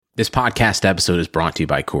This podcast episode is brought to you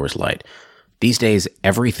by Coors Light. These days,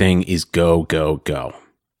 everything is go, go, go.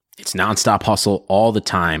 It's nonstop hustle all the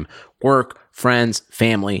time. Work, friends,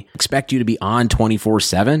 family expect you to be on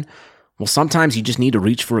 24/7. Well, sometimes you just need to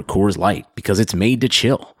reach for a Coors Light because it's made to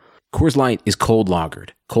chill. Coors Light is cold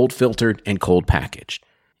lagered, cold filtered, and cold packaged.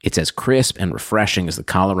 It's as crisp and refreshing as the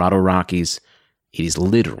Colorado Rockies. It is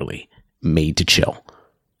literally made to chill.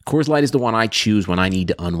 Coors Light is the one I choose when I need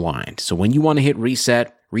to unwind. So when you want to hit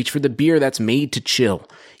reset, reach for the beer that's made to chill.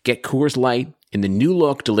 Get Coors Light in the new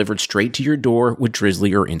look delivered straight to your door with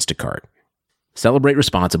Drizzly or Instacart. Celebrate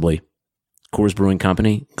responsibly. Coors Brewing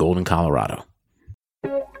Company, Golden, Colorado.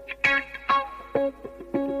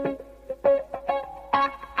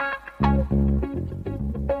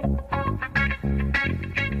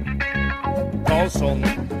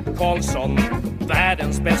 Karlsson,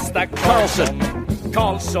 världens bästa Karlsson,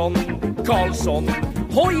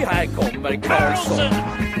 hoj här kommer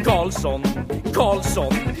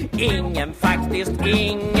Karlsson,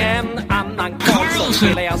 ingen annan Karlsson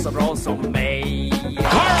spelar jag så bra som mig.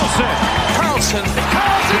 Karlsson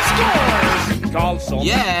scores! Karlsson,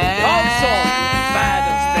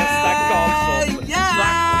 världens bästa Karlsson.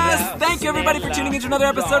 Yes! Thank you everybody for tuning in to another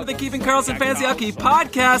episode of the Keeping Karlsson Fantasy Hockey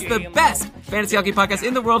Podcast, the best fantasy hockey podcast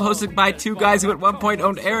in the world, hosted by two guys who at one point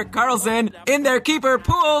owned Erik Karlsson in their keeper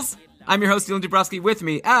pools. I'm your host, Elon Dubrowski. With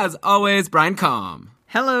me, as always, Brian Calm.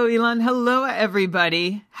 Hello, Elon. Hello,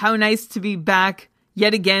 everybody. How nice to be back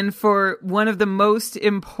yet again for one of the most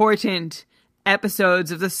important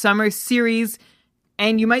episodes of the summer series.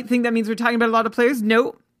 And you might think that means we're talking about a lot of players.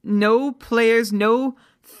 No players, no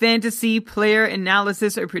fantasy player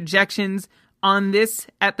analysis or projections on this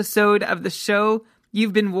episode of the show.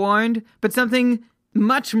 You've been warned, but something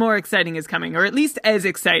much more exciting is coming, or at least as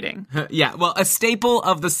exciting. Yeah, well, a staple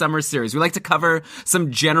of the summer series. We like to cover some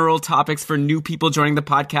general topics for new people joining the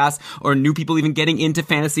podcast or new people even getting into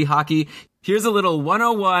fantasy hockey. Here's a little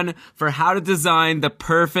 101 for how to design the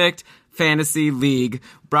perfect fantasy league.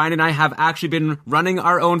 Brian and I have actually been running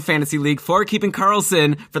our own fantasy league for Keeping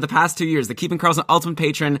Karlsson for the past 2 years, the Keeping Karlsson Ultimate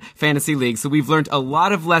Patron Fantasy League. So we've learned a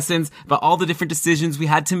lot of lessons about all the different decisions we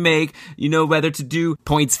had to make, you know, whether to do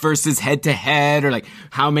points versus head-to-head or like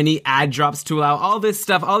how many ad drops to allow, all this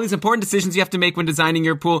stuff, all these important decisions you have to make when designing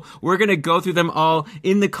your pool. We're going to go through them all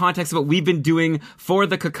in the context of what we've been doing for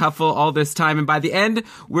the Cacuffle all this time. And by the end,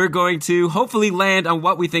 we're going to hopefully land on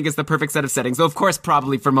what we think is the perfect set of settings. So of course,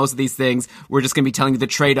 probably for most of these things, we're just going to be telling you the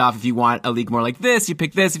trade-off. If you want a league more like this, you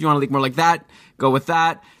pick this. If you want a league more like that, go with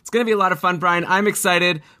that. It's going to be a lot of fun, Brian. I'm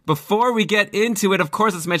excited. Before we get into it, of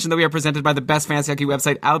course, let's mention that we are presented by the best fantasy hockey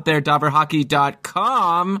website out there,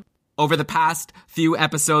 DobberHockey.com. Over the past few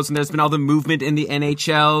episodes, when there's been all the movement in the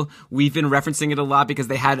NHL, we've been referencing it a lot because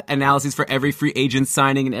they had analyses for every free agent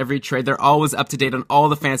signing and every trade. They're always up to date on all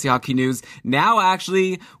the fantasy hockey news. Now,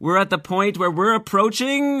 actually, we're at the point where we're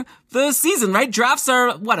approaching the season, right? Drafts are,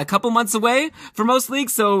 a couple months away for most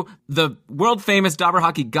leagues. So the world famous Dobber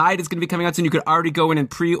Hockey Guide is going to be coming out soon. You could already go in and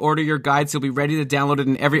pre-order your guide, so you'll be ready to download it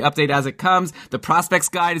in every update as it comes. The Prospects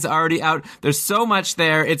Guide is already out. There's so much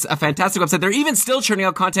there. It's a fantastic website. They're even still churning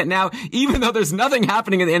out content now, even though there's nothing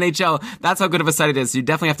happening in the NHL. That's how good of a site it is. So you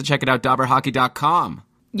definitely have to check it out, DobberHockey.com.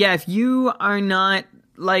 Yeah, if you are not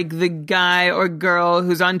like the guy or girl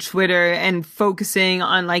who's on Twitter and focusing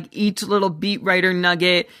on like each little beat writer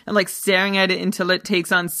nugget and like staring at it until it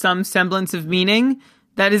takes on some semblance of meaning,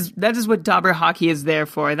 that is what Dobber Hockey is there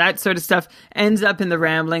for. That sort of stuff ends up in the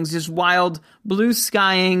ramblings, just wild blue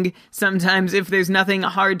skying sometimes if there's nothing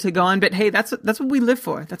hard to go on. But hey, that's what we live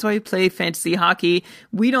for. That's why we play fantasy hockey.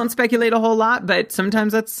 We don't speculate a whole lot, but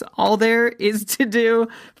sometimes that's all there is to do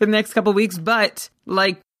for the next couple weeks. But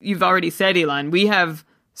like you've already said, Elon, we have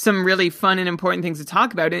some really fun and important things to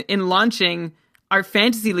talk about in launching our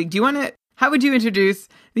fantasy league. How would you introduce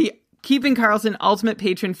the Keeping Karlsson Ultimate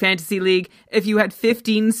Patron Fantasy League if you had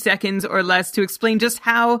 15 seconds or less to explain just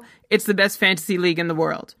how it's the best fantasy league in the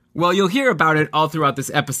world? Well, you'll hear about it all throughout this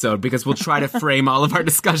episode because we'll try to frame all of our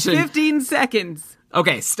discussion. 15 seconds.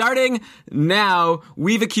 Okay, starting now,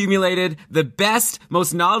 we've accumulated the best,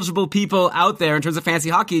 most knowledgeable people out there in terms of fantasy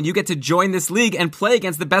hockey, and you get to join this league and play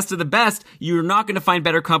against the best of the best. You're not going to find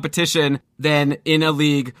better competition than in a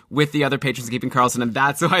league with the other patrons of Keeping Karlsson, and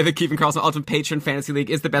that's why the Keeping Karlsson Ultimate Patron Fantasy League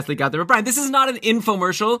is the best league out there. But Brian, this is not an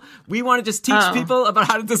infomercial. We want to just teach people about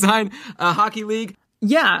how to design a hockey league.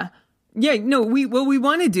 Yeah, no, we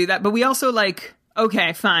want to do that, but we also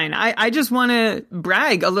okay, fine. I just want to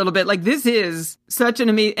brag a little bit. Like, this is such an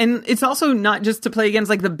amazing, and it's also not just to play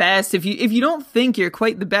against the best. If you don't think you're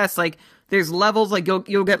quite the best, There's levels, like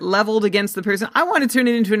you'll get leveled against the person. I want to turn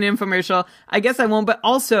it into an infomercial. I guess I won't, but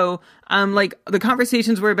also, like the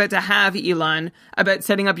conversations we're about to have, Elon, about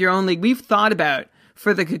setting up your own league, we've thought about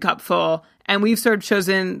for the Cupful, and we've sort of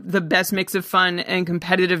chosen the best mix of fun and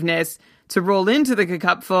competitiveness to roll into the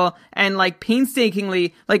Cupful, and like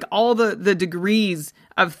painstakingly, like all the degrees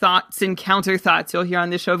of thoughts and counter thoughts you'll hear on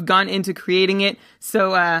this show have gone into creating it.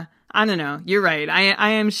 So, I don't know. You're right.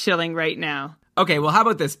 I am shilling right now. Okay, well, how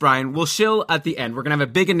about this, Brian? We'll shill at the end. We're going to have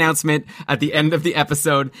a big announcement at the end of the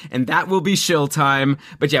episode, and that will be shill time.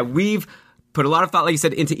 But yeah, we've put a lot of thought, like you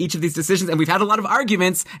said, into each of these decisions, and we've had a lot of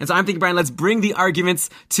arguments. And so I'm thinking, Brian, let's bring the arguments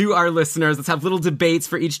to our listeners. Let's have little debates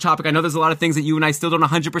for each topic. I know there's a lot of things that you and I still don't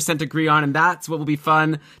 100% agree on, and that's what will be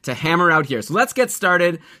fun to hammer out here. So let's get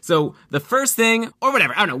started. So the first thing, or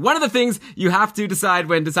whatever, I don't know, one of the things you have to decide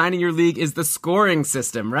when designing your league is the scoring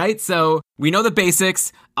system, right? So we know the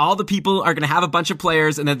basics. All the people are going to have a bunch of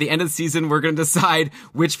players, and at the end of the season, we're going to decide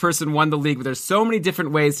which person won the league. But there's so many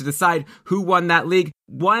different ways to decide who won that league.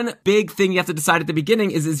 One big thing you have to decide at the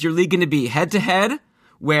beginning is your league going to be head-to-head,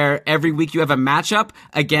 where every week you have a matchup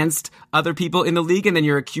against other people in the league, and then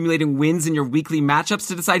you're accumulating wins in your weekly matchups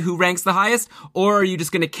to decide who ranks the highest? Or are you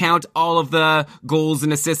just going to count all of the goals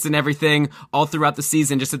and assists and everything all throughout the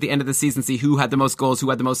season, just at the end of the season, see who had the most goals, who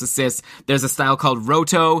had the most assists? There's a style called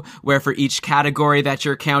Roto, where for each category that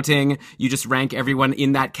you're counting, you just rank everyone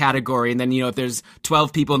in that category. And then, if there's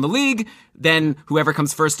 12 people in the league, then whoever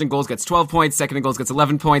comes first in goals gets 12 points, second in goals gets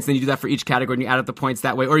 11 points, then you do that for each category and you add up the points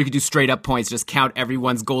that way. Or you could do straight up points, just count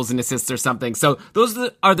everyone's goals and assists or something. So those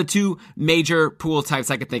are the two major pool types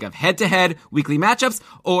I could think of: head-to-head weekly matchups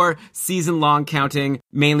or season-long counting,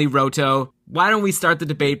 mainly Roto. Why don't we start the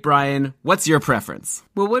debate, Brian? What's your preference?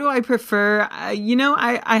 Well, what do I prefer?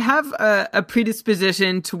 I have a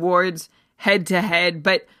predisposition towards head-to-head,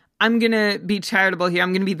 but I'm going to be charitable here.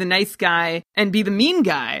 I'm going to be the nice guy and be the mean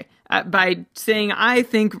guy by saying I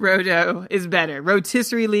think Roto is better.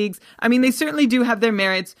 Rotisserie leagues, I mean, they certainly do have their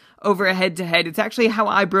merits over a head-to-head. It's actually how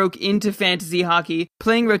I broke into fantasy hockey,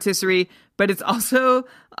 playing rotisserie, but it's also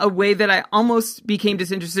a way that I almost became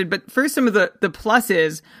disinterested. But first, some of the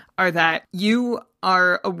pluses are that you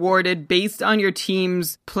are awarded based on your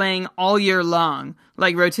teams playing all year long.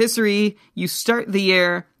 Like rotisserie, you start the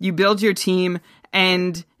year, you build your team,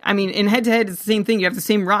 and I mean, in head-to-head, it's the same thing. You have the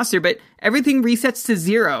same roster, but everything resets to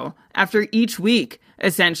 0 after each week,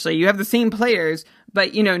 essentially. You have the same players,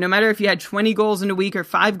 but, no matter if you had 20 goals in a week or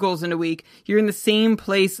 5 goals in a week, you're in the same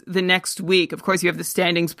place the next week. Of course, you have the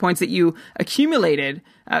standings points that you accumulated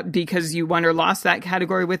because you won or lost that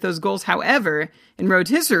category with those goals. However, in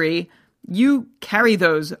rotisserie, you carry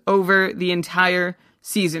those over the entire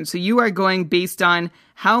season. So you are going based on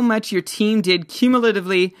how much your team did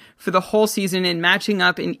cumulatively for the whole season and matching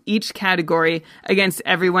up in each category against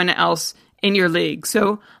everyone else in your league.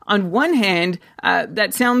 So on one hand,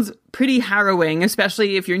 that sounds pretty harrowing,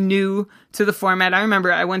 especially if you're new to the format. I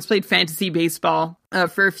remember I once played fantasy baseball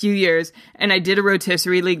for a few years, and I did a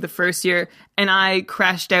rotisserie league the first year, and I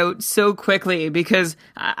crashed out so quickly because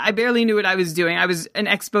I barely knew what I was doing. I was an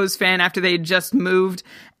Expos fan after they had just moved,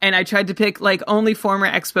 and I tried to pick only former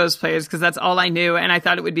Expos players because that's all I knew, and I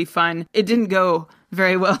thought it would be fun. It didn't go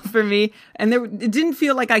very well for me, and it didn't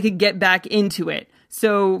feel like I could get back into it.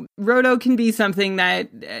 So Roto can be something that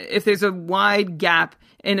if there's a wide gap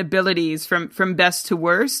in abilities from best to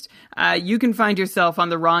worst, you can find yourself on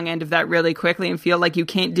the wrong end of that really quickly and feel like you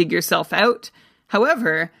can't dig yourself out.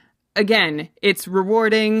 However, again, it's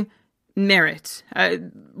rewarding merit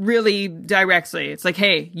really directly. It's like,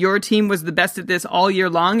 hey, your team was the best at this all year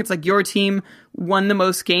long. It's like your team won the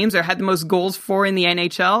most games or had the most goals for in the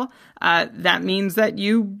NHL. That means that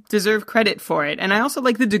you deserve credit for it. And I also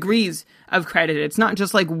like the degrees of credit. It's not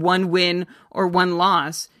just like one win or one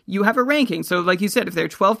loss. You have a ranking. So like you said, if there are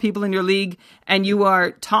 12 people in your league and you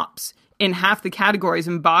are tops in half the categories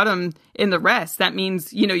and bottom in the rest, that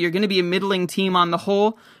means, you're going to be a middling team on the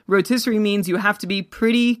whole. Rotisserie means you have to be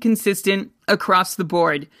pretty consistent across the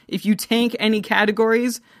board. If you tank any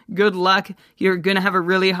categories, good luck. You're going to have a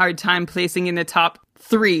really hard time placing in the top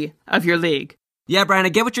 3 of your league. Yeah, Brian, I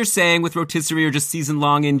get what you're saying with rotisserie or just season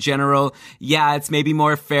long in general. Yeah, it's maybe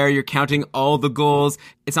more fair. You're counting all the goals.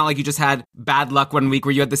 It's not like you just had bad luck one week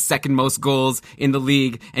where you had the second most goals in the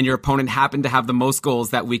league and your opponent happened to have the most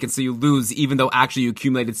goals that week, and so you lose even though actually you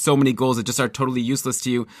accumulated so many goals that just are totally useless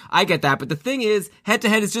to you. I get that, but the thing is,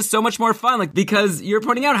 head-to-head is just so much more fun, because you're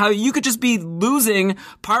pointing out how you could just be losing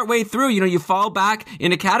partway through. You fall back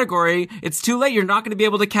in a category, it's too late, you're not going to be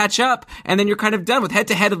able to catch up, and then you're kind of done. With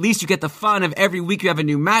head-to-head, at least you get the fun of every week you have a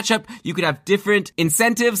new matchup. You could have different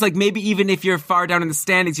incentives, like maybe even if you're far down in the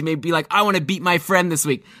standings, you may be like, I want to beat my friend this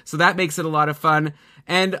week. week. So that makes it a lot of fun.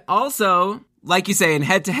 And also, like you say, in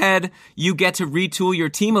head-to-head, you get to retool your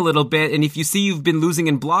team a little bit, and if you see you've been losing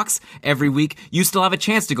in blocks every week, you still have a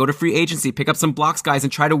chance to go to free agency, pick up some blocks guys,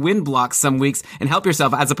 and try to win blocks some weeks and help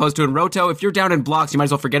yourself, as opposed to in Roto, if you're down in blocks, you might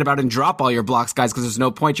as well forget about it and drop all your blocks guys, because there's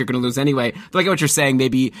no point, you're going to lose anyway. But I get what you're saying,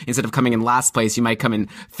 maybe instead of coming in last place, you might come in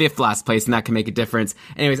 5th last place, and that can make a difference.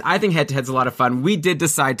 Anyways, I think head-to-head's a lot of fun. We did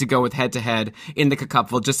decide to go with head-to-head in the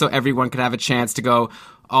Cupful, just so everyone could have a chance to go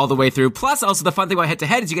all the way through. Plus, also the fun thing about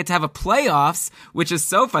head-to-head is you get to have a playoffs, which is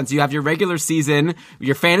so fun. So you have your regular season,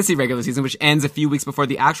 your fantasy regular season, which ends a few weeks before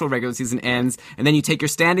the actual regular season ends. And then you take your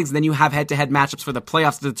standings, and then you have head-to-head matchups for the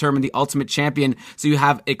playoffs to determine the ultimate champion. So you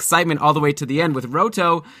have excitement all the way to the end. With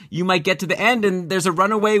Roto, you might get to the end, and there's a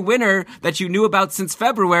runaway winner that you knew about since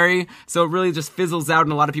February. So it really just fizzles out,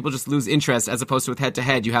 and a lot of people just lose interest, as opposed to with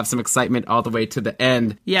head-to-head, you have some excitement all the way to the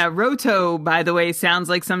end. Yeah, Roto, by the way, sounds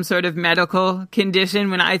like some sort of medical condition.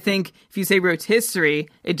 When I think if you say rotisserie,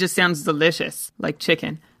 it just sounds delicious, like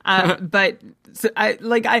chicken. But so I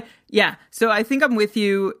think I'm with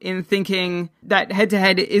you in thinking that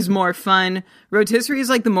head-to-head is more fun. Rotisserie is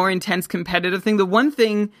like the more intense competitive thing. The one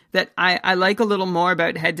thing that I like a little more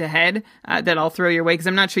about head-to-head that I'll throw your way, because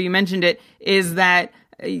I'm not sure you mentioned it, is that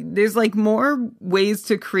there's like more ways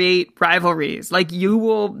to create rivalries. Like you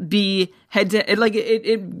will be head-to-head, like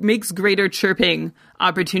it makes greater chirping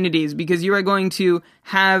opportunities, because you are going to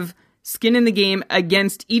have skin in the game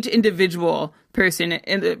against each individual person,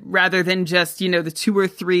 rather than just, the 2 or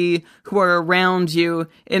 3 who are around you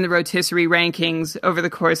in the rotisserie rankings over the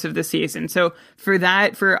course of the season. So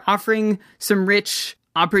for offering some rich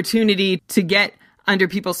opportunity to get under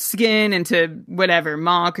people's skin and to whatever,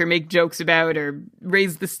 mock or make jokes about or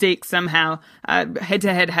raise the stakes somehow,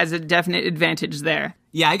 head-to-head has a definite advantage there.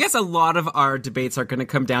 Yeah, I guess a lot of our debates are going to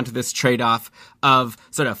come down to this trade-off of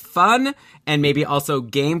sort of fun and maybe also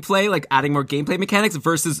gameplay, like adding more gameplay mechanics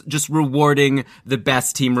versus just rewarding the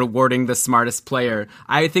best team, rewarding the smartest player.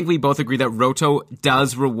 I think we both agree that Roto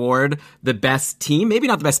does reward the best team. Maybe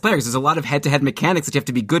not the best player, because there's a lot of head-to-head mechanics that you have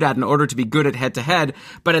to be good at in order to be good at head-to-head.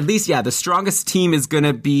 But at least, the strongest team is going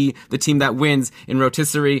to be the team that wins in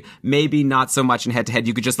rotisserie. Maybe not so much in head-to-head.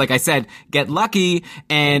 You could just, like I said, get lucky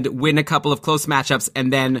and win a couple of close matchups.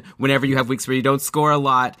 And then whenever you have weeks where you don't score a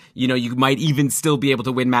lot, you might even still be able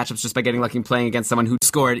to win matchups just by getting lucky and playing against someone who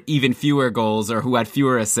scored even fewer goals or who had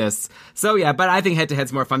fewer assists. So but I think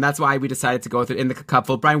head-to-head's more fun. That's why we decided to go with it in the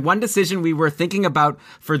Cupful. Brian, one decision we were thinking about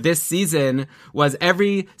for this season was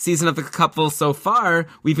every season of the Cupful so far,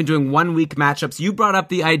 we've been doing 1-week matchups. You brought up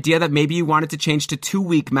the idea that maybe you wanted to change to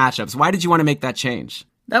 2-week matchups. Why did you want to make that change?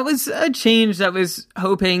 That was a change that was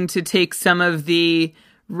hoping to take some of the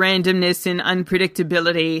randomness and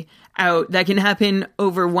unpredictability out that can happen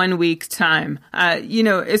over 1 week's time.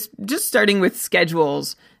 It's just starting with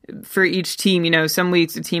schedules for each team. Some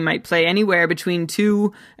weeks a team might play anywhere between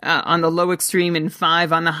 2 on the low extreme and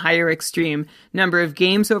 5 on the higher extreme number of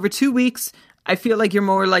games. Over 2 weeks, I feel like you're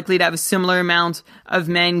more likely to have a similar amount of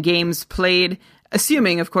men games played,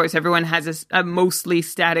 assuming, of course, everyone has a mostly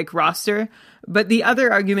static roster. But the other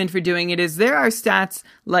argument for doing it is there are stats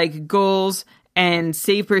like goals and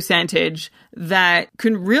save percentage that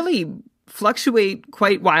can really fluctuate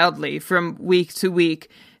quite wildly from week to week.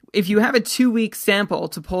 If you have a 2-week sample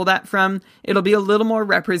to pull that from, it'll be a little more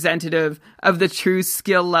representative of the true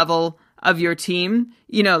skill level of your team.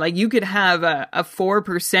 Like you could have a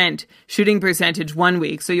 4% shooting percentage 1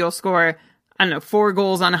 week, so you'll score 4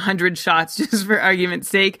 goals on 100 shots, just for argument's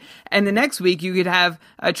sake. And the next week you could have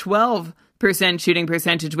a 12% shooting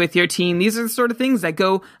percentage with your team. These are the sort of things that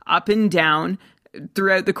go up and down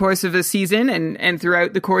throughout the course of a season and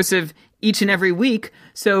throughout the course of each and every week.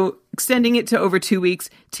 So extending it to over 2 weeks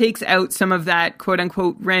takes out some of that quote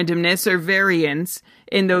unquote randomness or variance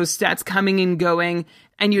in those stats coming and going.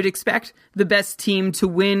 And you'd expect the best team to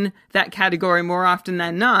win that category more often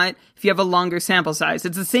than not if you have a longer sample size.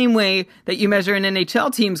 It's the same way that you measure an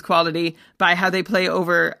NHL team's quality by how they play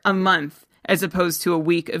over a month as opposed to a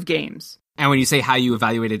week of games. And when you say how you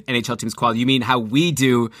evaluated NHL teams' quality, you mean how we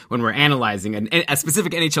do when we're analyzing. A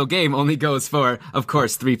specific NHL game only goes for, of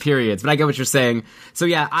course, 3 periods. But I get what you're saying. So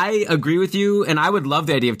I agree with you, and I would love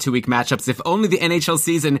the idea of 2-week matchups. If only the NHL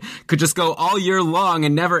season could just go all year long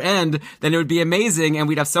and never end, then it would be amazing, and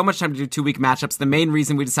we'd have so much time to do 2-week matchups. The main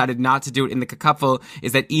reason we decided not to do it in the Cupful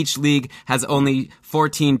is that each league has only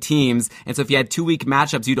 14 teams, and so if you had 2-week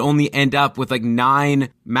matchups, you'd only end up with 9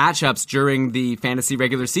 matchups during the fantasy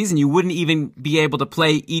regular season. You wouldn't even be able to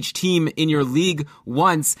play each team in your league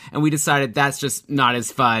once, and we decided that's just not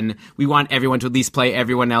as fun. We want everyone to at least play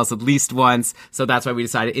everyone else at least once, so that's why we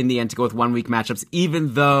decided in the end to go with 1 week matchups,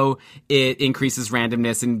 even though it increases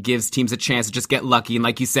randomness and gives teams a chance to just get lucky. And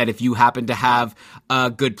like you said, if you happen to have a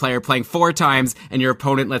good player playing 4 times and your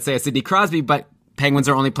opponent, let's say a Sidney Crosby, but Penguins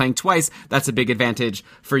are only playing twice, that's a big advantage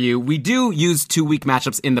for you. We do use 2 week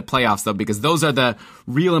matchups in the playoffs, though, because those are the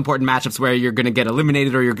real important matchups where you're going to get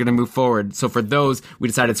eliminated or you're going to move forward. So for those, we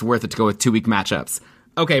decided it's worth it to go with 2 week matchups.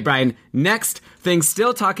 Okay, Brian, next thing,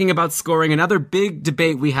 still talking about scoring, another big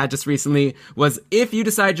debate we had just recently was if you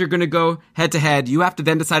decide you're going to go head-to-head, you have to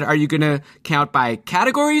then decide, are you going to count by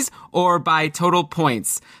categories or by total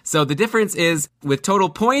points? So the difference is, with total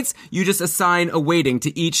points, you just assign a weighting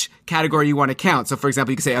to each category you want to count. So, for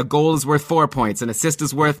example, you can say a goal is worth 4 points, an assist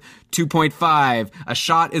is worth 2.5, a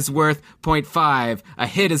shot is worth 0.5, a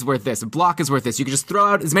hit is worth this, a block is worth this. You can just throw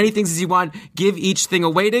out as many things as you want, give each thing a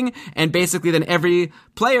weighting, and basically then every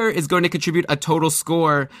player is going to contribute a total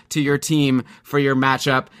score to your team for your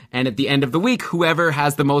matchup. And at the end of the week, whoever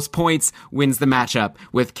has the most points wins the matchup.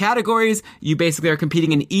 With categories, you basically are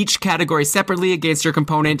competing in each category separately against your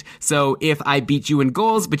component. So if I beat you in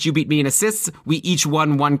goals, but you beat me in assists, we each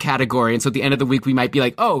won 1 category. And so at the end of the week, we might be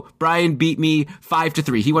like, oh, Brian beat me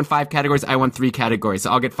 5-3. He won 5 categories. I won 3 categories.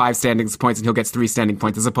 So I'll get 5 standing points and he'll get 3 standing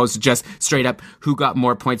points, as opposed to just straight up who got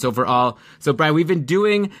more points overall. So Brian, we've been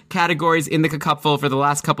doing categories in the Cupful for the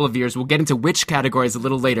last couple of years. We'll get into which categories a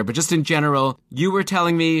little later, but just in general, you were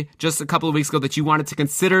telling me just a couple of weeks ago that you wanted to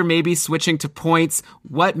consider maybe switching to points.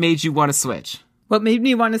 What made you want to switch? What made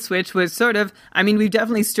me want to switch was we've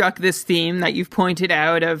definitely struck this theme that you've pointed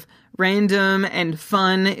out of random and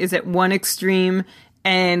fun is at one extreme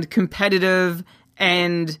and competitive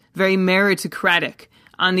and very meritocratic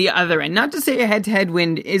on the other end. Not to say a head-to-head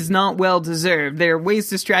win is not well-deserved. There are ways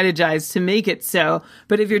to strategize to make it so,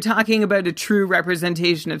 but if you're talking about a true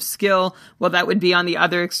representation of skill, well, that would be on the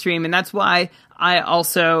other extreme, and that's why I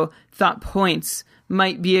also thought points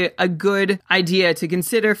might be a good idea to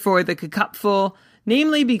consider for the Cupful,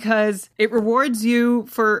 namely because it rewards you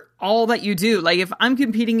for all that you do. Like, if I'm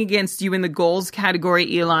competing against you in the goals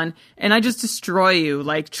category, Elon, and I just destroy you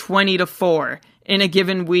like 20-4 in a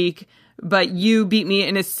given week, but you beat me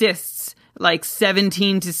in assists like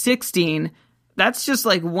 17-16, that's just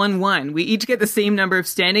like 1-1. We each get the same number of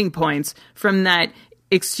standing points from that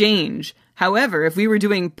exchange. However, if we were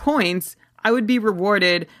doing points, I would be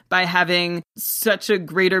rewarded by having such a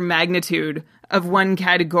greater magnitude of one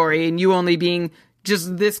category and you only being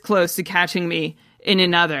just this close to catching me in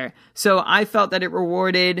another. So I felt that it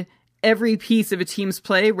rewarded every piece of a team's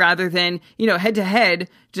play rather than, head to head,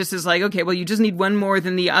 just as like, okay, well, you just need one more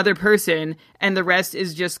than the other person and the rest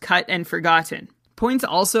is just cut and forgotten. Points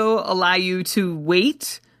also allow you to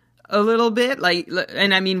weight a little bit,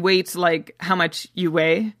 and I mean weight like how much you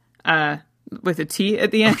weigh, with a T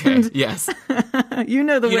at the end. Okay, yes. You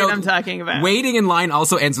know the weight I'm talking about. Waiting in line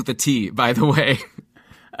also ends with a T, by the way.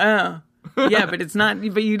 Oh. Yeah, but it's not,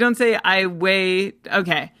 but you don't say I weigh.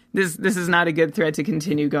 Okay. This is not a good thread to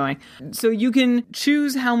continue going. So you can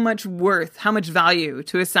choose how much value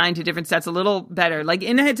to assign to different sets a little better. Like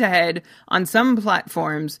in head-to-head, on some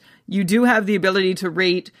platforms, you do have the ability to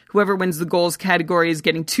rate whoever wins the goals category is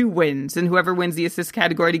getting 2 wins, and whoever wins the assist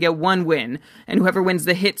category to get 1 win, and whoever wins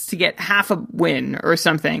the hits to get half a win or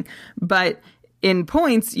something. But in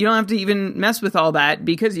points, you don't have to even mess with all that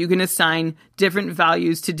because you can assign different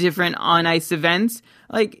values to different on-ice events.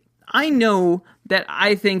 Like, I know that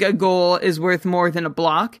I think a goal is worth more than a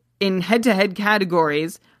block. In head-to-head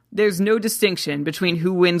categories, there's no distinction between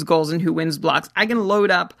who wins goals and who wins blocks. I can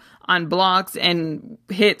load up on blocks and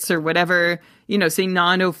hits or whatever, say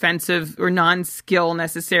non-offensive or non-skill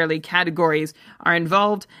necessarily categories are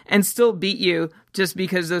involved and still beat you just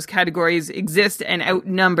because those categories exist and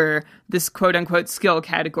outnumber this quote-unquote skill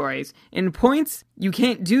categories. In points, you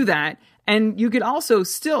can't do that. And you could also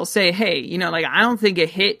still say, hey, I don't think a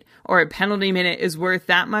hit or a penalty minute is worth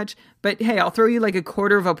that much, but hey, I'll throw you like a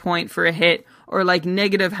quarter of a point for a hit or like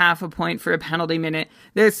negative half a point for a penalty minute.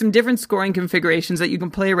 There's some different scoring configurations that you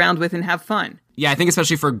can play around with and have fun. Yeah, I think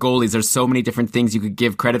especially for goalies, there's so many different things you could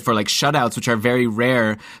give credit for, like shutouts, which are very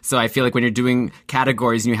rare. So I feel like when you're doing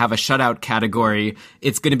categories and you have a shutout category,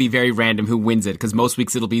 it's going to be very random who wins it, because most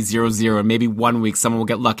weeks it'll be 0-0, and maybe one week someone will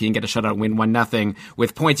get lucky and get a shutout and win 1-0.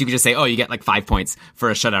 With points, you could just say, oh, you get like 5 points for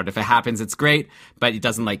a shutout. If it happens, it's great, but it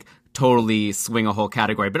doesn't like totally swing a whole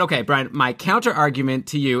category. But okay, Brian, my counter argument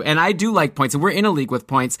to you, and I do like points, and we're in a league with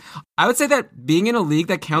points. I would say that being in a league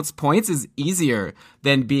that counts points is easier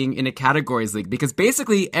than being in a categories league. league, because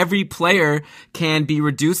basically every player can be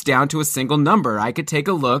reduced down to a single number. I could take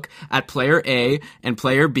a look at player A and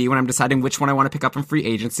player B when I'm deciding which one I want to pick up in free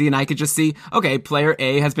agency, and I could just see, okay, player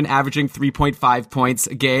A has been averaging 3.5 points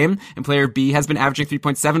a game, and player B has been averaging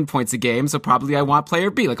 3.7 points a game, so probably I want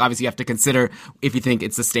player B. Like, obviously you have to consider if you think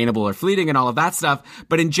it's sustainable or fleeting and all of that stuff,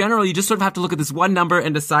 but in general, you just sort of have to look at this one number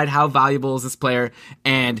and decide how valuable is this player,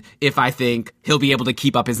 and if I think he'll be able to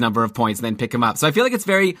keep up his number of points and then pick him up. So I feel like it's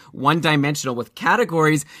very one-dimensional. With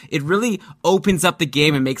categories, it really opens up the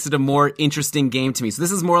game and makes it a more interesting game to me. So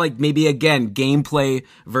this is more like, maybe again, gameplay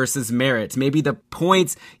versus merit. Maybe the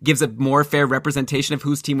points gives a more fair representation of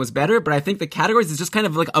whose team was better, but I think the categories is just kind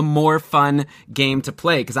of like a more fun game to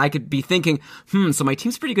play, because I could be thinking, so my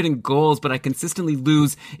team's pretty good in goals, but I consistently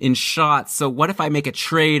lose in shots. So what if I make a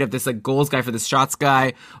trade of this like goals guy for this shots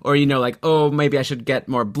guy? Or, like, oh, maybe I should get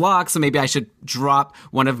more blocks, so maybe I should drop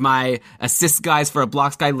one of my assist guys for a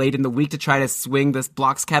blocks guy late in the week to try to swing this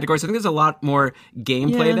blocks category. So I think there's a lot more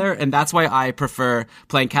gameplay there, and that's why I prefer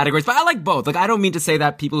playing categories. But I like both. Like, I don't mean to say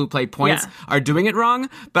that people who play points are doing it wrong,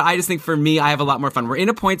 but I just think for me, I have a lot more fun. We're in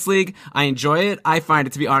a points league. I enjoy it. I find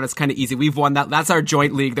it, to be honest, kind of easy. We've won that. That's our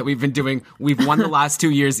joint league that we've been doing. We've won the last 2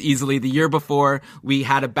 years easily. The year before, we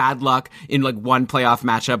had a bad luck in like one playoff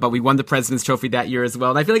matchup, but we won the President's Trophy that year as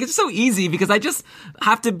well. And I feel like it's just so easy because I just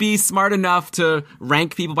have to be smart enough to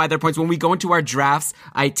rank people by their points. When we go into our drafts,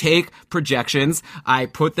 I take projections, I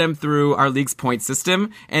put them through our league's point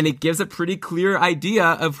system, and it gives a pretty clear idea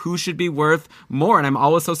of who should be worth more. And I'm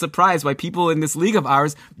always so surprised why people in this league of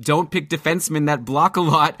ours don't pick defensemen that block a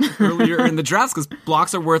lot earlier in the drafts, because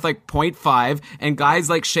blocks are worth like 0.5, and guys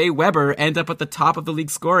like Shea Weber end up at the top of the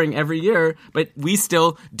league scoring every year, but we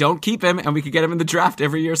still don't keep him, and we could get him in the draft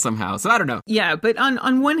every year somehow. So I don't know. Yeah, but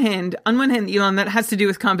on one hand, Elon, that has to do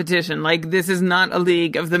with competition. Like, this is not a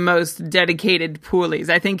league of the most dedicated poolies.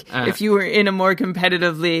 I think if you were in a more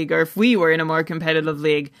competitive league, or if we were in a more competitive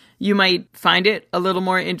league, you might find it a little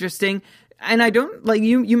more interesting. And I don't, like,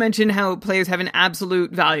 you mentioned how players have an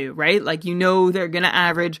absolute value, right? Like, they're going to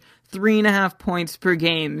average 3.5 points per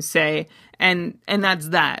game, say, and that's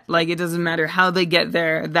that. Like, it doesn't matter how they get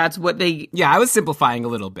there. That's what they... Yeah, I was simplifying a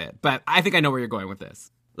little bit, but I think I know where you're going with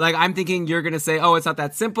this. Like, I'm thinking you're going to say, oh, it's not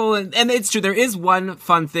that simple. And it's true. There is one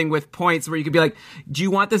fun thing with points where you could be like, do you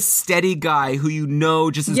want the steady guy who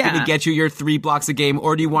just is going to get you your 3 blocks a game?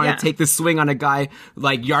 Or do you want to take the swing on a guy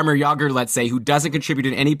like Jaromir Jagr, let's say, who doesn't contribute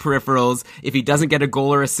in any peripherals? If he doesn't get a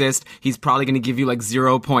goal or assist, he's probably going to give you like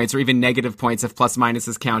 0 points or even negative points if plus minus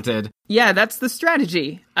is counted. Yeah, that's the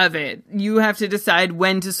strategy of it. You have to decide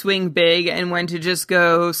when to swing big and when to just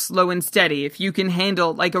go slow and steady. If you can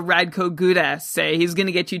handle like a Radko Gudas, say, he's going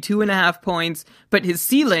to get you 2.5 points, but his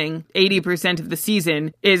ceiling, 80% of the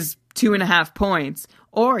season, is 2.5 points.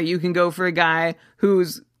 Or you can go for a guy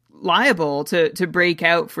who's liable to break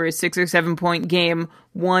out for a 6 or 7 point game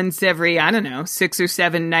once every, 6 or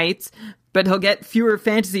 7 nights, but he'll get fewer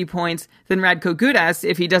fantasy points than Radko Gudas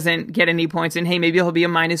if he doesn't get any points. And hey, maybe he'll be a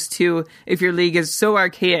 -2 if your league is so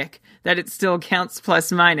archaic that it still counts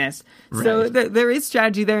plus minus. Right. So there is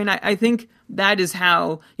strategy there, and I think that is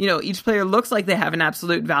how, each player looks like they have an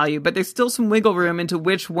absolute value, but there's still some wiggle room into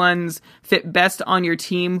which ones fit best on your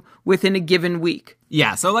team within a given week.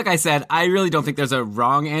 Yeah, so like I said, I really don't think there's a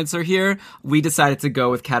wrong answer here. We decided to go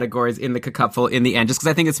with categories in the Cupful in the end, just because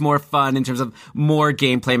I think it's more fun in terms of more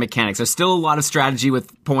gameplay mechanics. There's still a lot of strategy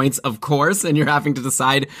with points, of course, and you're having to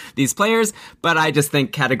decide these players, but I just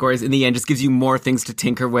think categories in the end just gives you more things to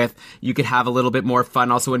tinker with. You could have a little bit more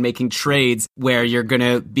fun also in making trades where you're going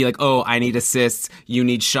to be like, oh, I need assists, you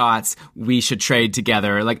need shots, we should trade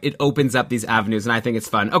together. Like, it opens up these avenues, and I think it's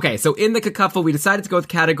fun. Okay, so in the Cupful, we decided to go with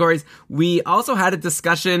categories. We also had a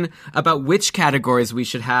discussion about which categories we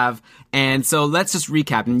should have, and so let's just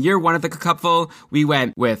recap. In year 1 of the Cupful, we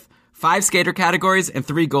went with 5 skater categories and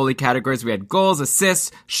 3 goalie categories. We had goals, assists,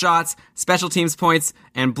 shots, special teams points,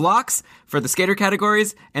 and blocks for the skater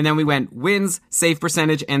categories. And then we went wins, save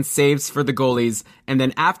percentage, and saves for the goalies. And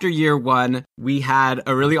then after year 1, we had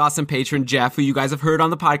a really awesome patron, Jeff, who you guys have heard on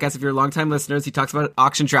the podcast if you're longtime listeners. He talks about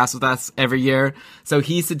auction drafts with us every year. So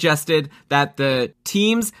he suggested that the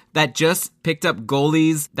teams that just picked up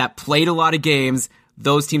goalies that played a lot of games,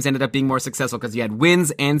 those teams ended up being more successful because you had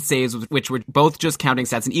wins and saves, which were both just counting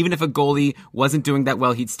stats. And even if a goalie wasn't doing that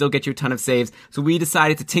well, he'd still get you a ton of saves. So we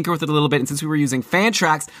decided to tinker with it a little bit. And since we were using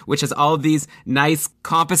Fantrax, which has all of these nice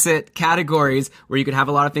composite categories where you could have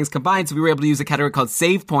a lot of things combined, so we were able to use a category called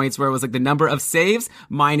save points, where it was like the number of saves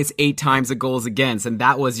minus 8 times the goals against. And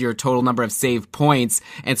that was your total number of save points.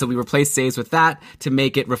 And so we replaced saves with that to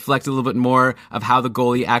make it reflect a little bit more of how the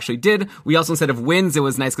goalie actually did. We also, instead of wins, it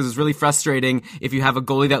was nice because it was really frustrating if you you have a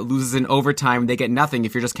goalie that loses in overtime, they get nothing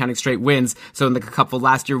if you're just counting straight wins. So in the couple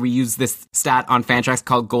last year, we used this stat on Fantrax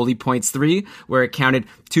called Goalie Points 3, where it counted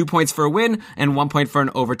 2 points for a win and 1 point for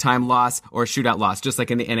an overtime loss or shootout loss, just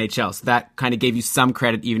like in the NHL. So that kind of gave you some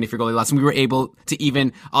credit even if your goalie lost. And we were able to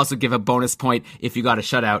even also give a bonus point if you got a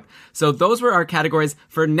shutout. So those were our categories.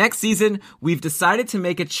 For next season, we've decided to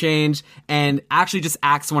make a change and actually just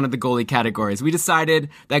axe one of the goalie categories. We decided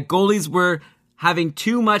that goalies were having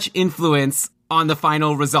too much influence on the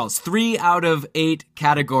final results. 3 out of 8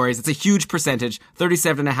 categories. It's a huge percentage,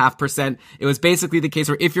 37.5%. It was basically the case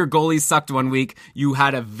where if your goalie sucked one week, you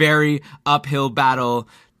had a very uphill battle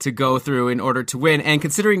to go through in order to win. And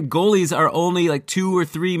considering goalies are only like 2 or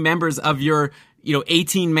 3 members of your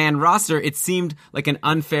 18-man roster, it seemed like an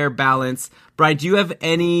unfair balance. Brian, do you have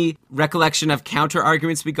any recollection of counter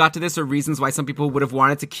arguments we got to this or reasons why some people would have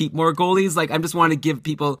wanted to keep more goalies? Like, I just want to give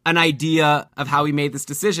people an idea of how we made this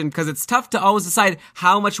decision, because it's tough to always decide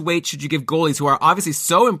how much weight should you give goalies, who are obviously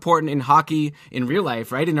so important in hockey in real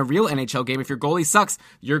life, right? In a real NHL game, if your goalie sucks,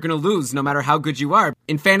 you're going to lose no matter how good you are.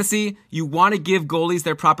 In fantasy, you want to give goalies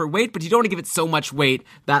their proper weight, but you don't want to give it so much weight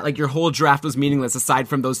that like your whole draft was meaningless aside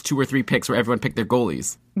from those 2 or 3 picks where everyone picked their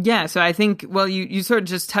goalies. Yeah, so I think, well, you sort of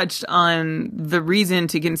just touched on the reason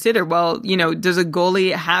to consider, well, does a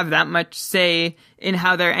goalie have that much say in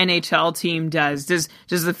how their NHL team does? Does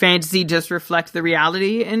the fantasy just reflect the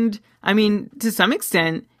reality? And, I mean, to some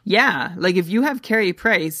extent, yeah. Like, if you have Carey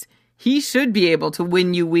Price, he should be able to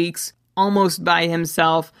win you weeks almost by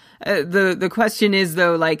himself. The question is,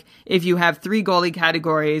 though, like, if you have 3 goalie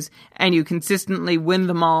categories and you consistently win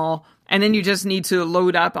them all, and then you just need to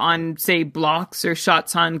load up on, say, blocks or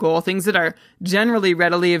shots on goal, things that are generally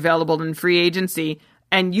readily available in free agency,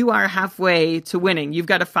 and you are halfway to winning. You've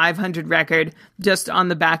got a 500 record just on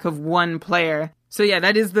the back of one player. So yeah,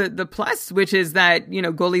 that is the plus, which is that,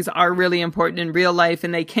 goalies are really important in real life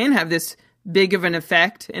and they can have this big of an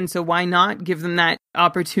effect. And so why not give them that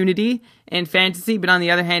opportunity in fantasy? But on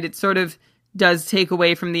the other hand, it sort of does take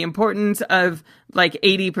away from the importance of like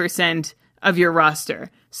 80% of your roster.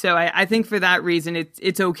 So I think for that reason,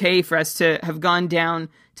 it's okay for us to have gone down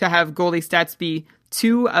to have goalie stats be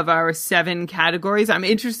 2 of our 7 categories. I'm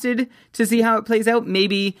interested to see how it plays out.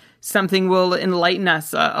 Maybe something will enlighten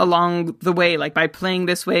us along the way. Like by playing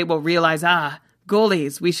this way, we'll realize,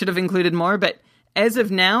 goalies, we should have included more. But as of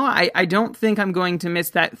now, I don't think I'm going to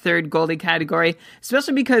miss that 3rd goalie category,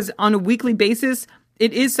 especially because on a weekly basis,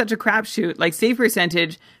 it is such a crapshoot. Like save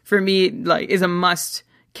percentage for me, like is a must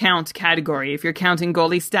count category if you're counting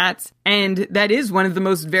goalie stats, and that is one of the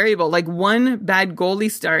most variable. Like one bad goalie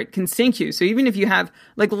start can sink you. So even if you have,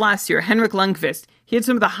 like last year, Henrik Lundqvist, he had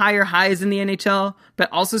some of the higher highs in the NHL, but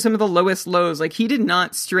also some of the lowest lows. Like he did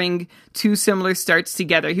not string 2 similar starts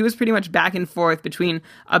together. He was pretty much back and forth between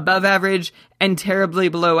above average and terribly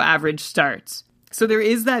below average starts. So there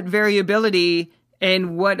is that variability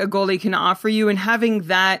in what a goalie can offer you, and having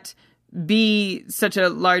that be such a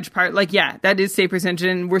large part, like, yeah, that is save percentage,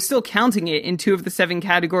 and we're still counting it in 2 of the 7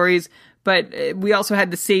 categories, but we also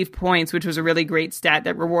had the save points, which was a really great stat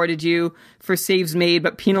that rewarded you for saves made,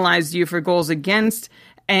 but penalized you for goals against.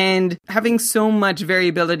 And having so much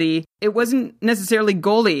variability, it wasn't necessarily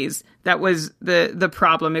goalies that was the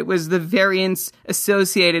problem. It was the variance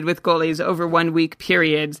associated with goalies over 1 week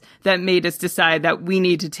periods that made us decide that we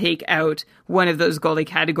need to take out one of those goalie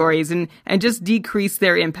categories and just decrease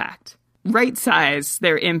their impact. Right size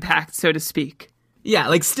their impact, so to speak. Yeah,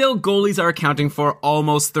 like still goalies are accounting for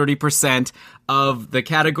almost 30% of the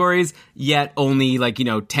categories, yet only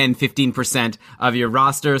 10-15% of your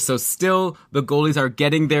roster. So still the goalies are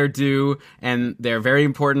getting their due and they're very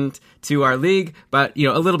important to our league, but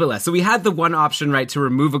a little bit less. So we had the one option, right, to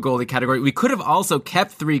remove a goalie category. We could have also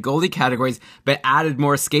kept 3 goalie categories, but added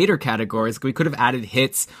more skater categories. We could have added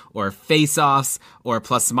hits or face-offs or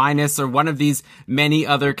plus minus or one of these many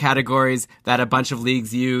other categories that a bunch of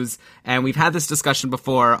leagues use. And we've had this discussion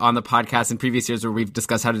before on the podcast in previous years where we've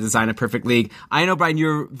discussed how to design a perfect league. I know, Brian,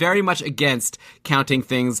 you're very much against counting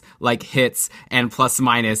things like hits and plus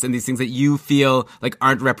minus and these things that you feel like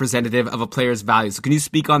aren't representative of a player's value. So can you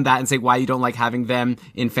speak on that and say why you don't like having them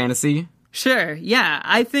in fantasy? Sure, yeah.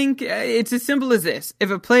 I think it's as simple as this.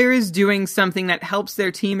 If a player is doing something that helps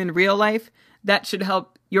their team in real life, that should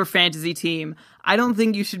help your fantasy team. I don't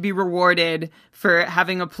think you should be rewarded for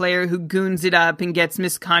having a player who goons it up and gets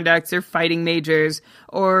misconducts or fighting majors,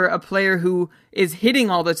 or a player who is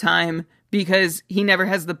hitting all the time because he never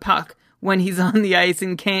has the puck when he's on the ice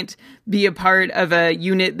and can't be a part of a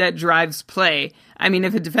unit that drives play. I mean,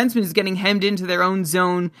 if a defenseman is getting hemmed into their own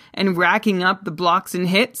zone and racking up the blocks and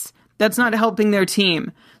hits, that's not helping their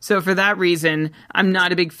team. So for that reason, I'm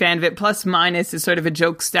not a big fan of it. Plus minus is sort of a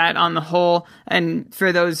joke stat on the whole. And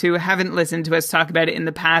for those who haven't listened to us talk about it in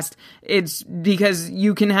the past, it's because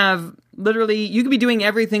you can have literally, you could be doing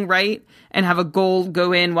everything right and have a goal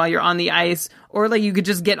go in while you're on the ice, or like you could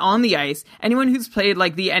just get on the ice. Anyone who's played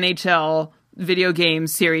like the NHL video game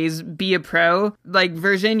series Be a Pro like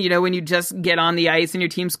version, you know, when you just get on the ice and your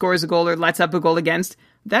team scores a goal or lets up a goal against,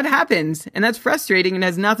 that happens. And that's frustrating and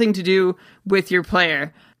has nothing to do with your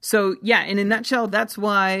player. So yeah, in a nutshell, that's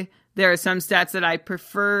why there are some stats that I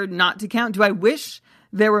prefer not to count. Do I wish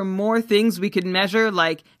there were more things we could measure,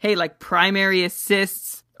 like, hey, like primary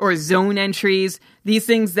assists or zone entries, these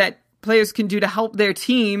things that players can do to help their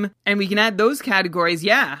team, and we can add those categories?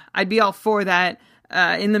 Yeah, I'd be all for that.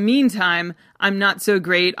 In the meantime, I'm not so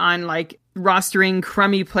great on like rostering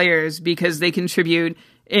crummy players because they contribute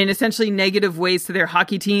in essentially negative ways to their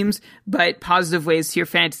hockey teams, but positive ways to your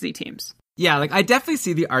fantasy teams. Yeah, like I definitely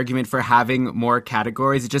see the argument for having more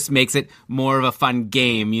categories. It just makes it more of a fun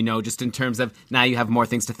game, you know, just in terms of now you have more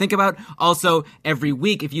things to think about. Also, every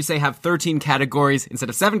week, if you say have 13 categories instead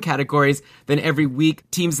of 7 categories, then every week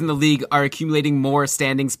teams in the league are accumulating more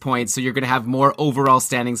standings points. So you're going to have more overall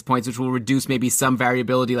standings points, which will reduce maybe some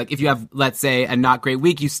variability. Like if you have, let's say, a not great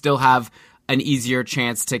week, you still have an easier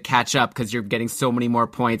chance to catch up because you're getting so many more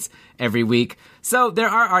points every week. So there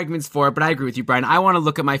are arguments for it, but I agree with you, Brian. I want to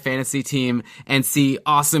look at my fantasy team and see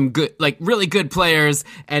awesome, good, like really good players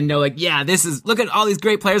and know like, yeah, look at all these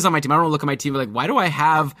great players on my team. I don't want to look at my team and like, why do I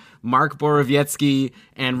have Mark Borowiecki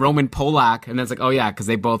and Roman Polak? And then it's like, oh yeah, because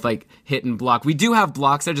they both like hit and block. We do have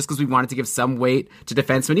blocks there just because we wanted to give some weight to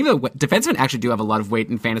defensemen. Even though defensemen actually do have a lot of weight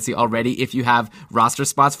in fantasy already if you have roster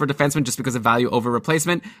spots for defensemen just because of value over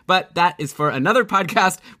replacement. But that is for another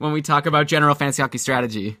podcast when we talk about general fantasy hockey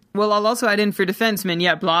strategy. Well, I'll also add in for defensemen,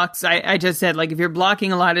 yeah, blocks. I just said, like, if you're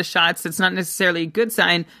blocking a lot of shots, that's not necessarily a good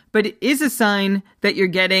sign, but it is a sign that you're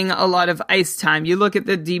getting a lot of ice time. You look at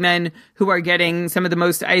the D-men who are getting some of the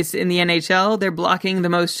most ice in the NHL, they're blocking the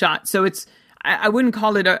most shots. So I wouldn't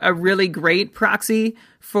call it a really great proxy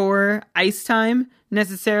for ice time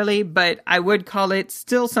necessarily, but I would call it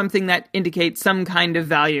still something that indicates some kind of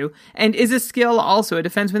value. And is a skill also a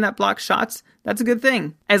defenseman that blocks shots? That's a good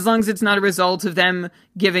thing. As long as it's not a result of them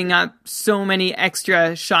giving up so many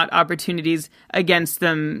extra shot opportunities against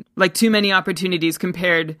them, like too many opportunities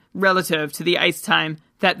compared relative to the ice time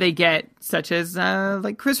that they get, such as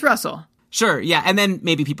like Chris Russell. Sure, yeah, and then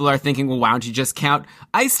maybe people are thinking, well, why don't you just count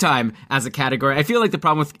ice time as a category? I feel like the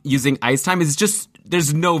problem with using ice time is just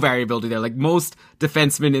there's no variability there. Like most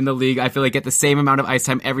defensemen in the league, I feel like get the same amount of ice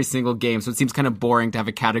time every single game, so it seems kind of boring to have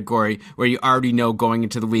a category where you already know going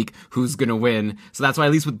into the week who's going to win. So that's why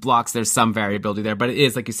at least with blocks there's some variability there, but it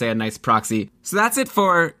is, like you say, a nice proxy. So that's it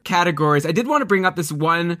for categories. I did want to bring up this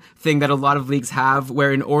one thing that a lot of leagues have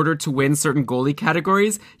where in order to win certain goalie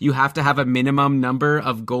categories, you have to have a minimum number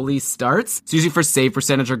of goalie starts. So usually for save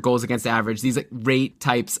percentage or goals against average, these like rate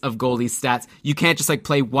types of goalie stats, you can't just like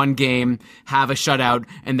play one game, have a shutout,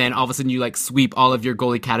 and then all of a sudden you like sweep all of your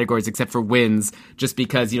goalie categories except for wins just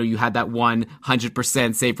because, you know, you had that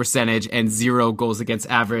 100% save percentage and 0 goals against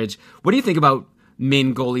average. What do you think about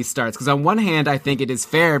min goalie starts? Because on one hand, I think it is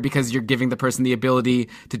fair because you're giving the person the ability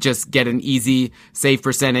to just get an easy save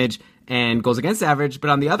percentage and goals against average. But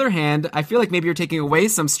on the other hand, I feel like maybe you're taking away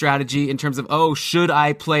some strategy in terms of, oh, should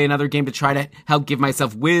I play another game to try to help give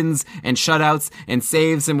myself wins and shutouts and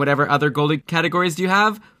saves and whatever other goalie categories do you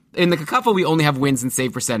have? In the Cacuffle, we only have wins and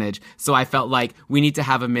save percentage, so I felt like we need to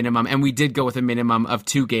have a minimum, and we did go with a minimum of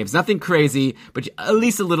 2 games. Nothing crazy, but at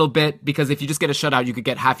least a little bit, because if you just get a shutout, you could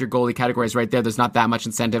get half your goalie categories right there. There's not that much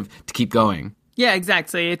incentive to keep going. Yeah,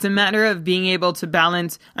 exactly. It's a matter of being able to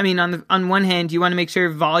balance. I mean, on one hand, you want to make sure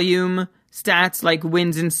volume stats like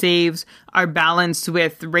wins and saves are balanced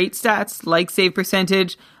with rate stats like save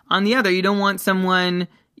percentage. On the other, you don't want someone,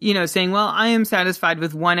 you know, saying, well, I am satisfied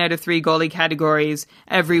with 1 out of 3 goalie categories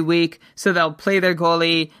every week. So they'll play their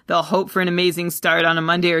goalie, they'll hope for an amazing start on a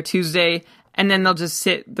Monday or Tuesday, and then they'll just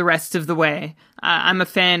sit the rest of the way. I'm a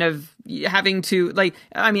fan of having to, like,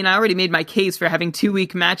 I mean, I already made my case for having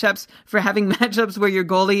 2-week matchups, for having matchups where your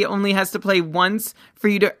goalie only has to play once for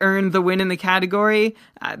you to earn the win in the category.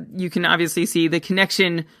 You can obviously see the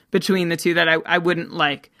connection between the two that I wouldn't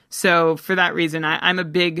like. So for that reason, I'm a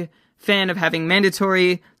big fan of having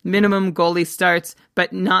mandatory minimum goalie starts,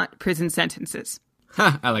 but not prison sentences.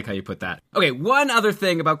 I like how you put that. Okay, one other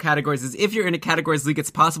thing about categories is if you're in a categories league, it's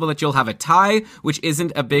possible that you'll have a tie, which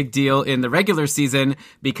isn't a big deal in the regular season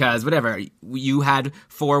because whatever, you had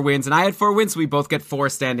 4 wins and I had 4 wins, so we both get 4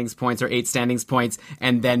 standings points or 8 standings points,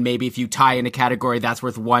 and then maybe if you tie in a category, that's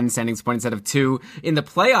worth 1 standings point instead of 2. In the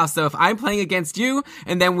playoffs, though, if I'm playing against you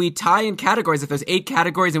and then we tie in categories, if there's 8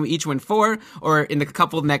 categories and we each win 4, or in the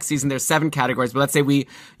couple next season there's 7 categories, but let's say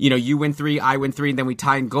you win 3, I win 3, and then we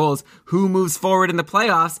tie in goals, who moves forward in the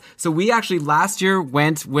playoffs? So we actually last year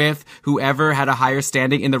went with whoever had a higher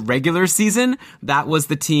standing in the regular season. That was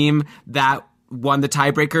the team that won the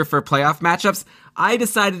tiebreaker for playoff matchups. I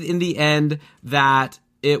decided in the end that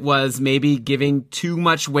it was maybe giving too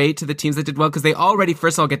much weight to the teams that did well because they already,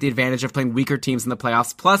 first of all, get the advantage of playing weaker teams in the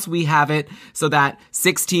playoffs. Plus, we have it so that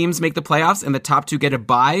 6 teams make the playoffs and the top 2 get a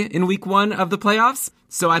bye in week 1 of the playoffs.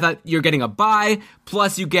 So I thought you're getting a bye,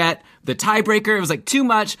 plus you get the tiebreaker. It was like too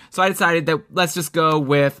much. So I decided that let's just go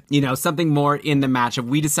with, something more in the matchup.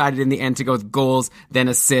 We decided in the end to go with goals, then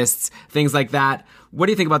assists, things like that. What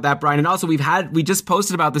do you think about that, Brian? And also we just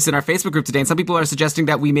posted about this in our Facebook group today, and some people are suggesting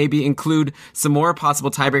that we maybe include some more possible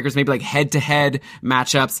tiebreakers, maybe like head-to-head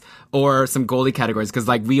matchups or some goalie categories, because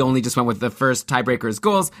like we only just went with the first tiebreaker as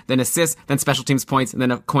goals, then assists, then special teams points, and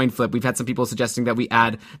then a coin flip. We've had some people suggesting that we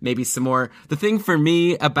add maybe some more. The thing for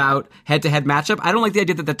me about head-to-head matchup, I don't like the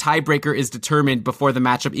idea that the tiebreaker is determined before the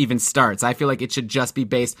matchup even starts. I feel like it should just be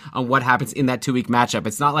based on what happens in that 2-week matchup.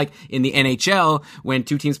 It's not like in the NHL when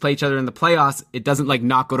 2 teams play each other in the playoffs, it doesn't like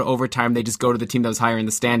not go to overtime. They just go to the team that was higher in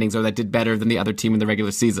the standings or that did better than the other team in the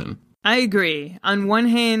regular season. I agree. On one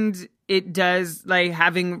hand, it does, like,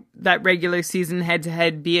 having that regular season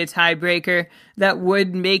head-to-head be a tiebreaker, that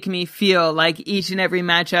would make me feel like each and every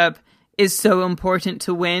matchup is so important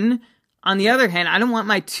to win. On the other hand, I don't want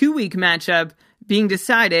my 2-week matchup being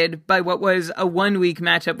decided by what was a 1-week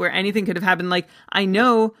matchup where anything could have happened. Like, I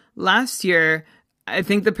know last year, I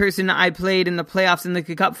think the person I played in the playoffs in the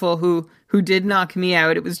Cupful who did knock me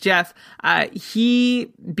out, it was Jeff.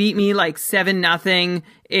 He beat me like 7-0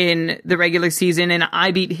 in the regular season, and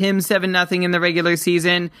I beat him 7-0 in the regular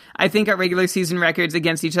season. I think our regular season records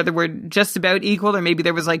against each other were just about equal, or maybe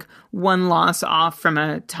there was like 1 loss off from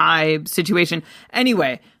a tie situation.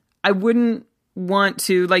 Anyway, I wouldn't want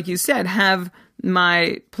to, like you said, have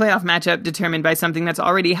my playoff matchup determined by something that's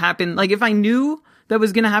already happened. Like, if I knew that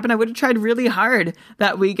was going to happen, I would have tried really hard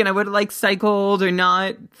that week, and I would have like cycled or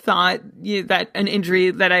not thought that an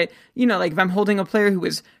injury that I, like if I'm holding a player who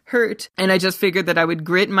was hurt and I just figured that I would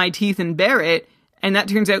grit my teeth and bear it, and that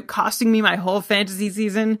turns out costing me my whole fantasy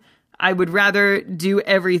season, I would rather do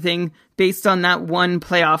everything based on that one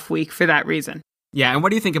playoff week for that reason. Yeah, and what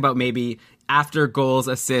do you think about maybe after goals,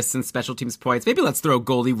 assists, and special teams points, maybe let's throw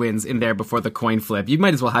goalie wins in there before the coin flip. You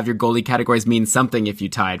might as well have your goalie categories mean something if you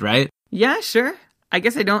tied, right? Yeah, sure. I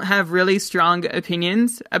guess I don't have really strong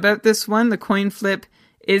opinions about this one. The coin flip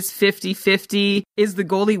is 50-50. Is the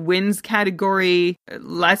goalie wins category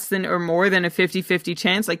less than or more than a 50-50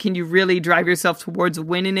 chance? Like, can you really drive yourself towards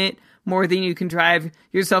winning it more than you can drive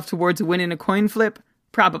yourself towards winning a coin flip?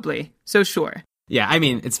 Probably. So sure. Yeah, I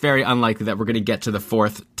mean, it's very unlikely that we're going to get to the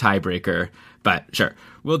 4th tiebreaker, but sure,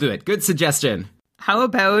 we'll do it. Good suggestion. How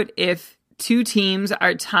about if 2 teams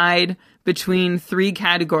are tied between 3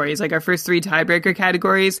 categories, like our first 3 tiebreaker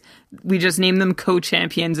categories, we just name them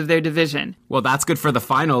co-champions of their division? Well, that's good for the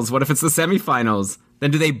finals. What if it's the semifinals?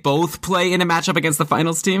 Then do they both play in a matchup against the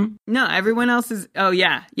finals team? No, everyone else is... Oh,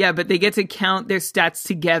 yeah, but they get to count their stats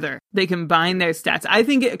together. They combine their stats. I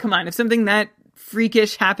think, come on, if something that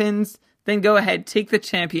freakish happens, then go ahead, take the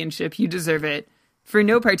championship. You deserve it. For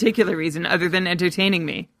no particular reason other than entertaining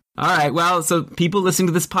me. All right, well, so people listening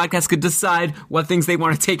to this podcast could decide what things they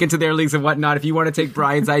want to take into their leagues and whatnot. If you want to take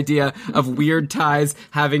Brian's idea of weird ties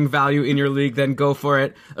having value in your league, then go for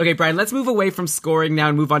it. Okay, Brian, let's move away from scoring now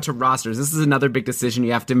and move on to rosters. This is another big decision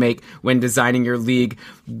you have to make when designing your league.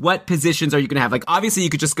 What positions are you going to have? Like, obviously, you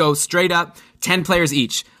could just go straight up 10 players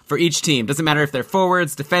each for each team. Doesn't matter if they're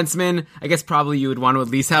forwards, defensemen. I guess probably you would want to at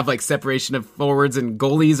least have like separation of forwards and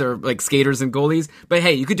goalies, or like skaters and goalies. But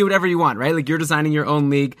hey, you could do whatever you want, right? Like, you're designing your own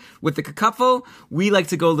league. With the Cupful, we like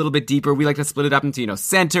to go a little bit deeper. We like to split it up into,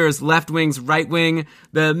 centers, left wings, right wing.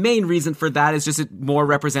 The main reason for that is just it more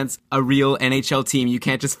represents a real NHL team. You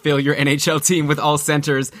can't just fill your NHL team with all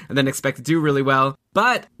centers and then expect to do really well.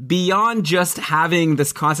 But beyond just having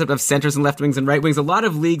this concept of centers and left wings and right wings, a lot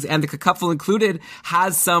of leagues, and the Cupful included,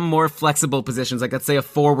 has some more flexible positions, like let's say a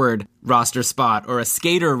forward roster spot or a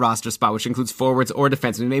skater roster spot, which includes forwards or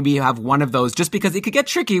defensemen. Maybe you have one of those, just because it could get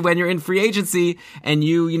tricky when you're in free agency and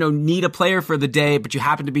you need a player for the day, but you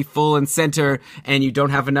happen to be full in center and you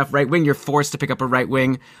don't have enough right wing. You're forced to pick up a right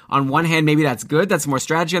wing. On one hand, maybe that's good. That's more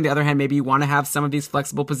strategy. On the other hand, maybe you want to have some of these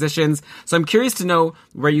flexible positions. So I'm curious to know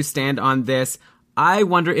where you stand on this. I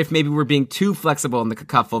wonder if maybe we're being too flexible in the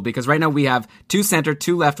Cupful, because right now we have 2 center,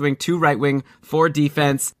 2 left wing, 2 right wing, 4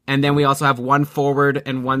 defense, and then we also have 1 forward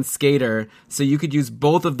and 1 skater. So you could use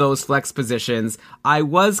both of those flex positions. I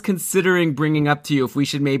was considering bringing up to you if we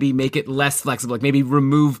should maybe make it less flexible, like maybe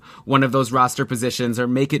remove one of those roster positions or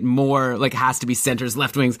make it more like it has to be centers,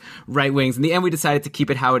 left wings, right wings. In the end, we decided to keep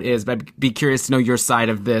it how it is, but I'd be curious to know your side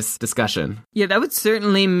of this discussion. Yeah, that would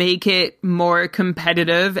certainly make it more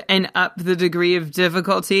competitive and up the degree of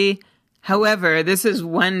difficulty. However, this is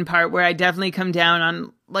one part where I definitely come down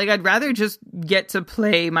on, like, I'd rather just get to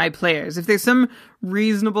play my players. If there's some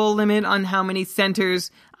reasonable limit on how many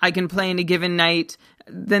centers I can play in a given night,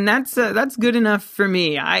 then that's good enough for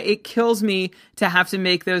me. It kills me to have to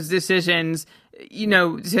make those decisions,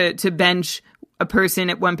 to bench a person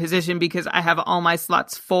at one position because I have all my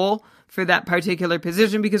slots full for that particular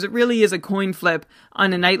position, because it really is a coin flip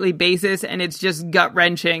on a nightly basis, and it's just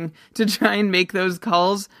gut-wrenching to try and make those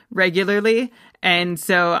calls regularly. And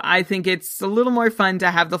so I think it's a little more fun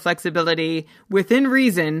to have the flexibility within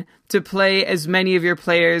reason to play as many of your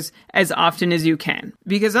players as often as you can.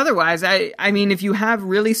 Because otherwise, I mean, if you have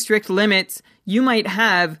really strict limits, you might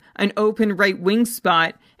have an open right wing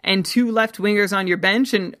spot and 2 left wingers on your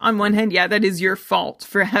bench. And on one hand, yeah, that is your fault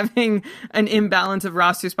for having an imbalance of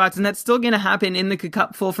roster spots. And that's still going to happen in the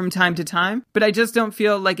Cupful from time to time. But I just don't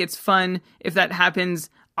feel like it's fun if that happens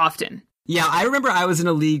often. Yeah, I remember I was in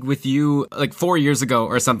a league with you like 4 years ago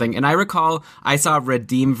or something, and I recall I saw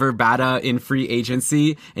Radim Verbata in free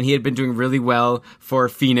agency, and he had been doing really well for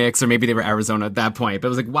Phoenix, or maybe they were Arizona at that point. But it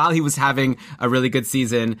was like while he was having a really good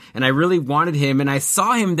season, and I really wanted him, and I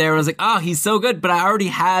saw him there, and I was like, oh, he's so good, but I already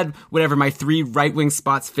had my 3 right wing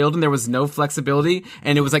spots filled, and there was no flexibility,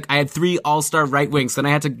 and it was like I had 3 all-star right wings, so then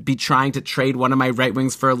I had to be trying to trade one of my right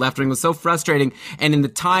wings for a left wing. It was so frustrating, and in the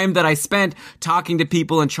time that I spent talking to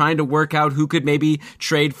people and trying to work out who could maybe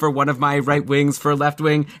trade for one of my right wings for a left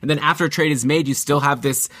wing, and then after a trade is made, you still have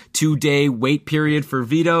this 2-day wait period for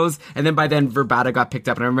vetoes, and then by then Verbata got picked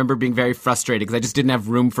up, and I remember being very frustrated because I just didn't have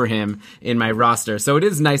room for him in my roster. So it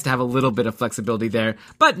is nice to have a little bit of flexibility there,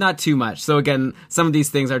 but not too much. So again, some of these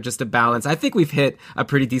things are just a balance. I think we've hit a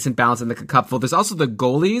pretty decent balance in the Cupful. There's also the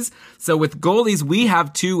goalies. So with goalies, we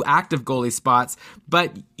have 2 active goalie spots,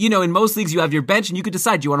 but in most leagues you have your bench, and you could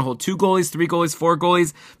decide, do you want to hold 2 goalies, 3 goalies, 4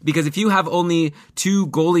 goalies? Because if you have only 2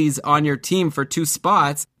 goalies on your team for 2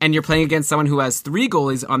 spots, and you're playing against someone who has 3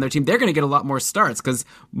 goalies on their team, they're going to get a lot more starts, because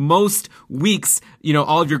most weeks,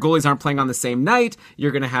 all of your goalies aren't playing on the same night.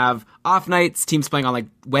 You're going to have off nights, teams playing on like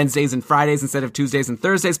Wednesdays and Fridays instead of Tuesdays and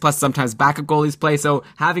Thursdays, plus sometimes backup goalies play. So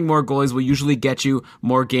having more goalies will usually get you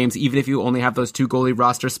more games, even if you only have those 2 goalie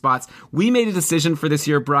roster spots. We made a decision for this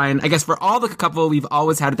year, Brian. I guess for all the Cupful, we've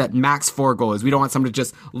always had that max 4 goalies. We don't want someone to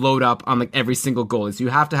just load up on like every single goalie. So you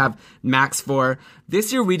have to have max 4.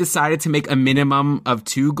 This year, we decided to make a minimum of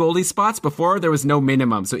 2 goalie spots. Before, there was no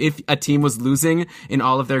minimum. So if a team was losing in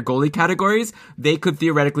all of their goalie categories, they could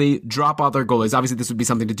theoretically drop all their goalies. Obviously, this would be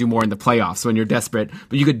something to do more in the playoffs when you're desperate.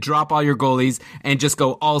 But you could drop all your goalies and just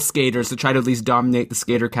go all skaters to try to at least dominate the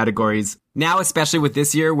skater categories. Now, especially with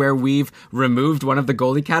this year where we've removed one of the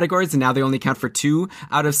goalie categories and now they only count for 2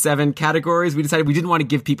 out of 7 categories, we decided we didn't want to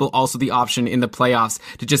give people also the option in the playoffs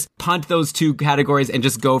to just punt those 2 categories and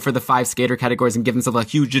just go for the 5 skater categories and give themselves a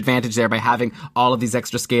huge advantage there by having all of these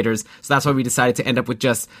extra skaters. So that's why we decided to end up with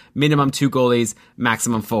just minimum 2 goalies,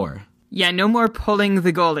 maximum 4. Yeah, no more pulling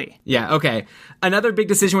the goalie. Yeah, okay. Another big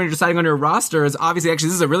decision when you're deciding on your roster is obviously, actually,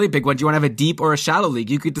 this is a really big one. Do you want to have a deep or a shallow league?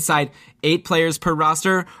 You could decide 8 players per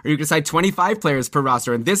roster, or you could decide 25 players per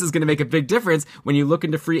roster. And this is going to make a big difference when you look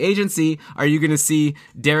into free agency. Are you going to see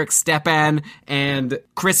Derek Stepan and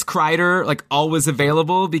Chris Kreider like always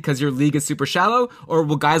available because your league is super shallow? Or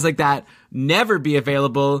will guys like that never be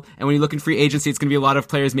available? And when you look in free agency, it's going to be a lot of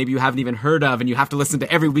players maybe you haven't even heard of, and you have to listen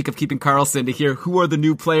to every week of Keeping Karlsson to hear who are the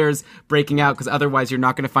new players breaking out, because otherwise you're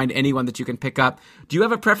not going to find anyone that you can pick up. Do you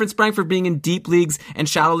have a preference, Brian, for being in deep leagues and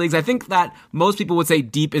shallow leagues? I think that most people would say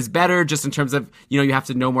deep is better, just in terms of, you have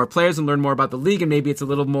to know more players and learn more about the league, and maybe it's a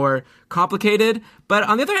little more complicated. But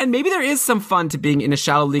on the other hand, maybe there is some fun to being in a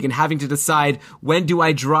shallow league and having to decide, when do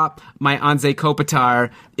I drop my Anze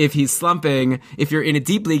Kopitar if he's slumping? If you're in a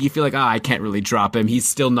deep league, you feel like, I can't really drop him. He's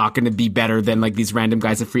still not going to be better than like these random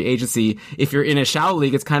guys at free agency. If you're in a shallow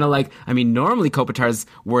league, it's kind of like, I mean, normally Kopitar's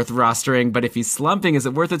worth rostering, but if he's slumping, is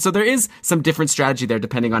it worth it? So there is some different strategy there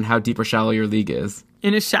depending on how deep or shallow your league is.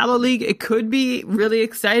 In a shallow league, it could be really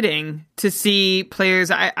exciting to see players.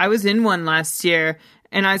 I was in one last year,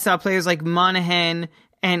 and I saw players like Monahan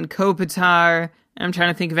and Kopitar. I'm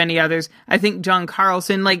trying to think of any others. I think John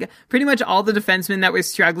Carlson, like pretty much all the defensemen that were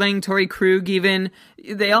struggling, Torrey Krug even,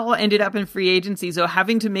 they all ended up in free agency. So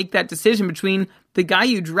having to make that decision between the guy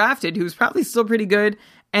you drafted, who's probably still pretty good,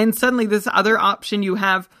 and suddenly this other option you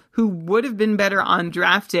have who would have been better on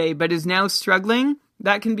draft day, but is now struggling,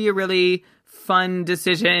 that can be a really fun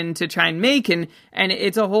decision to try and make, and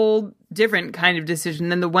it's a whole different kind of decision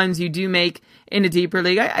than the ones you do make in a deeper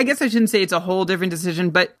league. I guess I shouldn't say it's a whole different decision,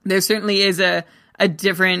 but there certainly is a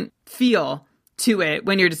different feel to it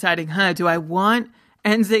when you're deciding, do I want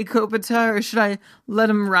Anze Kopitar or should I let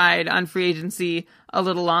him ride on free agency a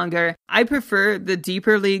little longer? I prefer the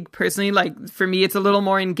deeper league personally. Like for me, it's a little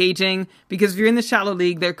more engaging because if you're in the shallow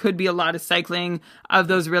league, there could be a lot of cycling of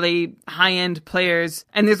those really high-end players.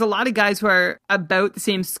 And there's a lot of guys who are about the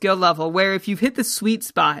same skill level where if you've hit the sweet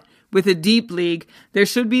spot with a deep league, there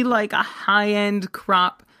should be like a high-end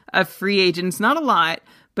crop of free agents. Not a lot,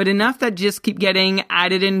 but enough that just keep getting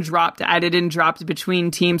added and dropped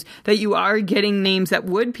between teams that you are getting names that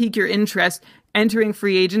would pique your interest entering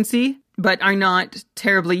free agency, but are not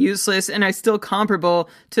terribly useless and are still comparable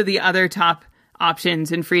to the other top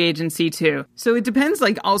options in free agency too. So it depends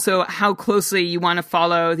like also how closely you want to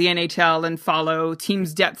follow the NHL and follow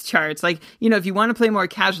teams' depth charts. Like, you know, if you want to play more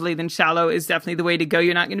casually, then shallow is definitely the way to go.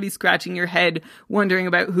 You're not going to be scratching your head wondering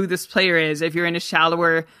about who this player is if you're in a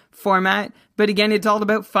shallower format. But again, it's all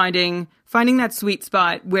about finding that sweet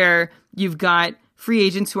spot where you've got free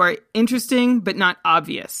agents who are interesting but not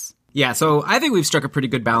obvious. Yeah, so I think we've struck a pretty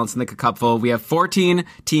good balance in the Cupful. We have 14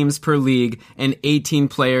 teams per league and 18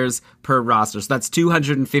 players per roster. So that's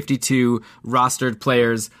 252 rostered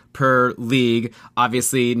players per league.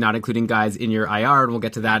 Obviously, not including guys in your IR, and we'll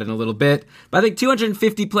get to that in a little bit. But I think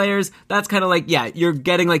 250 players, that's kind of like, yeah, you're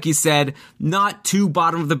getting, like you said, not too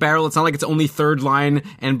bottom of the barrel. It's not like it's only third line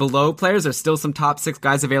and below players. There's still some top 6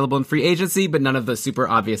 guys available in free agency, but none of the super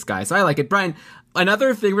obvious guys. So I like it. Brian,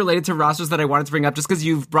 another thing related to rosters that I wanted to bring up, just because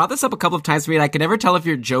you've brought this up a couple of times to me, and I can never tell if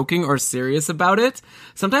you're joking or serious about it.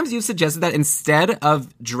 Sometimes you've suggested that instead of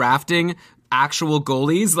drafting actual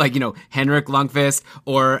goalies, like, you know, Henrik Lundqvist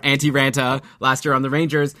or Antti Ranta last year on the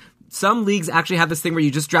Rangers, some leagues actually have this thing where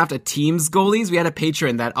you just draft a team's goalies. We had a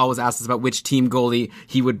patron that always asked us about which team goalie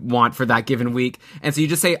he would want for that given week. And so you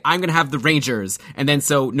just say, I'm going to have the Rangers. And then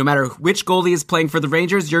so no matter which goalie is playing for the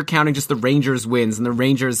Rangers, you're counting just the Rangers wins and the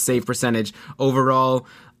Rangers save percentage overall.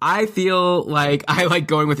 I feel like I like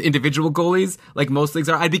going with individual goalies, like most leagues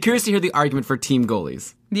are. I'd be curious to hear the argument for team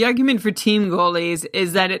goalies. The argument for team goalies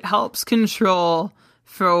is that it helps control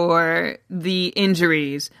for the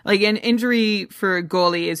injuries. Like an injury for a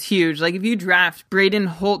goalie is huge. Like if you draft Braden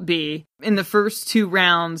Holtby in the first 2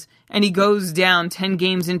 rounds and he goes down 10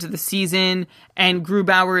 games into the season and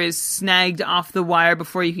Grubauer is snagged off the wire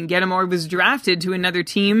before you can get him or was drafted to another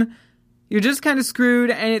team, you're just kind of screwed,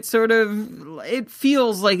 and it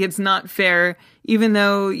feels like it's not fair, even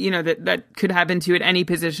though, you know, that could happen to you at any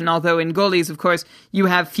position. Although in goalies, of course, you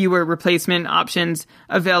have fewer replacement options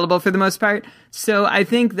available for the most part. So I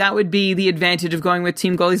think that would be the advantage of going with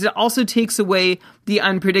team goalies. It also takes away the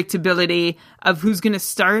unpredictability of who's going to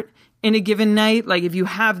start in a given night. Like if you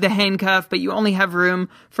have the handcuff, but you only have room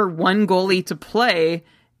for one goalie to play,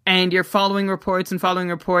 and you're following reports,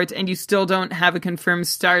 and you still don't have a confirmed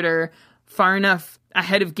starter far enough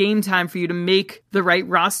ahead of game time for you to make the right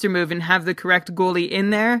roster move and have the correct goalie in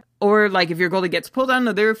there. Or like if your goalie gets pulled on,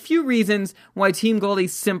 there are a few reasons why team goalie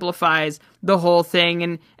simplifies the whole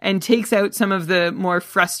thing and takes out some of the more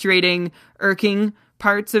frustrating, irking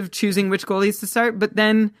parts of choosing which goalies to start. But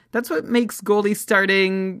then that's what makes goalie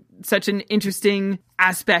starting such an interesting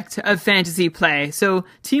aspect of fantasy play. So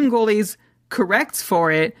team goalies corrects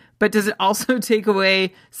for it, but does it also take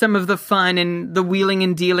away some of the fun and the wheeling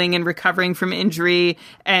and dealing and recovering from injury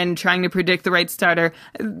and trying to predict the right starter?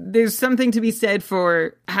 There's something to be said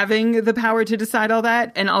for having the power to decide all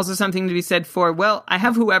that, and also something to be said for, well, I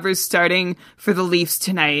have whoever's starting for the Leafs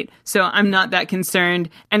tonight, so I'm not that concerned.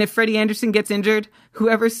 And if Freddie Anderson gets injured,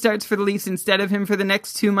 whoever starts for the Leafs instead of him for the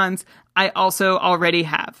next 2 months, I also already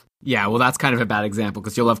have. Yeah, well, that's kind of a bad example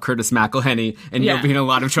because you'll have Curtis McElhinney and you'll be in a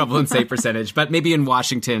lot of trouble in save percentage. But maybe in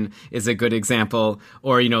Washington, is a good example.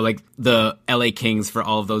 Or, like the LA Kings for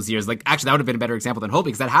all of those years. Like, actually, that would have been a better example than Holtby,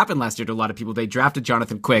 because that happened last year to a lot of people. They drafted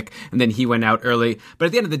Jonathan Quick, and then he went out early. But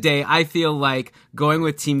at the end of the day, I feel like going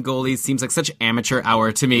with team goalies seems like such amateur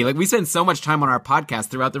hour to me. Like, we spend so much time on our podcast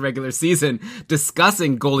throughout the regular season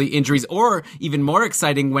discussing goalie injuries, or even more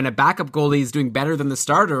exciting when a backup goalie is doing better than the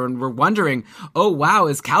starter, and we're wondering, oh wow,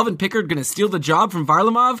 is Calvin Pickard going to steal the job from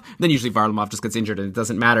Varlamov? Then usually Varlamov just gets injured and it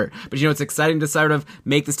doesn't matter. But it's exciting to sort of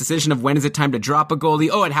make this decision of when is it time to drop a goalie.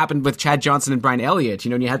 Oh, it happened with Chad Johnson and Brian Elliott,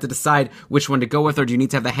 and you had to decide which one to go with, or do you need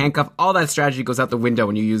to have the handcuff? All that strategy goes out the window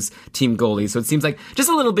when you use team goalies. So it seems like just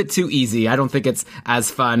a little bit too easy. I don't think it's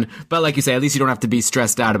as fun. But like you say, at least you don't have to be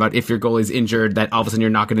stressed out about if your goalie's injured, that all of a sudden you're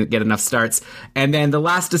not going to get enough starts. And then the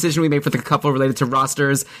last decision we made for the couple related to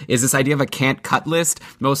rosters is this idea of a can't cut list.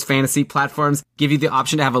 Most fantasy platforms give you the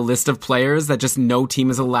option to have a list of players that just no team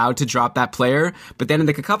is allowed to drop that player. But then in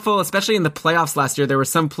the cupful, especially in the playoffs last year, there were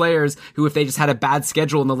some players who, if they just had a bad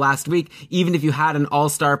schedule in the last week, even if you had an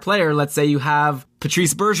all-star player, let's say you have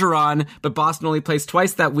Patrice Bergeron, but Boston only plays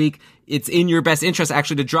twice that week, it's in your best interest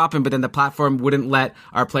actually to drop him, but then the platform wouldn't let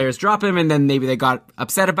our players drop him, and then maybe they got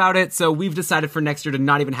upset about it. So we've decided for next year to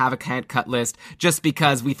not even have a can't cut list, just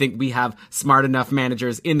because we think we have smart enough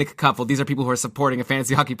managers in the couple. These are people who are supporting a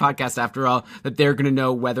fantasy hockey podcast, after all, that they're going to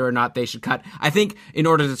know whether or not they should cut. I think in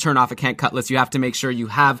order to turn off a can't cut list, you have to make sure you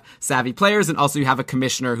have savvy players, and also you have a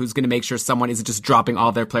commissioner who's going to make sure someone isn't just dropping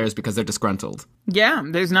all their players because they're disgruntled. Yeah,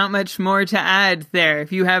 there's not much more to add there.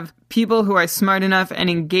 If you have people who are smart enough and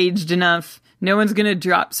engaged enough, no one's going to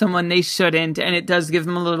drop someone they shouldn't, and it does give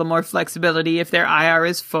them a little more flexibility if their IR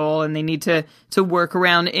is full and they need to work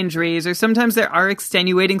around injuries, or sometimes there are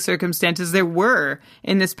extenuating circumstances. There were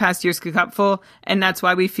in this past year's Cupful, and that's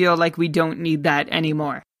why we feel like we don't need that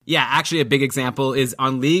anymore. Yeah, actually a big example is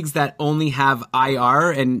on leagues that only have IR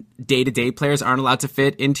and day-to-day players aren't allowed to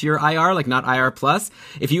fit into your IR, like not IR+.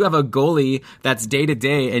 If you have a goalie that's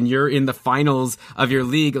day-to-day and you're in the finals of your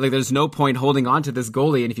league, like there's no point holding on to this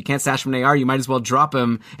goalie, and if you can't stash him in AR, you might as well drop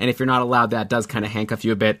him, and if you're not allowed, that does kind of handcuff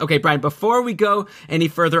you a bit. Okay, Brian, before we go any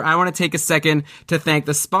further, I want to take a second to thank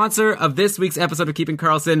the sponsor of this week's episode of Keeping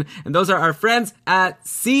Karlsson, and those are our friends at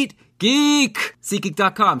SeatGeek.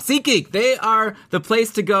 SeatGeek.com. SeatGeek, they are the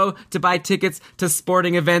place to go to buy tickets to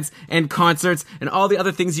sporting events and concerts and all the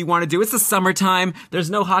other things you want to do. It's the summertime. There's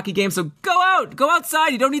no hockey game, so go outside.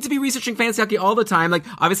 You don't need to be researching fantasy hockey all the time. Like,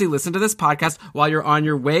 obviously listen to this podcast while you're on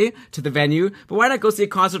your way to the venue, but why not go see a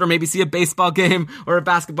concert, or maybe see a baseball game or a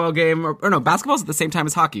basketball game, or no, basketball's at the same time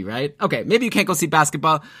as hockey, right? Okay, maybe you can't go see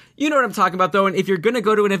basketball. You know what I'm talking about though, and if you're gonna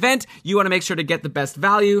go to an event, you want to make sure to get the best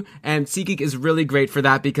value, and SeatGeek is really great for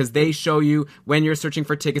that, because they show you when you're searching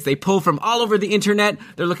for tickets. They pull from all over the internet.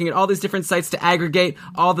 They're looking at all these different sites to aggregate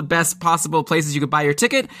all the best possible places you could buy your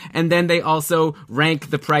ticket, and then they also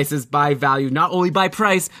rank the prices by value, not only by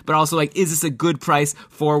price, but also like, is this a good price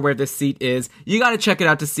for where the seat is? You got to check it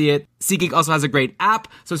out to see it. SeatGeek also has a great app,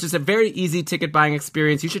 so it's just a very easy ticket buying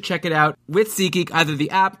experience. You should check it out with SeatGeek, either the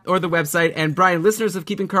app or the website. And Brian, listeners of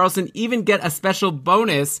Keeping Karlsson even get a special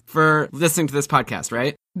bonus for listening to this podcast,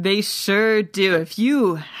 right? They sure do. If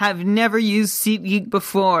you have never used SeatGeek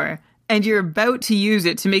before and you're about to use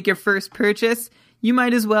it to make your first purchase, you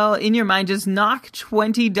might as well, in your mind, just knock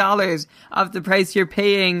 $20 off the price you're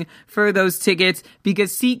paying for those tickets,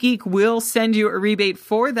 because SeatGeek will send you a rebate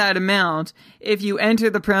for that amount if you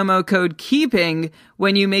enter the promo code KEEPING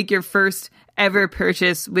when you make your first ever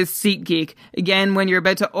purchase with SeatGeek. Again, when you're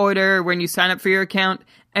about to order, when you sign up for your account,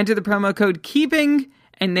 enter the promo code KEEPING,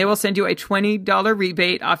 and they will send you a $20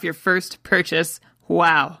 rebate off your first purchase.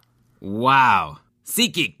 Wow.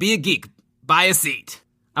 SeatGeek, be a geek, buy a seat.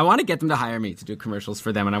 I want to get them to hire me to do commercials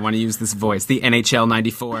for them, and I want to use this voice, the NHL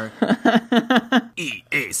 94.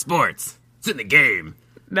 EA Sports. It's in the game.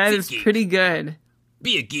 That is pretty good.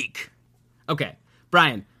 Be a geek. Okay,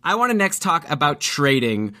 Brian, I want to next talk about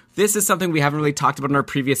trading. This is something we haven't really talked about in our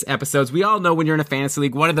previous episodes. We all know when you're in a fantasy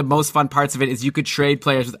league, one of the most fun parts of it is you could trade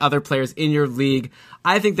players with other players in your league.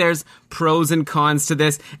 I think there's pros and cons to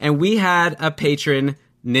this, and we had a patron,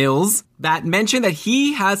 Nils, that mentioned that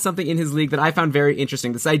he has something in his league that I found very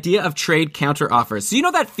interesting. This idea of trade counter offers. So you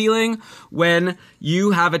know that feeling when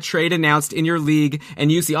you have a trade announced in your league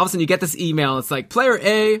and you see all of a sudden you get this email. It's like, player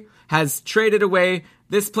A has traded away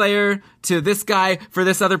this player to this guy for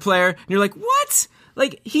this other player. And you're like, what?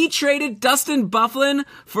 Like, he traded Dustin Byfuglien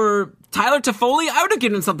for Tyler Toffoli, I would have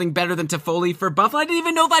given him something better than Toffoli for Byfuglien. I didn't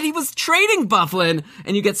even know that he was trading Byfuglien.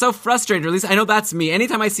 And you get so frustrated, or at least I know that's me.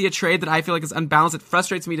 Anytime I see a trade that I feel like is unbalanced, it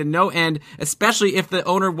frustrates me to no end, especially if the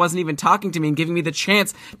owner wasn't even talking to me and giving me the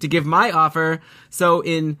chance to give my offer. So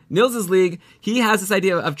in Nils' league, he has this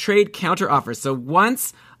idea of trade counter offers. So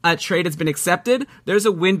once a trade has been accepted, there's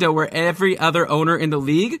a window where every other owner in the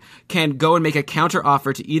league can go and make a counter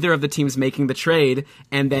offer to either of the teams making the trade.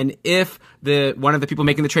 And then if one of the people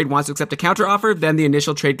making the trade wants to accept a counter offer, then the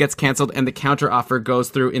initial trade gets canceled and the counter offer goes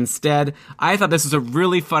through instead. I thought this was a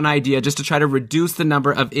really fun idea just to try to reduce the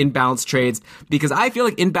number of imbalanced trades, because I feel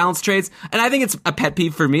like imbalanced trades, and I think it's a pet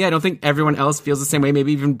peeve for me. I don't think everyone else feels the same way.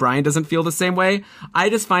 Maybe even Brian doesn't feel the same way. I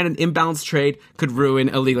just find an imbalanced trade could ruin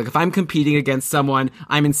a league. Like if I'm competing against someone,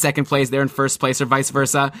 I'm in second place, they're in first place, or vice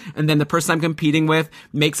versa, and then the person I'm competing with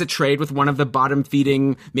makes a trade with one of the bottom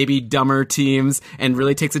feeding, maybe dumber teams and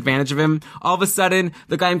really takes advantage of him. All of a sudden,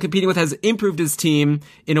 the guy I'm competing with has improved his team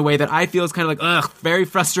in a way that I feel is kind of like, very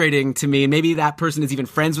frustrating to me. And maybe that person is even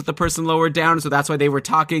friends with the person lower down, so that's why they were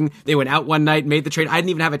talking. They went out one night, made the trade. I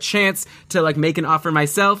didn't even have a chance to like make an offer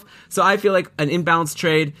myself. So I feel like an imbalanced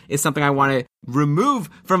trade is something I want to remove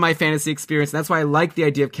from my fantasy experience. That's why I like the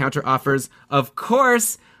idea of counter offers. Of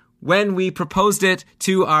course, when we proposed it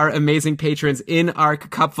to our amazing patrons in our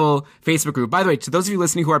Cupful Facebook group. By the way, to those of you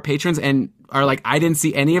listening who are patrons and are like, I didn't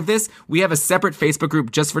see any of this, we have a separate Facebook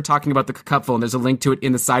group just for talking about the Cupful, and there's a link to it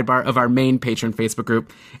in the sidebar of our main patron Facebook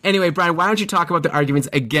group. Anyway, Brian, why don't you talk about the arguments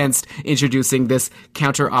against introducing this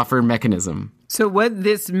counter-offer mechanism? So what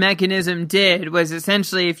this mechanism did was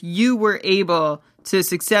essentially, if you were able to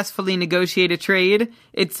successfully negotiate a trade,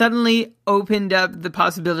 it suddenly opened up the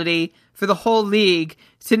possibility for the whole league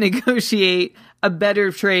to negotiate a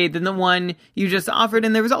better trade than the one you just offered.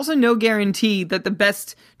 And there was also no guarantee that the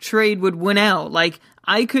best trade would win out. Like,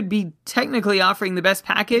 I could be technically offering the best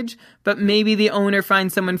package, but maybe the owner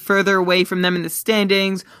finds someone further away from them in the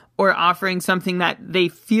standings, or offering something that they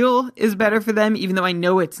feel is better for them, even though I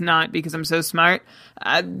know it's not because I'm so smart.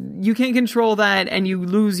 You can't control that, and you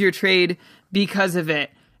lose your trade because of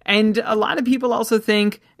it. And a lot of people also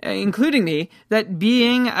think, including me, that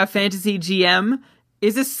being a fantasy GM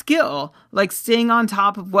is a skill, like staying on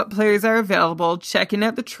top of what players are available, checking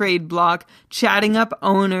out the trade block, chatting up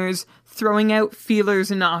owners, throwing out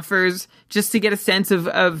feelers and offers just to get a sense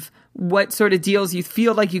of what sort of deals you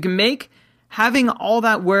feel like you can make. Having all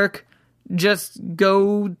that work just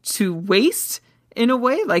go to waste in a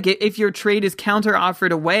way. Like if your trade is counter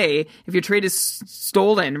offered away, if your trade is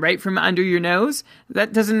stolen right from under your nose,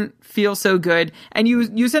 that doesn't feel so good. And you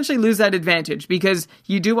essentially lose that advantage because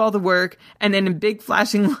you do all the work, and then in big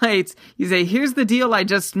flashing lights, you say, here's the deal I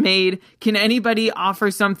just made. Can anybody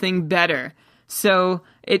offer something better? So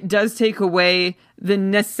it does take away the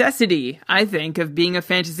necessity, I think, of being a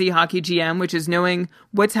fantasy hockey GM, which is knowing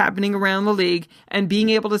what's happening around the league and being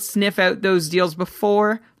able to sniff out those deals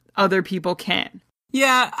before other people can.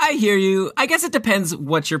 Yeah, I hear you. I guess it depends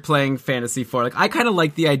what you're playing fantasy for. Like, I kind of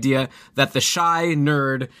like the idea that the shy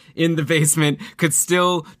nerd in the basement could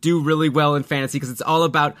still do really well in fantasy because it's all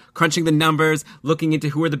about crunching the numbers, looking into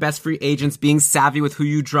who are the best free agents, being savvy with who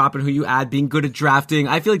you drop and who you add, being good at drafting.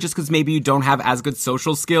 I feel like just because maybe you don't have as good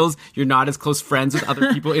social skills, you're not as close friends with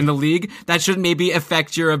other people in the league, that shouldn't maybe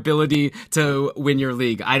affect your ability to win your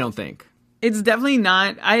league, I don't think. It's definitely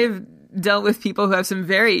not. I have dealt with people who have some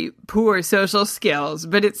very poor social skills,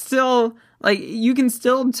 but it's still, like, you can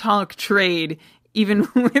still talk trade even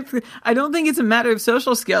with, I don't think it's a matter of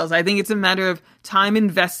social skills. I think it's a matter of time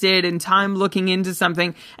invested and time looking into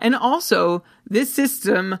something. And also, this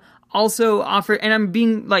system also offer, and I'm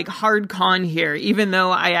being like hard con here, even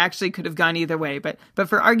though I actually could have gone either way, but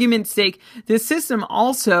for argument's sake, this system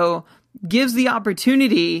also gives the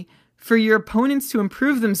opportunity for your opponents to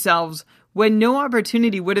improve themselves when no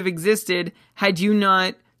opportunity would have existed had you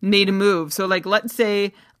not made a move. So, like, let's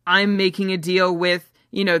say I'm making a deal with,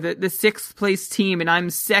 the sixth place team and I'm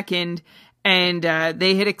second, and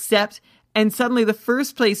they hit accept, and suddenly the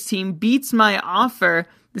first place team beats my offer.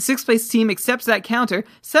 The sixth place team accepts that counter.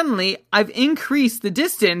 Suddenly, I've increased the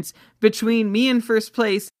distance between me and first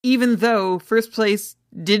place, even though first place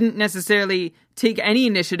didn't necessarily take any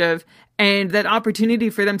initiative, and that opportunity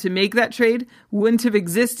for them to make that trade wouldn't have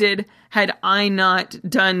existed had I not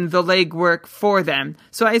done the legwork for them.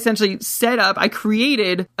 So I essentially I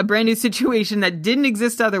created a brand new situation that didn't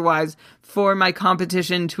exist otherwise for my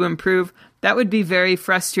competition to improve. That would be very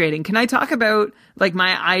frustrating. Can I talk about like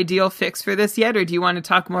my ideal fix for this yet? Or do you want to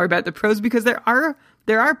talk more about the pros? Because there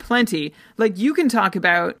are plenty. Like, you can talk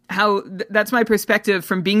about how that's my perspective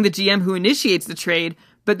from being the GM who initiates the trade,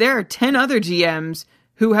 but there are 10 other GMs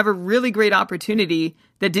who have a really great opportunity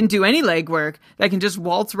that didn't do any legwork, that can just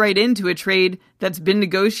waltz right into a trade that's been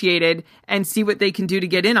negotiated and see what they can do to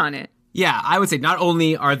get in on it. Yeah, I would say not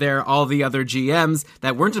only are there all the other GMs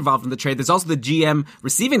that weren't involved in the trade, there's also the GM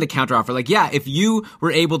receiving the counteroffer. Like, yeah, if you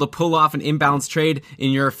were able to pull off an imbalanced trade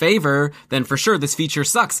in your favor, then for sure this feature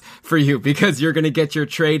sucks for you because you're going to get your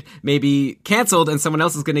trade maybe canceled and someone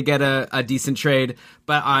else is going to get a decent trade.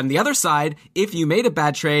 But on the other side, if you made a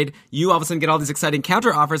bad trade, you all of a sudden get all these exciting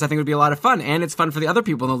counteroffers. I think it would be a lot of fun, and it's fun for the other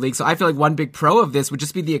people in the league. So I feel like one big pro of this would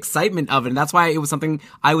just be the excitement of it. And that's why it was something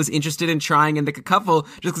I was interested in trying in the Cacuffle,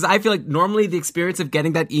 just because I feel like normally the experience of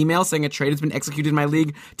getting that email saying a trade has been executed in my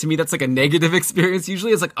league, to me that's like a negative experience.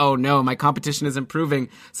 Usually it's like, oh no, my competition is improving.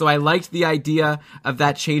 So I liked the idea of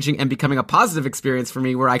that changing and becoming a positive experience for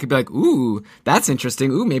me, where I could be like, ooh, that's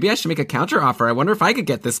interesting. Ooh, maybe I should make a counter offer. I wonder if I could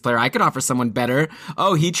get this player. I could offer someone better.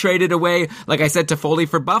 Oh, he traded away, like I said, Toffoli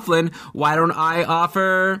for Byfuglien. Why don't I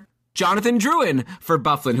offer Jonathan Drouin for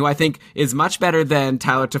Byfuglien, who I think is much better than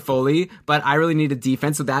Tyler Toffoli, but I really need a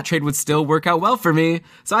defense, so that trade would still work out well for me.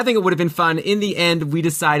 So I think it would have been fun. In the end, we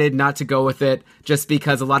decided not to go with it, just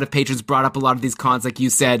because a lot of patrons brought up a lot of these cons, like you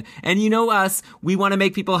said. And you know us, we want to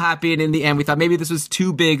make people happy, and in the end, we thought maybe this was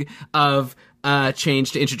too big of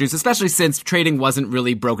change to introduce, especially since trading wasn't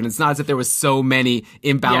really broken. It's not as if there was so many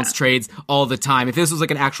imbalanced trades all the time. If this was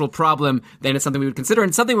like an actual problem, then it's something we would consider,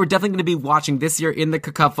 and something we're definitely going to be watching this year in the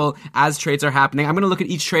Cacuffle as trades are happening. I'm going to look at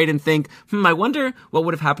each trade and think, I wonder what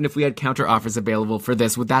would have happened if we had counter offers available for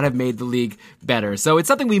this. Would that have made the league better? So it's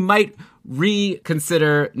something we might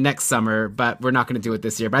reconsider next summer, but we're not going to do it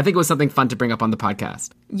this year. But I think it was something fun to bring up on the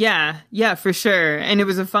podcast. Yeah, for sure. And it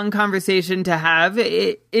was a fun conversation to have.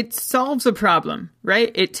 It solves a problem,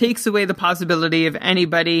 right? It takes away the possibility of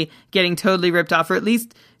anybody getting totally ripped off, or at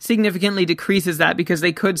least significantly decreases that, because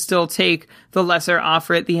they could still take the lesser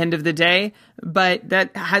offer at the end of the day. But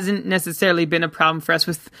that hasn't necessarily been a problem for us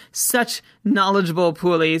with such knowledgeable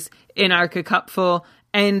poolies in our Cacuffle.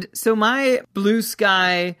 And so my blue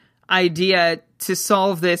sky idea to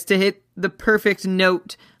solve this, to hit the perfect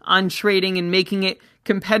note on trading and making it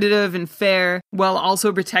competitive and fair while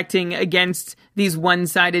also protecting against these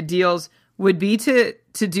one-sided deals, would be to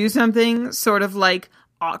do something sort of like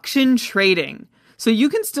auction trading. So you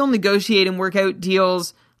can still negotiate and work out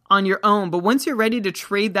deals on your own, but once you're ready to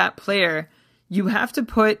trade that player, you have to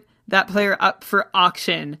put that player up for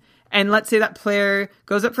auction. And let's say that player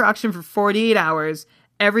goes up for auction for 48 hours.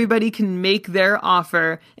 Everybody can make their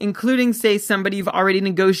offer, including, say, somebody you've already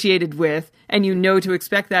negotiated with, and you know to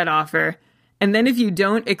expect that offer. And then if you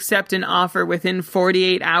don't accept an offer within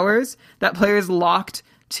 48 hours, that player is locked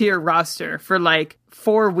to your roster for like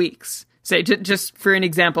 4 weeks. Say, just for an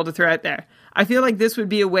example to throw out there. I feel like this would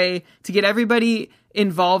be a way to get everybody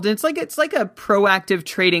involved. And it's like a proactive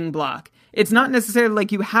trading block. It's not necessarily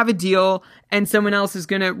like you have a deal and someone else is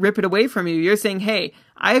going to rip it away from you. You're saying, hey,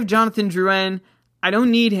 I have Jonathan Drouin. I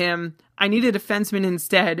don't need him. I need a defenseman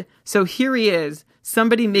instead. So here he is.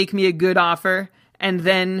 Somebody make me a good offer. And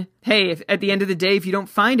then, hey, if, at the end of the day, if you don't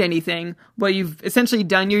find anything, well, you've essentially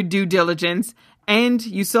done your due diligence and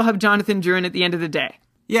you still have Jonathan Drouin at the end of the day.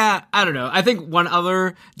 Yeah, I don't know. I think one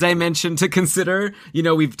other dimension to consider,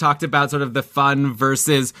 we've talked about sort of the fun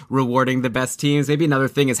versus rewarding the best teams. Maybe another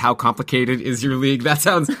thing is how complicated is your league? That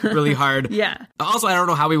sounds really hard. Yeah. Also, I don't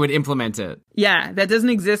know how we would implement it. Yeah, that doesn't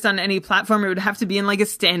exist on any platform. It would have to be in like a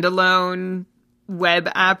standalone web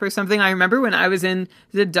app or something. I remember when I was in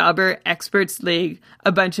the Dauber Experts League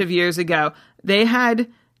a bunch of years ago, they had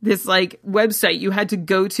this like website you had to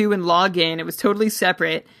go to and log in. It was totally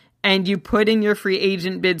separate. And you put in your free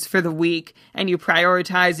agent bids for the week, and you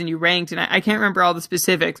prioritized and you ranked, and I can't remember all the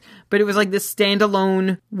specifics, but it was like this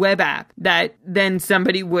standalone web app that then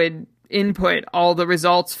somebody would input all the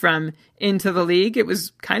results from into the league. It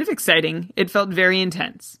was kind of exciting. It felt very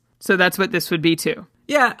intense. So that's what this would be too.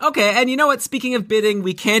 Yeah, okay. And you know what? Speaking of bidding,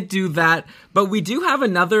 we can't do that, but we do have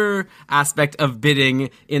another aspect of bidding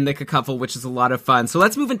in the Cacuffle, which is a lot of fun. So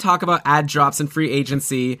let's move and talk about ad drops and free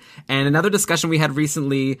agency. And another discussion we had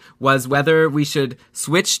recently was whether we should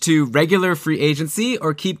switch to regular free agency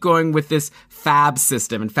or keep going with this FAB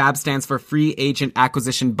system. And FAB stands for Free Agent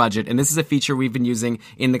Acquisition Budget. And this is a feature we've been using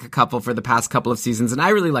in the Cacuffle for the past couple of seasons, and I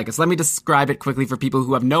really like it. So let me describe it quickly for people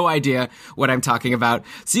who have no idea what I'm talking about.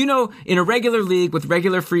 So in a regular league with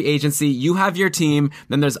regular free agency, you have your team,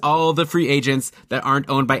 then there's all the free agents that aren't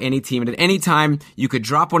owned by any team, and at any time you could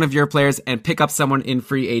drop one of your players and pick up someone in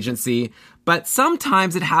free agency. But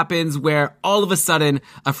sometimes it happens where all of a sudden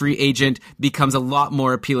a free agent becomes a lot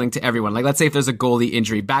more appealing to everyone. Like, let's say if there's a goalie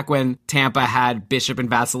injury, back when Tampa had Bishop and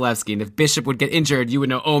Vasilevsky, and if Bishop would get injured, you would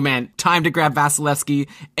know, oh man, time to grab Vasilevsky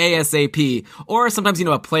ASAP. Or sometimes,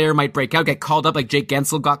 a player might break out, get called up, like Jake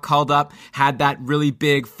Gensel got called up, had that really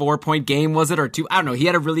big 4-point game, was it? Or 2? I don't know. He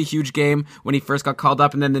had a really huge game when he first got called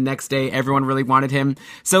up, and then the next day everyone really wanted him.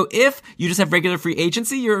 So if you just have regular free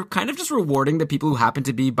agency, you're kind of just rewarding the people who happen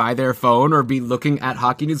to be by their phone or be looking at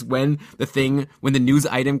hockey news when the news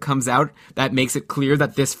item comes out that makes it clear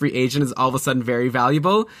that this free agent is all of a sudden very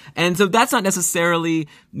valuable. And so that's not necessarily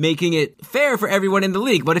making it fair for everyone in the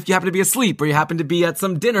league. But if you happen to be asleep or you happen to be at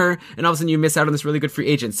some dinner and all of a sudden you miss out on this really good free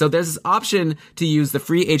agent. So there's this option to use the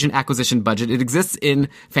free agent acquisition budget. It exists in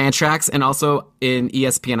Fantrax and also in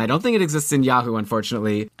ESPN. I don't think it exists in Yahoo,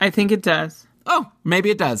 unfortunately. I think it does. Oh,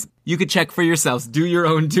 maybe it does. You could check for yourselves. Do your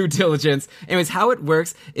own due diligence. Anyways, how it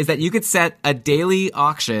works is that you could set a daily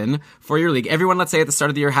auction for your league. Everyone, let's say at the start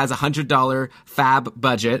of the year, has a $100 FAB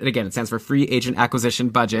budget. And again, it stands for free agent acquisition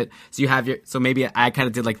budget. So you have so maybe I kind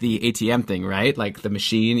of did like the ATM thing, right? Like the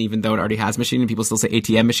machine, even though it already has machine and people still say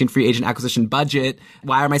ATM machine, free agent acquisition budget.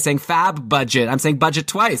 Why am I saying FAB budget? I'm saying budget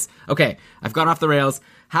twice. Okay, I've gone off the rails.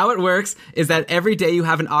 How it works is that every day you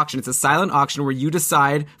have an auction. It's a silent auction where you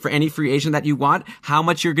decide for any free agent that you want how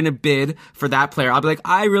much you're going to bid for that player. I'll be like,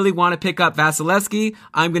 I really want to pick up Vasilevsky.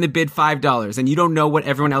 I'm going to bid $5. And you don't know what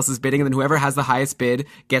everyone else is bidding. And then whoever has the highest bid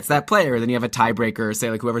gets that player. Then you have a tiebreaker, say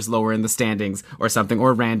like whoever's lower in the standings or something,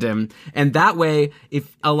 or random. And that way,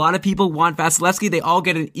 if a lot of people want Vasilevsky, they all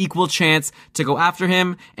get an equal chance to go after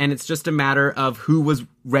him. And it's just a matter of who was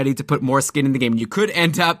ready to put more skin in the game. You could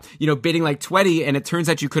end up, bidding like 20 and it turns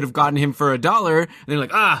out you could have gotten him for $1 and they're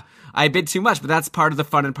like, I bid too much, but that's part of the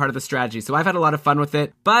fun and part of the strategy. So I've had a lot of fun with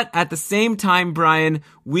it. But at the same time, Brian,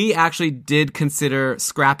 we actually did consider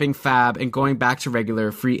scrapping FAB and going back to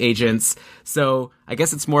regular free agents. So I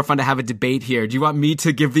guess it's more fun to have a debate here. Do you want me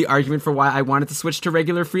to give the argument for why I wanted to switch to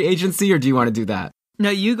regular free agency, or do you want to do that?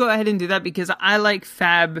 No, you go ahead and do that because I like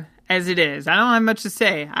FAB as it is. I don't have much to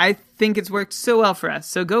say. I think it's worked so well for us.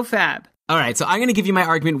 So go FAB. All right, so I'm going to give you my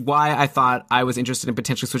argument why I thought I was interested in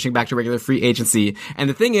potentially switching back to regular free agency. And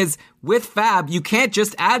the thing is, with FAB, you can't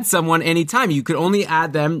just add someone anytime. You could only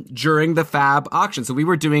add them during the FAB auction. So we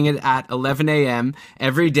were doing it at 11 a.m.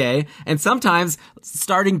 every day. And sometimes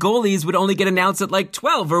starting goalies would only get announced at like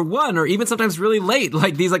 12 or 1 or even sometimes really late.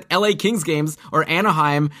 Like these like LA Kings games, or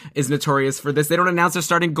Anaheim is notorious for this. They don't announce their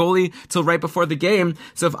starting goalie till right before the game.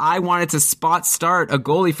 So if I wanted to spot start a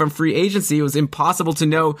goalie from free agency, it was impossible to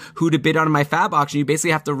know who to bid on in my FAB auction. You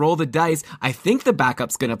basically have to roll the dice. I think the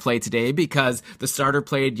backup's going to play today because the starter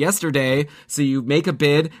played yesterday. So you make a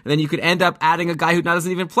bid and then you could end up adding a guy who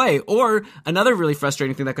doesn't even play. Or another really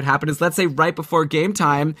frustrating thing that could happen is, let's say right before game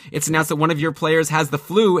time, it's announced that one of your players has the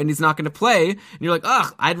flu and he's not going to play. And you're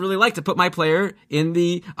like, I'd really like to put my player in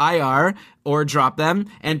the IR or drop them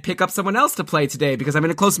and pick up someone else to play today because I'm in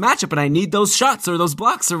a close matchup and I need those shots or those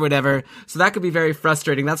blocks or whatever. So that could be very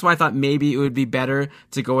frustrating. That's why I thought maybe it would be better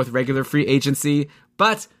to go with regular free agency.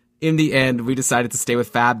 But in the end, we decided to stay with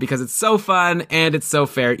FAB because it's so fun and it's so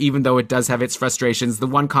fair, even though it does have its frustrations. The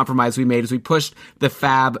one compromise we made is we pushed the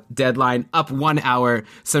FAB deadline up 1 hour.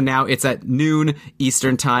 So now it's at noon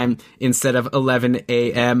Eastern time instead of 11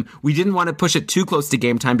 a.m. We didn't want to push it too close to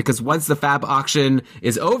game time because once the FAB auction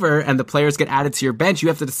is over and the players get added to your bench, you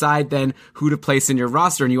have to decide then who to place in your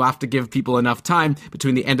roster, and you have to give people enough time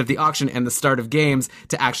between the end of the auction and the start of games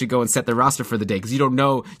to actually go and set their roster for the day, because you don't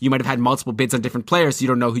know, you might have had multiple bids on different players, so you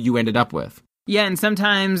don't know who you ended up with. Yeah, and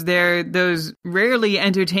sometimes they're those rarely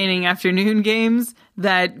entertaining afternoon games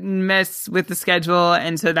that mess with the schedule,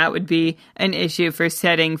 and so that would be an issue for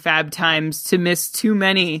setting FAB times to miss too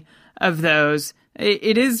many of those.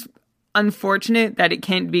 It is unfortunate that it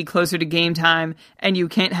can't be closer to game time, and you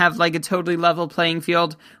can't have like a totally level playing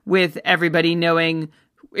field with everybody knowing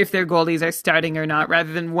if their goalies are starting or not,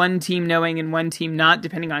 rather than one team knowing and one team not,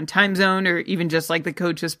 depending on time zone or even just like the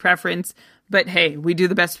coach's preference. But hey, we do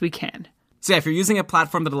the best we can. So yeah, if you're using a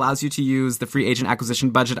platform that allows you to use the free agent acquisition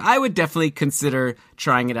budget, I would definitely consider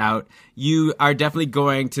trying it out. You are definitely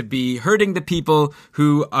going to be hurting the people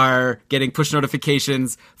who are getting push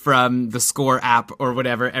notifications from the Score app or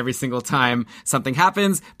whatever every single time something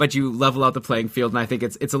happens, but you level out the playing field, and I think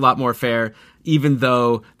it's a lot more fair, even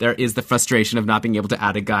though there is the frustration of not being able to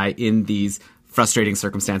add a guy in these frustrating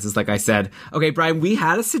circumstances, like I said. Okay, Brian, we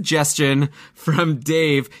had a suggestion from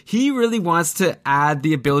Dave. He really wants to add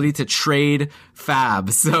the ability to trade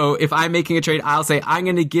FAB. So if I'm making a trade, I'll say, I'm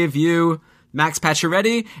going to give you Max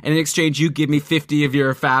Pacioretty, and in exchange, you give me 50 of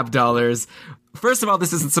your FAB dollars. First of all,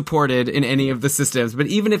 this isn't supported in any of the systems, but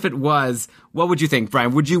even if it was, what would you think,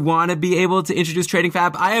 Brian? Would you want to be able to introduce trading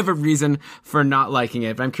fab? I have a reason for not liking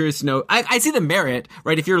it, but I'm curious to know. I see the merit,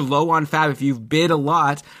 right? If you're low on fab, if you've bid a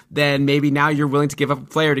lot, then maybe now you're willing to give up a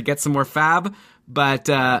player to get some more fab. But,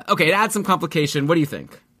 okay, it adds some complication. What do you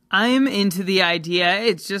think? I'm into the idea.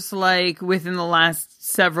 It's just like within the last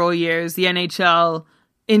several years, the NHL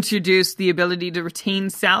introduced the ability to retain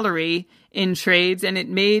salary in trades, and it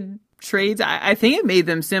made trades, I think it made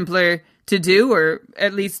them simpler to do, or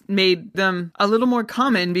at least made them a little more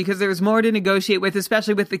common because there was more to negotiate with,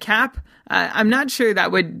 especially with the cap. I'm not sure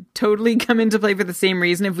that would totally come into play for the same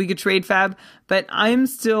reason if we could trade fab, but I'm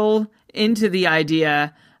still into the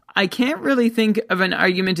idea. I can't really think of an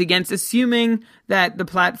argument against, assuming that the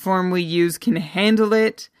platform we use can handle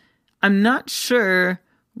it. I'm not sure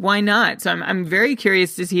why not. So I'm very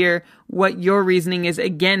curious to hear what your reasoning is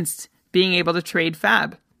against being able to trade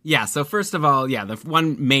fab. Yeah, so first of all, the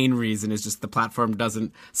one main reason is just the platform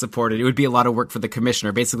doesn't support it. It would be a lot of work for the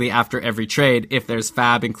commissioner. Basically, after every trade, if there's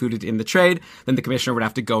fab included in the trade, then the commissioner would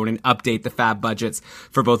have to go in and update the fab budgets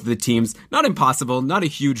for both of the teams. Not impossible, not a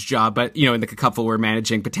huge job, but, in the Cacupful, we're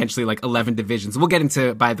managing potentially like 11 divisions. We'll get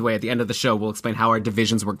into, by the way, at the end of the show, we'll explain how our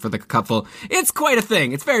divisions work for the Cacupful. It's quite a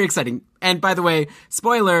thing. It's very exciting. And by the way,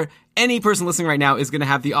 spoiler, any person listening right now is going to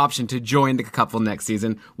have the option to join the Cacupful next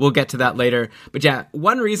season. We'll get to that later. But yeah,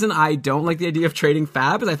 one reason I don't like the idea of trading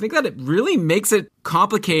fab is I think that it really makes it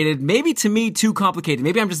complicated. Maybe to me, too complicated.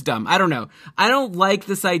 Maybe I'm just dumb. I don't know. I don't like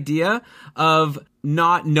this idea of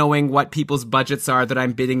not knowing what people's budgets are that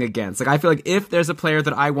I'm bidding against. Like, I feel like if there's a player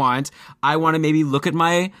that I want to maybe look at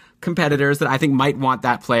my competitors that I think might want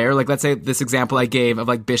that player. Like, let's say this example I gave of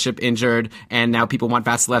like Bishop injured and now people want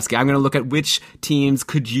Vasilevsky. I'm going to look at which teams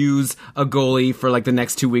could use a goalie for like the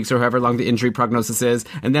next 2 weeks or however long the injury prognosis is.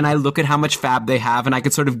 And then I look at how much fab they have and I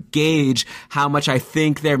could sort of gauge how much I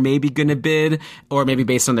think they're maybe going to bid, or maybe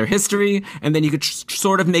based on their history. And then you could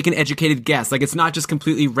sort of make an educated guess. Like, it's not just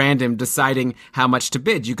completely random deciding how much to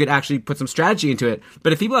bid. You could actually put some strategy into it.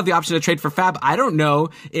 But if people have the option to trade for fab, I don't know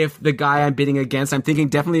if the guy I'm bidding against, I'm thinking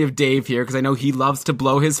definitely of Dave here because I know he loves to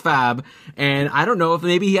blow his fab, and I don't know if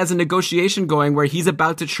maybe he has a negotiation going where he's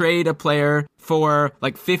about to trade a player for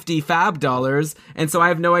like $50 fab dollars, and so I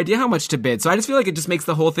have no idea how much to bid. So I just feel like it just makes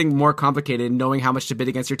the whole thing more complicated knowing how much to bid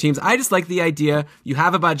against your teams. I just like the idea you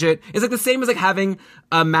have a budget. It's like the same as like having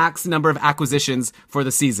a max number of acquisitions for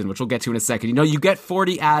the season, which we'll get to in a second. You get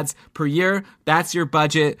 40 ads per year. That's your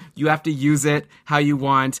budget. You have to use it how you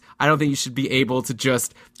want. I don't think you should be able to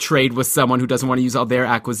just trade with someone who doesn't want to use all their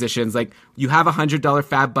acquisitions. Like, you have a $100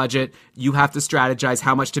 fab budget. You have to strategize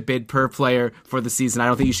how much to bid per player for the season. I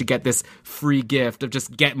don't think you should get this free gift of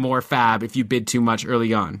just get more fab if you bid too much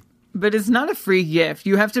early on. But it's not a free gift.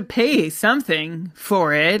 You have to pay something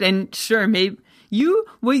for it. And sure, maybe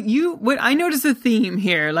what I notice a theme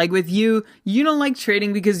here, like with you don't like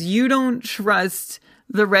trading because you don't trust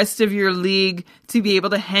the rest of your league to be able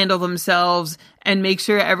to handle themselves and make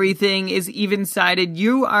sure everything is even-sided.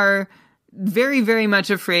 You are very, very much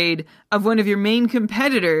afraid of one of your main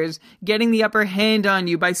competitors getting the upper hand on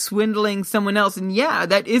you by swindling someone else. And yeah,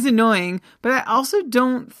 that is annoying, but I also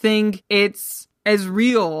don't think it's as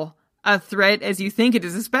real a threat as you think it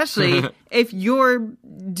is, especially if you're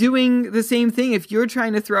doing the same thing, if you're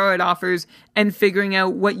trying to throw out offers and figuring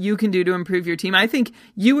out what you can do to improve your team. I think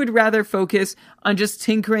you would rather focus on just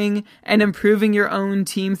tinkering and improving your own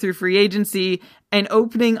team through free agency, and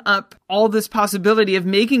opening up all this possibility of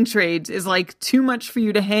making trades is like too much for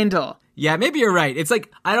you to handle. Yeah, maybe you're right. It's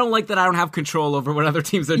like, I don't like that I don't have control over what other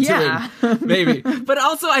teams are doing. Maybe. But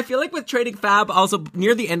also, I feel like with trading fab, also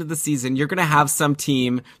near the end of the season, you're going to have some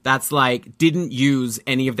team that's like, didn't use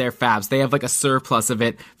any of their fabs. They have like a surplus of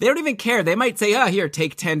it. They don't even care. They might say, here,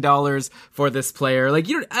 take $10 for this player. Like,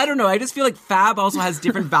 I don't know. I just feel like fab also has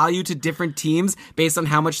different value to different teams based on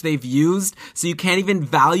how much they've used. So you can't even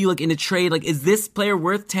value, like, in a trade, like, is this player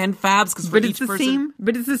worth 10 fabs? Because for each person.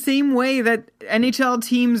 But it's the same way that NHL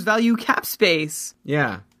teams value cap space.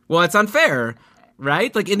 Yeah. Well, it's unfair,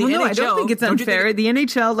 right? Like in the NHL. No, I don't think it's unfair. The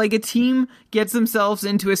NHL, like, a team gets themselves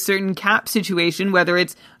into a certain cap situation, whether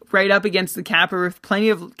it's right up against the cap or with plenty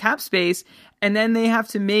of cap space, and then they have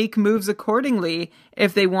to make moves accordingly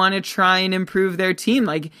if they want to try and improve their team.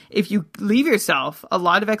 Like, if you leave yourself a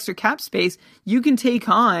lot of extra cap space, you can take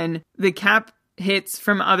on the cap hits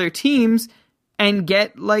from other teams and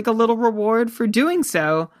get like a little reward for doing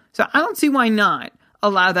so. So I don't see why not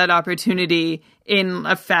allow that opportunity in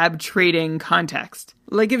a fab trading context.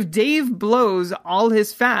 Like, if Dave blows all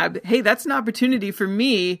his fab, hey, that's an opportunity for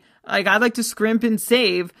me. Like, I like to scrimp and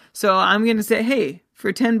save. So I'm going to say, hey,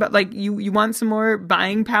 for 10, but like you want some more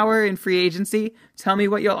buying power in free agency? Tell me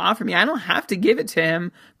what you'll offer me. I don't have to give it to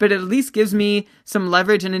him, but it at least gives me some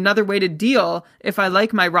leverage and another way to deal if I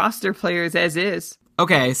like my roster players as is.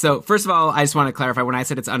 Okay, so first of all, I just want to clarify, when I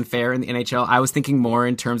said it's unfair in the NHL, I was thinking more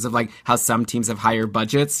in terms of like how some teams have higher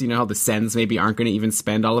budgets. You know, how the Sens maybe aren't going to even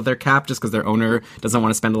spend all of their cap just because their owner doesn't want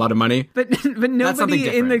to spend a lot of money. But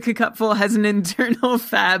nobody in the Cupful has an internal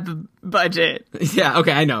fab budget. Yeah,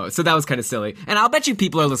 okay, I know. So that was kind of silly. And I'll bet you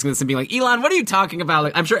people are listening to this and being like, Elon, what are you talking about?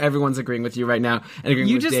 Like, I'm sure everyone's agreeing with you right now and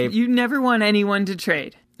agreeing with Dave. You never want anyone to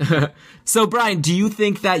trade. So, Brian, do you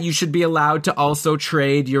think that you should be allowed to also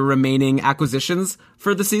trade your remaining acquisitions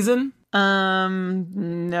for the season? No.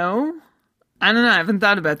 I don't know. I haven't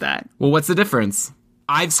thought about that. Well, what's the difference?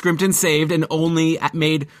 I've scrimped and saved and only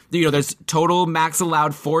made, there's total max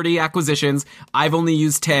allowed 40 acquisitions. I've only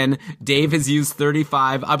used 10. Dave has used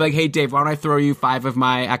 35. I'll be like, hey, Dave, why don't I throw you 5 of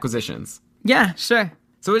my acquisitions? Yeah, sure.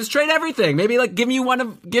 So just trade everything. Maybe like give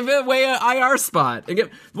away an IR spot. And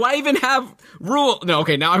why even have rule? No,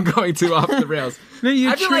 okay, now I'm going too off the rails. No,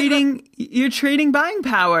 you're trading buying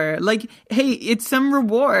power. Like, hey, it's some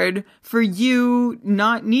reward for you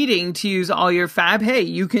not needing to use all your fab. Hey,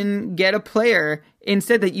 you can get a player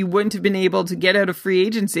instead that you wouldn't have been able to get out of free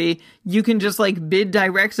agency. You can just like bid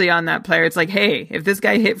directly on that player. It's like, hey, if this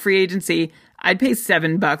guy hit free agency, I'd pay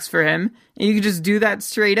 $7 for him. And you can just do that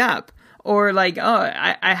straight up. Or like,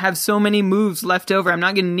 I have so many moves left over, I'm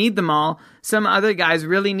not going to need them all. Some other guys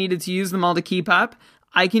really needed to use them all to keep up.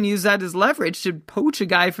 I can use that as leverage to poach a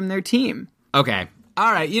guy from their team. Okay.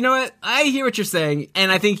 All right. You know what? I hear what you're saying,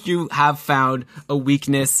 and I think you have found a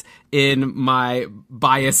weakness in my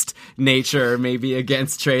biased nature, maybe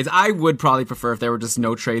against trades. I would probably prefer if there were just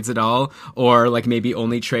no trades at all, or like maybe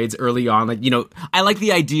only trades early on. Like, I like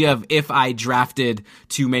the idea of if I drafted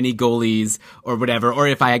too many goalies or whatever, or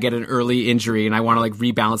if I get an early injury and I want to like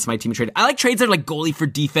rebalance my team trade. I like trades that are like goalie for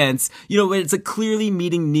defense, when it's like clearly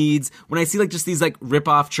meeting needs. When I see like just these like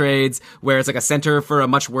rip-off trades where it's like a center for a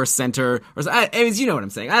much worse center, or you know what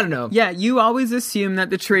I'm saying. I don't know. Yeah, you always assume that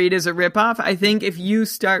the trade is a rip-off. I think if you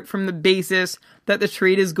start from the basis that the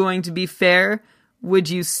trade is going to be fair, would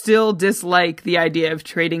you still dislike the idea of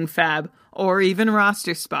trading fab or even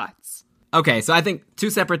roster spots? Okay, so I think two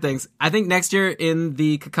separate things. I think next year in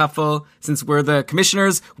the Cupful, since we're the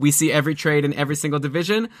commissioners, we see every trade in every single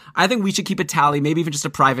division. I think we should keep a tally, maybe even just a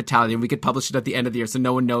private tally, and we could publish it at the end of the year so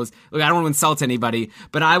no one knows. Look, I don't want to insult anybody,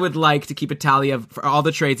 but I would like to keep a tally for all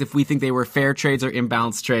the trades if we think they were fair trades or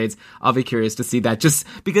imbalanced trades. I'll be curious to see that, just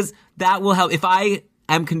because that will help. If I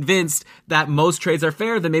am convinced that most trades are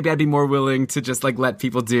fair, then maybe I'd be more willing to just like let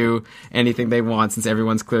people do anything they want since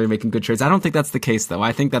everyone's clearly making good trades. I don't think that's the case though.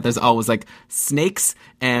 I think that there's always like snakes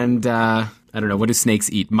and I don't know, what do snakes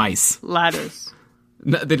eat? Mice. Ladders.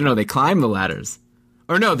 No, they don't know, they climb the ladders.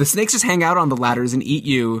 Or no, the snakes just hang out on the ladders and eat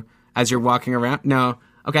you as you're walking around. No.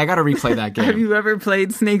 Okay, I gotta replay that game. Have you ever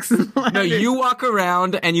played Snakes and Ladders? No, you walk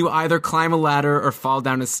around and you either climb a ladder or fall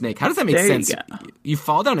down a snake. How does that make sense? You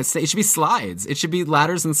fall down a snake. It should be slides. It should be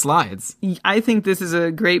ladders and slides. I think this is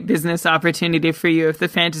a great business opportunity for you if the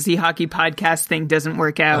fantasy hockey podcast thing doesn't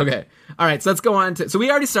work out. Okay. All right, so let's go on to... So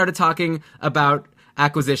we already started talking about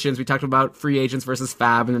acquisitions. We talked about free agents versus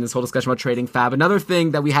fab, and then this whole discussion about trading fab. Another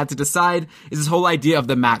thing that we had to decide is this whole idea of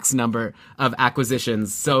the max number of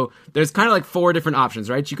acquisitions. So there's kind of like 4 different options,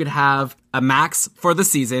 right? You could have a max for the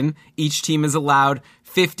season. Each team is allowed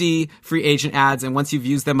 50 free agent ads, and once you've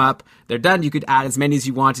used them up, they're done. You could add as many as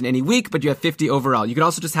you want in any week, but you have 50 overall. You could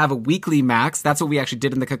also just have a weekly max. That's what we actually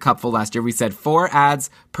did in the Cupful last year. We said 4 ads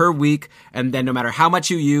per week, and then no matter how much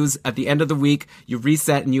you use, at the end of the week, you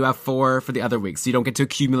reset and you have 4 for the other week. So you don't get to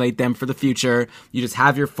accumulate them for the future. You just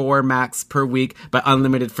have your 4 max per week, but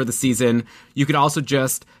unlimited for the season. You could also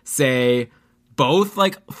just say both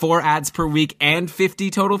like 4 ads per week and 50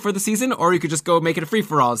 total for the season, or you could just go make it a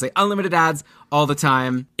free-for-all and say unlimited ads all the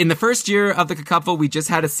time. In the first year of the Cupful, we just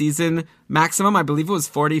had a season maximum. I believe it was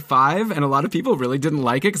 45, and a lot of people really didn't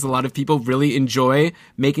like it because a lot of people really enjoy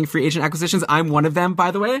making free agent acquisitions. I'm one of them,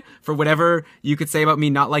 by the way. For whatever you could say about me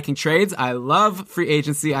not liking trades, I love free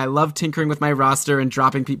agency. I love tinkering with my roster and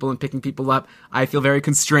dropping people and picking people up. I feel very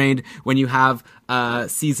constrained when you have a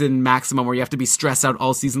season maximum where you have to be stressed out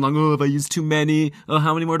all season long. Oh, if I use too many, oh,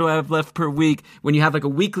 how many more do I have left per week? When you have like a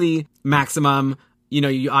weekly maximum,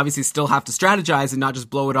 you obviously still have to strategize and not just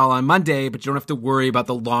blow it all on Monday, but you don't have to worry about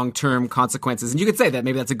the long-term consequences. And you could say that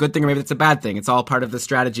maybe that's a good thing or maybe that's a bad thing. It's all part of the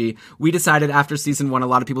strategy. We decided after season 1, a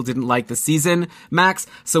lot of people didn't like the season max,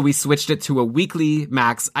 so we switched it to a weekly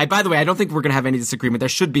max. By the way, I don't think we're going to have any disagreement. There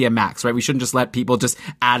should be a max, right? We shouldn't just let people just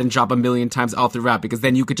add and drop a million times all throughout, because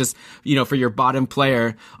then you could just, for your bottom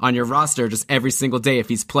player on your roster, just every single day, if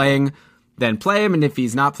he's playing, then play him, and if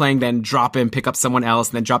he's not playing, then drop him, pick up someone else,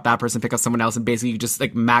 and then drop that person, pick up someone else, and basically you just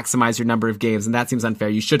like maximize your number of games, and that seems unfair.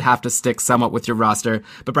 You should have to stick somewhat with your roster.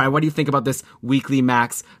 But Brian, what do you think about this weekly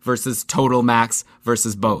max versus total max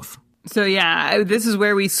versus both? So yeah, this is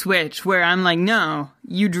where we switch, where I'm like, no,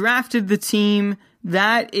 you drafted the team.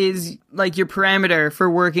 That is like your parameter for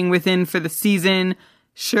working within for the season.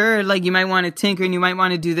 Sure, like you might want to tinker and you might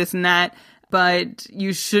want to do this and that, but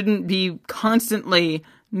you shouldn't be constantly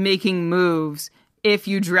making moves if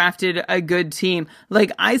you drafted a good team.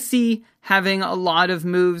 Like, I see having a lot of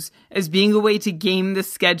moves as being a way to game the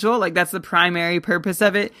schedule. Like, that's the primary purpose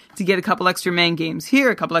of it, to get a couple extra man games here,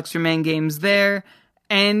 a couple extra man games there.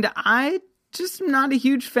 And I just am not a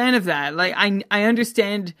huge fan of that. Like, I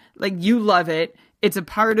understand, like, you love it. It's a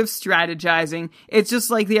part of strategizing. It's just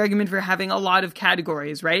like the argument for having a lot of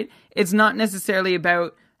categories, right? It's not necessarily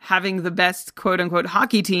about having the best quote-unquote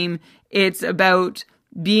hockey team. It's about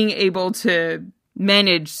being able to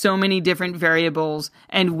manage so many different variables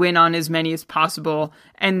and win on as many as possible.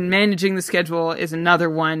 And managing the schedule is another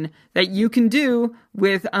one that you can do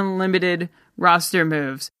with unlimited roster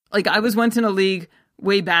moves. Like, I was once in a league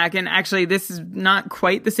way back, and actually this is not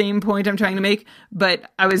quite the same point I'm trying to make,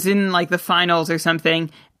 but I was in like the finals or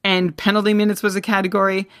something, and penalty minutes was a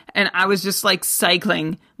category, and I was just like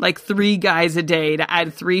cycling like 3 guys a day to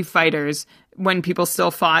add 3 fighters when people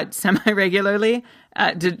still fought semi-regularly,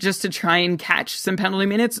 to try and catch some penalty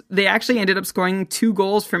minutes. They actually ended up scoring 2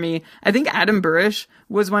 goals for me. I think Adam Burish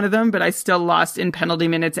was one of them, but I still lost in penalty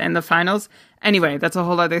minutes and the finals. Anyway, that's a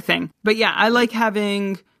whole other thing. But yeah, I like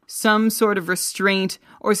having some sort of restraint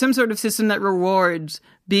or some sort of system that rewards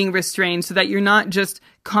being restrained, so that you're not just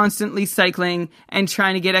constantly cycling and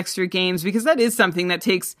trying to get extra games, because that is something that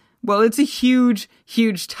takes, well, it's a huge,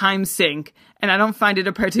 huge time sink. And I don't find it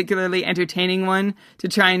a particularly entertaining one to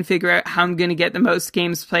try and figure out how I'm going to get the most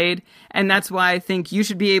games played. And that's why I think you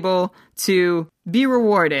should be able to be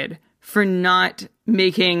rewarded for not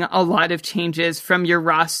making a lot of changes from your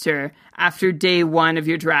roster after day 1 of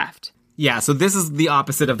your draft. Yeah, so this is the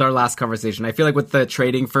opposite of our last conversation. I feel like with the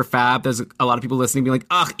trading for Fab, there's a lot of people listening being like,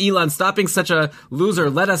 ugh, Elon, stop being such a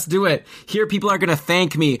loser. Let us do it. Here, people are going to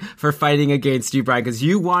thank me for fighting against you, Brian, because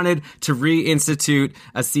you wanted to reinstitute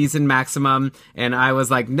a season maximum. And I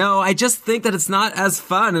was like, no, I just think that it's not as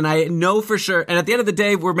fun. And I know for sure. And at the end of the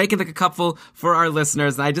day, we're making like a cupful for our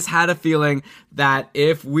listeners. And I just had a feeling that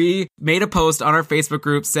if we made a post on our Facebook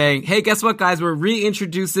group saying, hey, guess what, guys, we're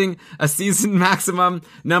reintroducing a season maximum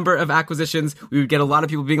number of acquisitions, we would get a lot of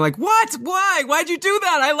people being like, what? Why? Why'd you do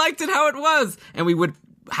that? I liked it how it was. And we would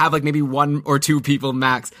have like maybe 1 or 2 people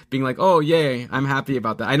max being like, oh, yay, I'm happy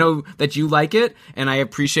about that. I know that you like it, and I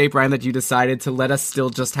appreciate, Brian, that you decided to let us still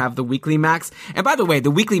just have the weekly max. And by the way,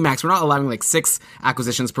 the weekly max, we're not allowing like 6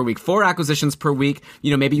 acquisitions per week, 4 acquisitions per week.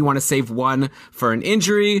 Maybe you want to save 1 for an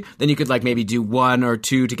injury, then you could like maybe do 1 or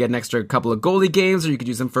 2 to get an extra couple of goalie games, or you could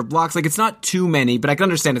use them for blocks. Like, it's not too many, but I can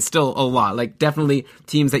understand it's still a lot. Like, definitely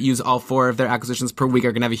teams that use all 4 of their acquisitions per week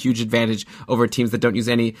are going to have a huge advantage over teams that don't use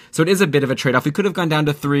any. So it is a bit of a trade-off. We could have gone down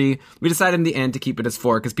to 3. We decided in the end to keep it as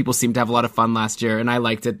 4 because people seemed to have a lot of fun last year, and I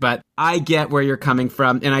liked it. But I get where you're coming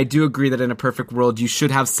from, and I do agree that in a perfect world, you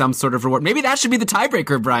should have some sort of reward. Maybe that should be the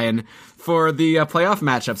tiebreaker, Brian, for the playoff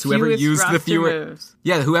matchups. Whoever used the fewest moves.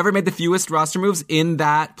 Yeah, whoever made the fewest roster moves in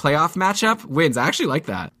that playoff matchup wins. I actually like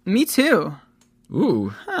that. Me too.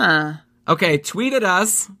 Ooh. Huh. Okay, tweet at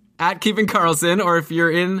us at Keeping Carlson, or if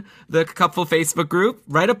you're in the Cupful Facebook group,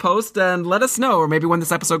 write a post and let us know. Or maybe when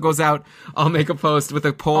this episode goes out, I'll make a post with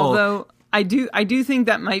a poll. Although I do think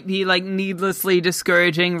that might be like needlessly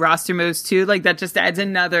discouraging roster moves too. Like, that just adds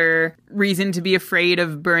another reason to be afraid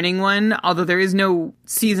of burning one. Although there is no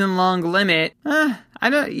season-long limit. I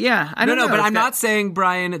don't know. But I'm not saying,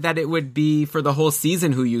 Brian, that it would be for the whole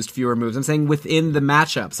season who used fewer moves. I'm saying within the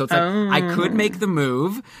matchup. So it's like, I could make the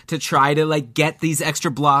move to try to like get these extra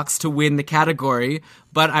blocks to win the category,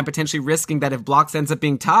 but I'm potentially risking that if blocks ends up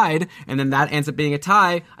being tied, and then that ends up being a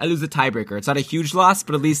tie, I lose a tiebreaker. It's not a huge loss,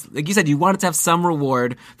 but at least, like you said, you wanted to have some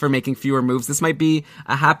reward for making fewer moves. This might be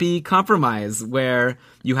a happy compromise where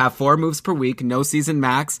you have 4 moves per week, no season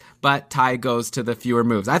max, but tie goes to the fewer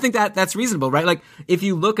moves. I think that's reasonable, right? Like, if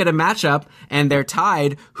you look at a matchup and they're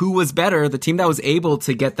tied, who was better? The team that was able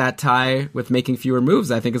to get that tie with making fewer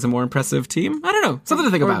moves, I think, is a more impressive team. I don't know. Something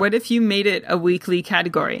to think about. Or what if you made it a weekly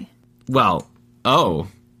category? Well,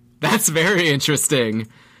 that's very interesting.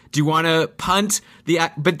 Do you want to punt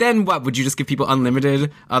but then what? Would you just give people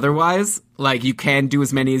unlimited otherwise? Like, you can do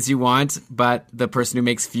as many as you want, but the person who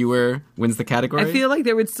makes fewer wins the category? I feel like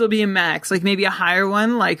there would still be a max, like maybe a higher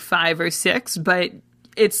one, like 5 or 6, but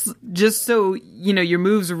it's just so, your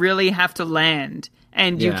moves really have to land.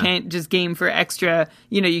 And you can't just game for extra,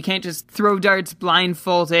 you can't just throw darts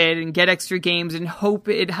blindfolded and get extra games and hope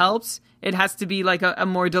it helps. It has to be like a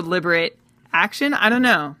more deliberate action. I don't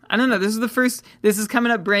know. This is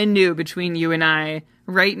coming up brand new between you and I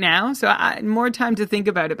right now. So more time to think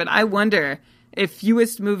about it. But I wonder if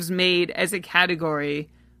fewest moves made as a category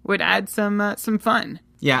would add some fun.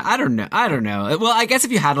 Yeah, I don't know. Well, I guess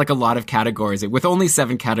if you had like a lot of categories, with only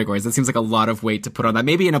 7 categories, it seems like a lot of weight to put on that.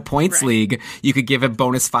 Maybe in a points league, you could give a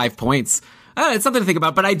bonus 5 points. It's something to think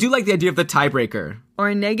about, but I do like the idea of the tiebreaker. Or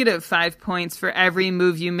a negative 5 points for every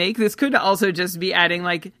move you make. This could also just be adding,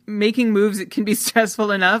 like, making moves. It can be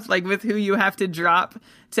stressful enough, like with who you have to drop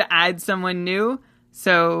to add someone new.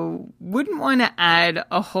 So wouldn't want to add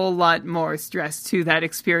a whole lot more stress to that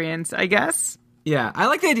experience, I guess. Yeah, I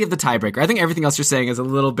like the idea of the tiebreaker. I think everything else you're saying is a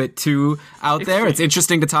little bit too out there. It's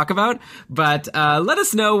interesting to talk about. But let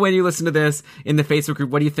us know when you listen to this in the Facebook group.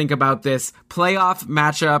 What do you think about this playoff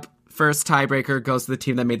matchup? First tiebreaker goes to the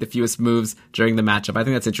team that made the fewest moves during the matchup. I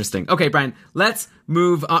think that's interesting. Okay, Brian, let's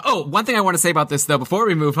move on. Oh, one thing I want to say about this, though, before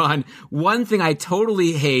we move on. One thing I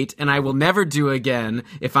totally hate, and I will never do again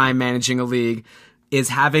if I'm managing a league, is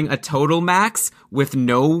having a total max with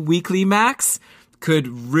no weekly max. Could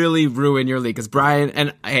really ruin your league. Because Brian,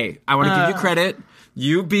 and hey, I want to give you credit.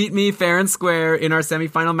 You beat me fair and square in our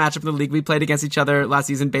semifinal matchup in the league. We played against each other last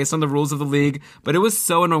season based on the rules of the league, but it was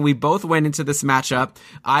so annoying. We both went into this matchup.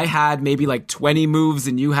 I had maybe like 20 moves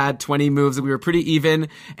and you had 20 moves, and we were pretty even.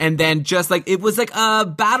 And then just like, it was like a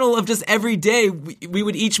battle of just every day. We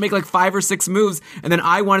would each make like 5 or 6 moves, and then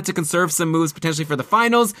I wanted to conserve some moves potentially for the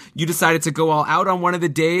finals. You decided to go all out on one of the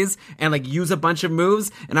days and like use a bunch of moves.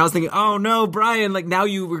 And I was thinking, oh no, Brian, like now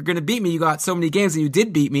you were going to beat me. You got so many games and you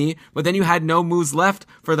did beat me, but then you had no moves left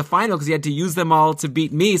for the final because you had to use them all to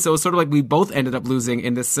beat me. So it was sort of like we both ended up losing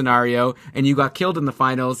in this scenario, and you got killed in the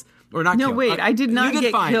finals. Or not killed. Wait, I did not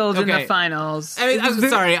get killed in the finals. I mean, I'm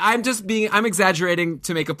sorry. I'm exaggerating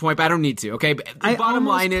to make a point, but I don't need to, okay? But the bottom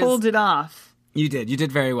line is, pulled it off. You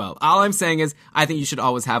did very well. All I'm saying is, I think you should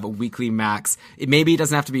always have a weekly max. Maybe it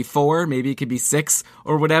doesn't have to be 4, maybe it could be 6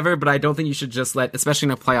 or whatever, but I don't think you should just let, especially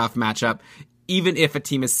in a playoff matchup, even if a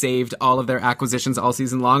team has saved all of their acquisitions all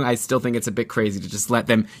season long, I still think it's a bit crazy to just let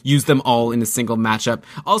them use them all in a single matchup.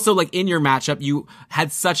 Also, like in your matchup, you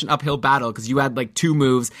had such an uphill battle because you had like 2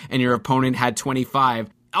 moves and your opponent had 25.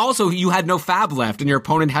 Also, you had no fab left, and your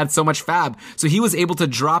opponent had so much fab. So he was able to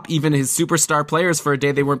drop even his superstar players for a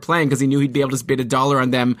day they weren't playing because he knew he'd be able to bid $1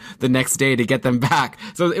 on them the next day to get them back.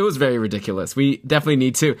 So it was very ridiculous. We definitely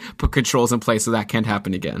need to put controls in place so that can't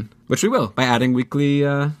happen again, which we will by adding weekly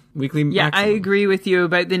maximum. I agree with you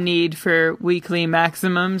about the need for weekly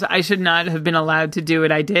maximums. I should not have been allowed to do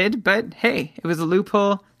what I did, but hey, it was a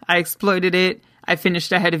loophole. I exploited it. I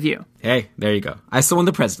finished ahead of you. Hey, there you go. I still won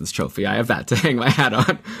the President's Trophy. I have that to hang my hat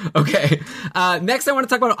on. Okay. Next, I want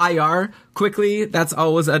to talk about IR quickly. That's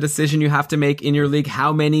always a decision you have to make in your league,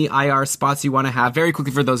 how many IR spots you want to have. Very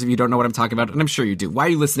quickly, for those of you who don't know what I'm talking about, and I'm sure you do. Why are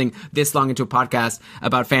you listening this long into a podcast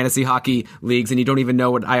about fantasy hockey leagues and you don't even know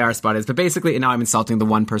what IR spot is? But basically, and now I'm insulting the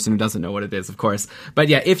one person who doesn't know what it is, of course. But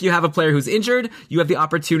yeah, if you have a player who's injured, you have the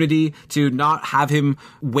opportunity to not have him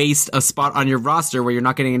waste a spot on your roster where you're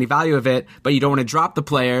not getting any value of it, but you don't want to drop the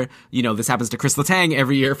player. You know, this happens to Chris Letang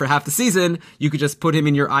every year for half the season. You could just put him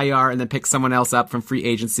in your IR and then pick someone else up from free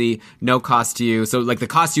agency. No cost to you. So like the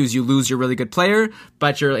cost to you is you lose your really good player,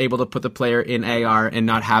 but you're able to put the player in AR and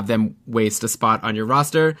not have them waste a spot on your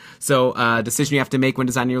roster. So a decision you have to make when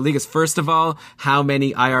designing your league is, first of all, how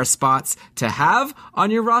many IR spots to have on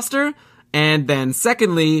your roster. And then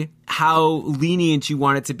secondly, how lenient you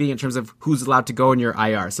want it to be in terms of who's allowed to go in your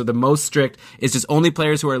IR. So the most strict is just only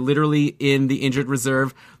players who are literally in the injured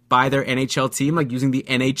reserve by their NHL team, like using the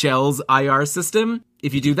NHL's IR system.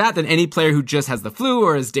 if you do that, then any player who just has the flu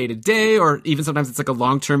or is day to day, or even sometimes it's like a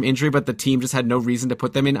long-term injury, but the team just had no reason to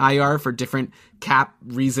put them in IR for different cap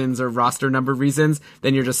reasons or roster number reasons,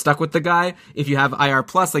 then you're just stuck with the guy. If you have IR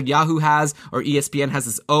plus like Yahoo has, or ESPN has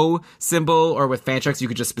this O symbol, or with Fantrax, you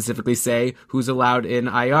could just specifically say who's allowed in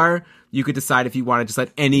IR. You could decide if you want to just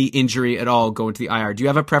let any injury at all go into the IR. Do you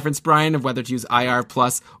have a preference, Brian, of whether to use IR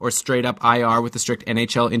plus or straight up IR with the strict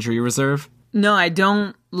NHL injury reserve? No, I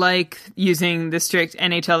don't like using the strict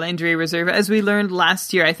NHL injury reserve. As we learned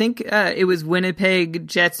last year, I think it was Winnipeg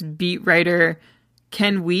Jets beat writer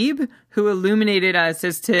Ken Wiebe who illuminated us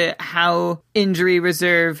as to how injury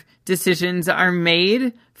reserve decisions are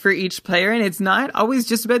made for each player. And it's not always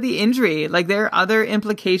just about the injury. Like, there are other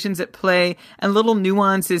implications at play and little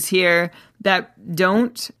nuances here that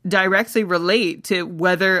don't directly relate to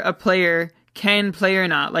whether a player can play or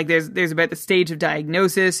not. Like, there's about the stage of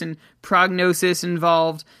diagnosis and prognosis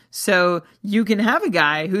involved. So you can have a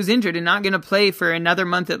guy who's injured and not going to play for another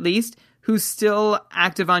month at least, who's still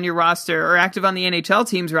active on your roster or active on the NHL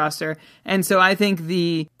team's roster. And so I think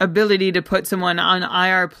the ability to put someone on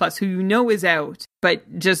IR plus who you know is out,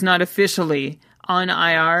 but just not officially on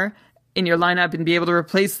IR in your lineup and be able to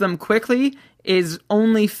replace them quickly is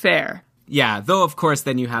only fair. Yeah, though, of course,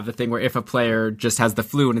 then you have the thing where if a player just has the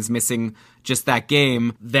flu and is missing just that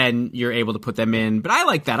game, then you're able to put them in. But I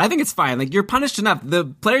like that. I think it's fine. Like, you're punished enough. The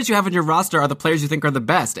players you have on your roster are the players you think are the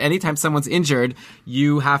best. Anytime someone's injured,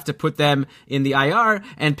 you have to put them in the IR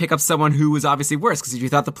and pick up someone who was obviously worse. Because if you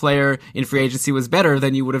thought the player in free agency was better,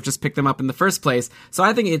 then you would have just picked them up in the first place. So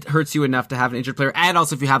I think it hurts you enough to have an injured player. And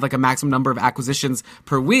also, if you have like a maximum number of acquisitions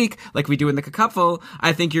per week, like we do in the Cupful,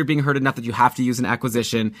 I think you're being hurt enough that you have to use an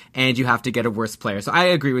acquisition and you have to get a worse player. So I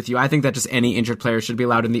agree with you. I think that just any injured player should be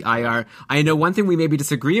allowed in the IR. I know one thing we maybe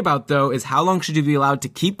disagree about, though, is how long should you be allowed to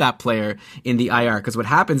keep that player in the IR? Because what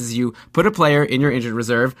happens is you put a player in your injured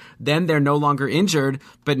reserve, then they're no longer injured,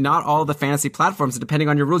 but not all the fantasy platforms, depending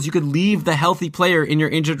on your rules, you could leave the healthy player in your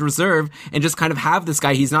injured reserve and just kind of have this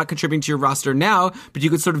guy. He's not contributing to your roster now, but you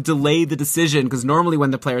could sort of delay the decision, because normally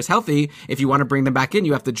when the player is healthy, if you want to bring them back in,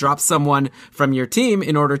 you have to drop someone from your team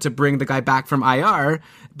in order to bring the guy back from IR.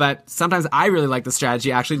 But sometimes I really like the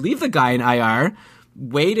strategy, actually leave the guy in IR,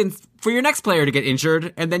 wait for your next player to get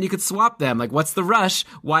injured, and then you could swap them. Like, what's the rush?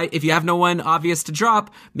 Why, if you have no one obvious to drop,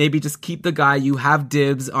 maybe just keep the guy. You have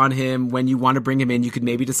dibs on him when you want to bring him in. You could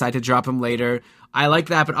maybe decide to drop him later. I like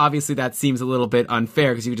that, but obviously that seems a little bit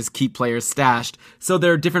unfair because you just keep players stashed. So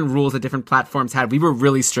there are different rules that different platforms had. We were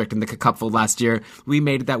really strict in the Cupful last year. We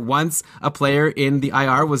made it that once a player in the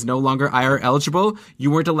IR was no longer IR eligible,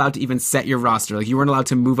 you weren't allowed to even set your roster. Like, you weren't allowed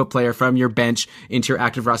to move a player from your bench into your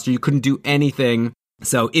active roster. You couldn't do anything.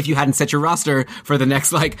 So if you hadn't set your roster for the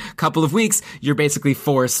next couple of weeks, you're basically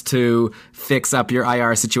forced to fix up your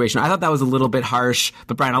IR situation. I thought that was a little bit harsh,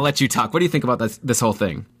 but Brian, I'll let you talk. What do you think about this whole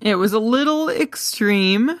thing? It was a little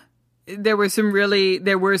extreme. There were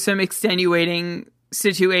some extenuating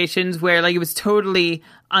situations where it was totally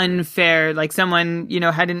unfair. Like, someone,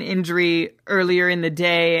 had an injury earlier in the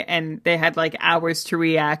day and they had hours to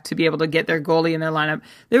react to be able to get their goalie in their lineup.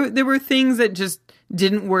 There were things that just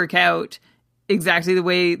didn't work out exactly the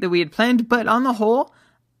way that we had planned, but on the whole,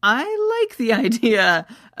 I like the idea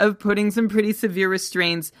of putting some pretty severe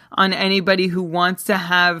restraints on anybody who wants to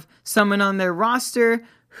have someone on their roster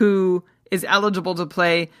who is eligible to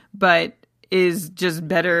play, but is just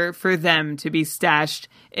better for them to be stashed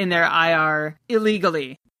in their IR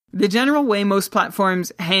illegally. The general way most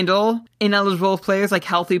platforms handle ineligible players, like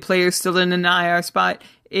healthy players still in an IR spot,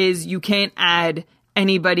 is you can't add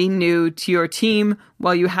anybody new to your team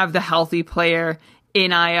while you have the healthy player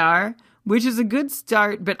in IR, which is a good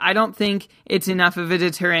start, but I don't think it's enough of a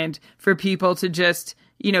deterrent for people to just,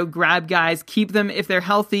 grab guys, keep them if they're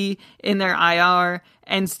healthy in their IR,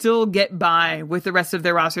 and still get by with the rest of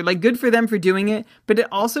their roster. Good for them for doing it, but it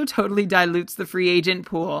also totally dilutes the free agent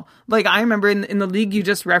pool. I remember in the league you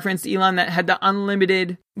just referenced, Elon, that had the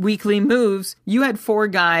unlimited weekly moves, you had 4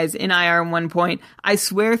 guys in IR at one point. I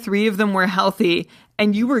swear 3 of them were healthy,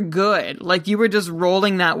 and you were good. You were just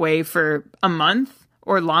rolling that way for a month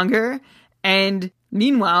or longer. And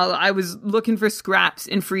meanwhile, I was looking for scraps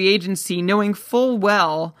in free agency, knowing full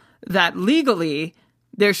well that legally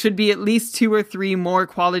there should be at least 2 or 3 more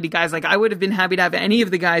quality guys. I would have been happy to have any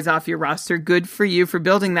of the guys off your roster. Good for you for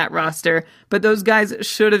building that roster. But those guys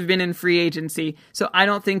should have been in free agency. So I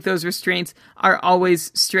don't think those restraints are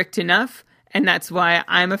always strict enough. And that's why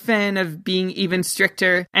I'm a fan of being even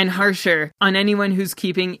stricter and harsher on anyone who's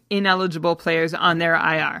keeping ineligible players on their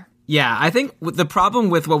IR. Yeah, I think the problem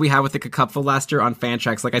with what we had with the Cupful last year on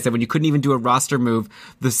Fantrax, like I said, when you couldn't even do a roster move,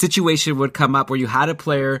 the situation would come up where you had a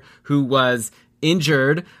player who was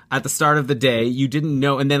injured at the start of the day, you didn't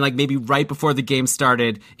know, and then like maybe right before the game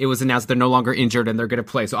started, it was announced they're no longer injured and they're going to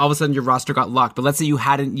play. So all of a sudden your roster got locked. But let's say you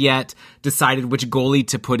hadn't yet decided which goalie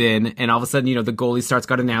to put in, and all of a sudden, the goalie starts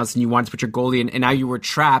got announced and you wanted to put your goalie in, and now you were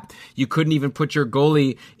trapped. You couldn't even put your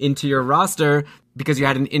goalie into your roster because you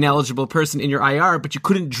had an ineligible person in your IR, but you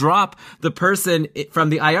couldn't drop the person from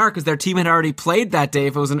the IR because their team had already played that day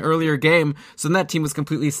if it was an earlier game. So then that team was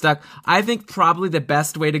completely stuck. I think probably the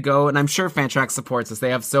best way to go, and I'm sure Fantrax supports this, they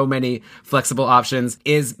have so many flexible options,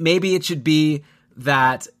 is maybe it should be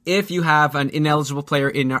that if you have an ineligible player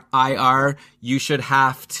in IR, you should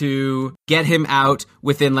have to get him out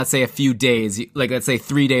within, let's say, a few days, like let's say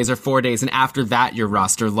 3 days or 4 days, and after that your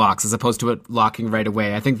roster locks as opposed to it locking right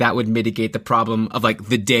away. I think that would mitigate the problem of like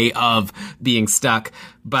the day of being stuck,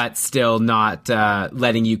 but still not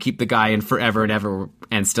letting you keep the guy in forever and ever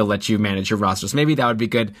and still let you manage your roster. So maybe that would be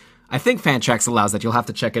good. I think Fantrax allows that. You'll have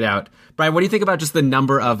to check it out. Brian, what do you think about just the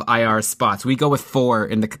number of IR spots? We go with 4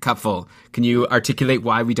 in the cupful. Can you articulate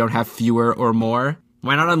why we don't have fewer or more?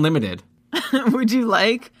 Why not unlimited? Would you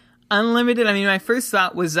like unlimited? I mean, my first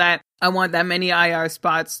thought was that I want that many IR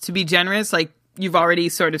spots to be generous. Like you've already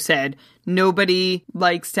sort of said, nobody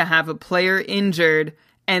likes to have a player injured,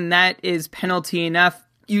 and that is penalty enough.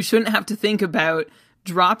 You shouldn't have to think about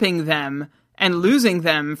dropping them and losing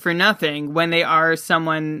them for nothing when they are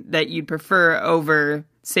someone that you'd prefer over,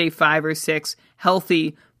 say, 5 or 6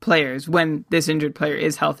 healthy players, when this injured player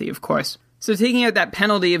is healthy, of course. So taking out that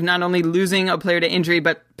penalty of not only losing a player to injury,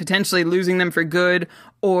 but potentially losing them for good,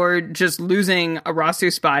 or just losing a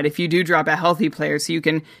roster spot if you do drop a healthy player so you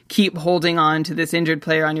can keep holding on to this injured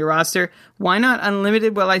player on your roster, why not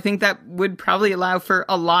unlimited? Well, I think that would probably allow for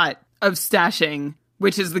a lot of stashing,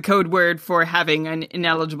 which is the code word for having an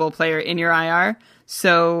ineligible player in your IR.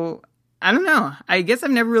 So, I don't know. I guess I've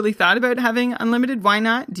never really thought about having unlimited. Why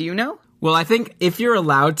not? Do you know? Well, I think if you're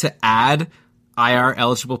allowed to add IR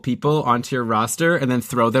eligible people onto your roster and then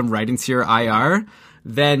throw them right into your IR,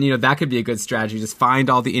 then, that could be a good strategy. Just find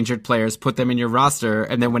all the injured players, put them in your roster,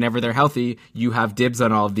 and then whenever they're healthy, you have dibs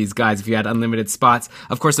on all of these guys if you had unlimited spots.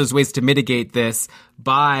 Of course, there's ways to mitigate this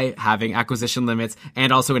by having acquisition limits,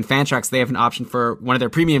 and also in Fantrax, they have an option for one of their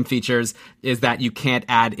premium features is that you can't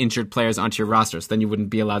add injured players onto your roster, so then you wouldn't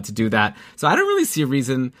be allowed to do that. So I don't really see a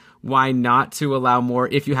reason why not to allow more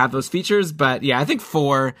if you have those features, but yeah, I think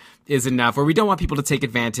 4 is enough, where we don't want people to take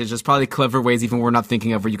advantage. There's probably clever ways even we're not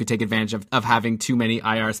thinking of where you could take advantage of having too many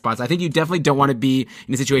IR spots. I think you definitely don't want to be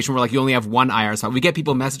in a situation where like you only have 1 IR spot. We get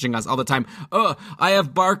people messaging us all the time, I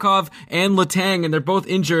have Barkov and Letang and they're both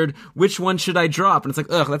injured. Which one should I drop? And it's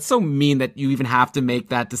like, that's so mean that you even have to make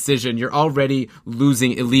that decision. You're already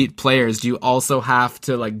losing elite players. Do you also have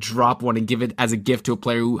to like drop one and give it as a gift to a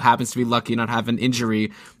player who happens to be lucky and not have an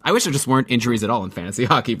injury? I wish there just weren't injuries at all in fantasy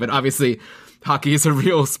hockey, but obviously hockey is a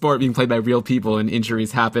real sport being played by real people and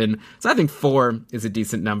injuries happen. So I think 4 is a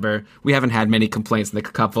decent number. We haven't had many complaints in the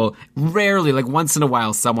couple. Rarely, like once in a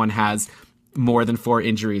while, someone has more than 4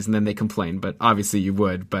 injuries and then they complain, but obviously you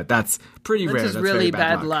would, but that's pretty rare. That's that's really very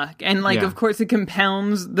bad luck. And of course it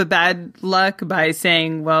compounds the bad luck by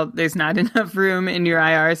saying, well, there's not enough room in your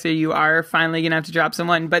IR, so you are finally going to have to drop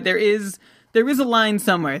someone. But there is a line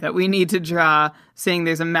somewhere that we need to draw saying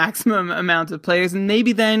there's a maximum amount of players, and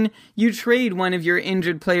maybe then you trade one of your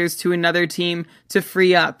injured players to another team to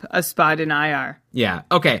free up a spot in IR. Yeah.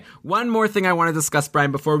 Okay. One more thing I want to discuss,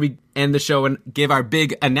 Brian, before we end the show and give our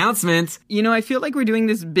big announcement. I feel like we're doing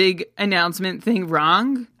this big announcement thing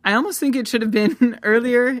wrong. I almost think it should have been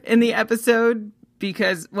earlier in the episode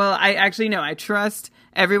because, well, I trust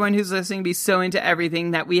everyone who's listening be so into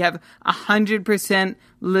everything that we have 100%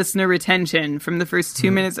 listener retention from the first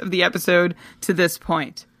 2 minutes of the episode to this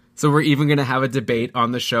point. So we're even going to have a debate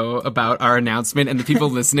on the show about our announcement, and the people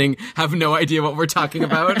listening have no idea what we're talking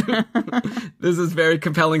about. This is very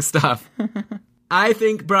compelling stuff. I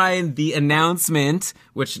think, Brian, the announcement,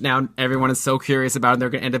 which now everyone is so curious about and they're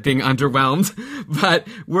going to end up being underwhelmed, but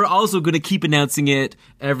we're also going to keep announcing it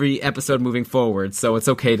every episode moving forward, so it's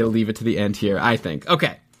okay to leave it to the end here, I think.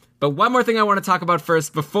 Okay. But one more thing I want to talk about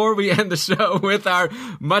first before we end the show with our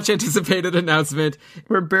much anticipated announcement.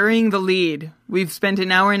 We're burying the lead. We've spent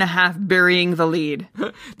an hour and a half burying the lead.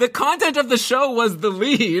 The content of the show was the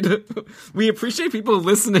lead. We appreciate people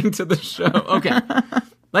listening to the show. Okay.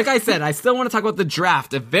 Like I said, I still want to talk about the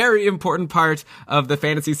draft, a very important part of the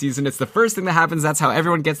fantasy season. It's the first thing that happens. That's how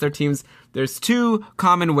everyone gets their teams there's two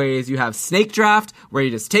common ways. You have snake draft, where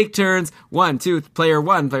you just take turns, 1, 2, player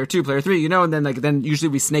 1, player 2, player 3, and then usually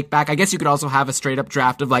we snake back. I guess you could also have a straight up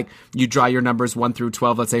draft of you draw your numbers 1 through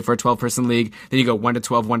 12, let's say for a 12-person league, then you go 1 to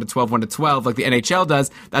 12, 1 to 12, 1 to 12, like the NHL does.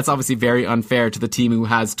 That's obviously very unfair to the team who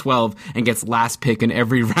has 12 and gets last pick in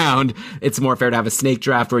every round. It's more fair to have a snake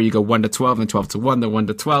draft where you go 1 to 12, then 12 to 1, then 1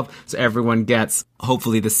 to 12, so everyone gets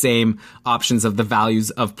hopefully the same options of the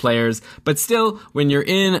values of players. But still, when you're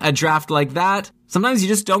in a draft like that, sometimes you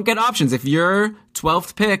just don't get options. If you're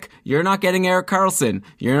 12th pick, you're not getting Erik Karlsson.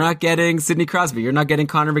 You're not getting Sidney Crosby. You're not getting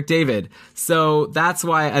Connor McDavid. So that's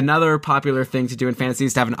why another popular thing to do in fantasy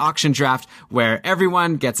is to have an auction draft where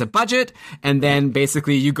everyone gets a budget, and then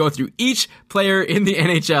basically you go through each player in the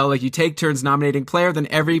NHL. Like, you take turns nominating player, then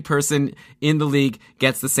every person in the league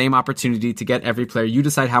gets the same opportunity to get every player. You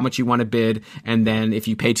decide how much you want to bid, and then if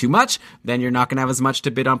you pay too much, then you're not going to have as much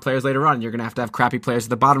to bid on players later on. You're going to have crappy players at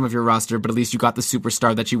the bottom of your roster, but at least you got the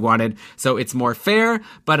superstar that you wanted. So it's more fair.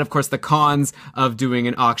 But of course, the cons of doing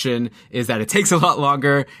an auction is that it takes a lot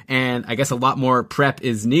longer, and I guess a lot more prep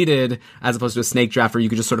is needed, as opposed to a snake draft where you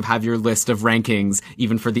could just sort of have your list of rankings,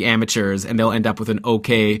 even for the amateurs, and they'll end up with an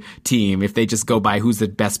okay team if they just go by who's the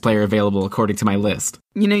best player available according to my list.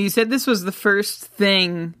 You said this was the first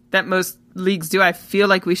thing that most leagues do. I feel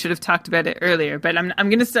like we should have talked about it earlier, but I'm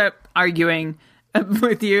going to start arguing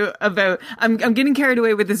with you about... I'm getting carried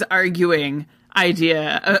away with this arguing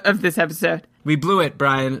idea of this episode. We blew it,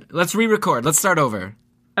 Brian. Let's re-record. Let's start over.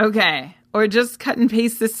 Okay. Or just cut and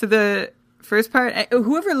paste this to the first part.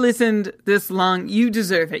 Whoever listened this long, you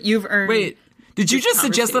deserve it. You've earned... Wait, did you just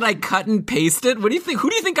suggest that I cut and paste it? What do you think? Who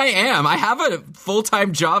do you think I am? I have a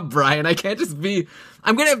full-time job, Brian. I can't just be...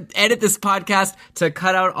 I'm going to edit this podcast to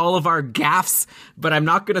cut out all of our gaffes, but I'm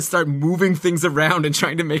not going to start moving things around and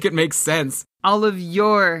trying to make it make sense. All of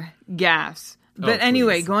your gaffes. But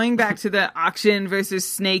anyway, please. Going back to the auction versus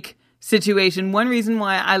snake situation, one reason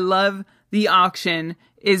why I love the auction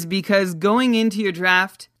is because going into your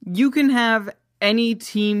draft, you can have any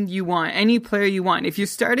team you want, any player you want. If you're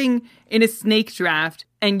starting in a snake draft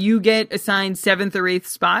and you get assigned 7th or 8th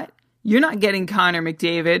spot, you're not getting Connor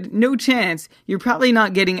McDavid. No chance. You're probably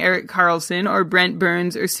not getting Erik Karlsson or Brent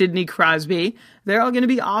Burns or Sidney Crosby. They're all going to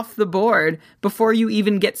be off the board before you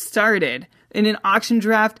even get started. In an auction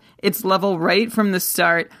draft, it's level right from the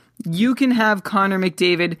start. You can have Connor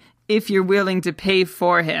McDavid if you're willing to pay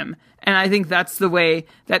for him. And I think that's the way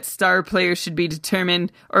that star players should be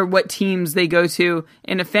determined, or what teams they go to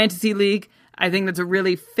in a fantasy league. I think that's a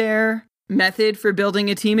really fair method for building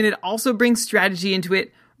a team, and it also brings strategy into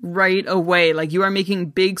it right away. Like, you are making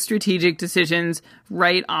big strategic decisions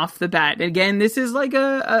right off the bat. And again, this is like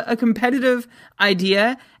a competitive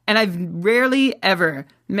idea, and I've rarely ever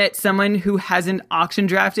met someone who hasn't auction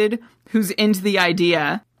drafted who's into the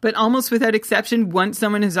idea. But almost without exception, once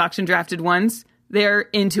someone has auction drafted once, they're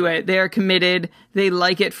into it. They are committed. They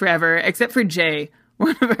like it forever, except for Jay,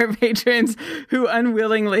 one of our patrons who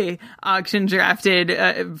unwillingly auction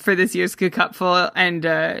drafted for this year's Cupful,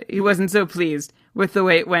 and he wasn't so pleased with the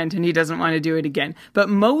way it went, and he doesn't want to do it again. But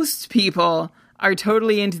most people are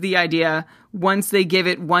totally into the idea once they give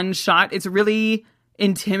it one shot. It's a really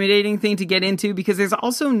intimidating thing to get into because there's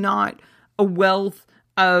also not a wealth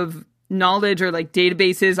of knowledge or like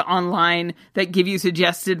databases online that give you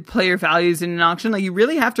suggested player values in an auction. Like, you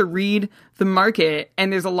really have to read the market,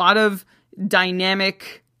 and there's a lot of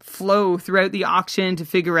dynamic flow throughout the auction to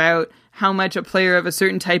figure out how much a player of a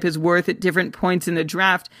certain type is worth at different points in the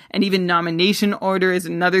draft, and even nomination order is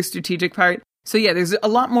another strategic part. So yeah, there's a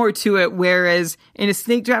lot more to it, whereas in a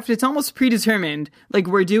snake draft, it's almost predetermined. Like,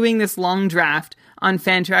 we're doing this long draft on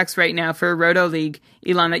Fantrax right now for a Roto League,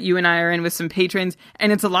 Elon, that you and I are in with some patrons,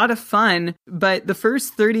 and it's a lot of fun, but the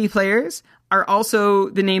first 30 players are also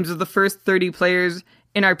the names of the first 30 players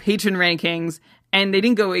in our patron rankings, and they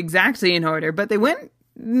didn't go exactly in order, but they went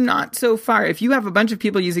not so far. If you have a bunch of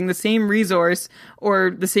people using the same resource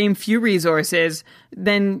or the same few resources,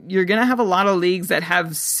 then you're going to have a lot of leagues that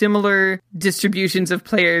have similar distributions of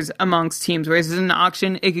players amongst teams, whereas in an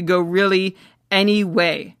auction, it could go really any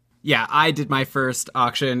way. Yeah, I did my first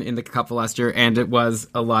auction in the Cupful last year, and it was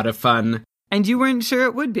a lot of fun. And you weren't sure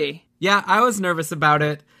it would be. Yeah, I was nervous about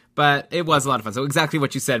it, but it was a lot of fun. So exactly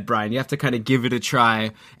what you said, Brian. You have to kind of give it a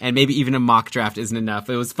try, and maybe even a mock draft isn't enough.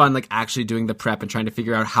 It was fun, like, actually doing the prep and trying to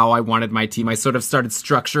figure out how I wanted my team. I sort of started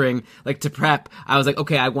structuring, like, to prep. I was like,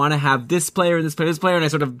 okay, I want to have this player, this player, this player, and I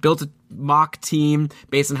sort of built a mock team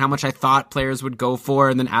based on how much I thought players would go for,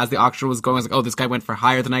 and then as the auction was going, I was like, oh, this guy went for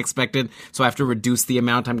higher than I expected, so I have to reduce the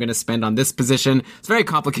amount I'm going to spend on this position. It's very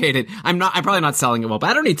complicated. I'm probably not selling it well, but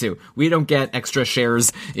I don't need to. We don't get extra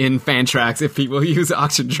shares in Fantrax if people use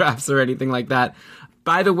auction draft. drafts or anything like that.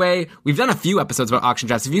 By the way, we've done a few episodes about auction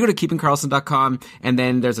drafts. If you go to keepingkarlsson.com and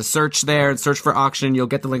then there's a search there, search for auction, you'll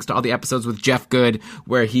get the links to all the episodes with Jeff Good,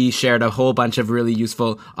 where he shared a whole bunch of really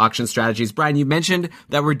useful auction strategies. Brian, you mentioned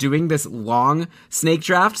that we're doing this long snake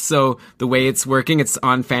draft. So the way it's working, it's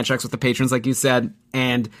on Fantrax with the patrons, like you said.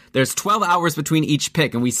 And there's 12 hours between each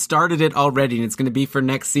pick, and we started it already, and it's going to be for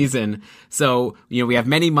next season. So, we have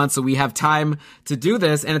many months, so we have time to do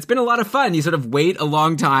this, and it's been a lot of fun. You sort of wait a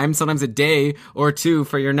long time, sometimes a day or two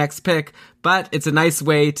for your next pick, but it's a nice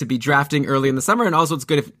way to be drafting early in the summer, and also it's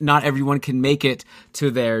good if not everyone can make it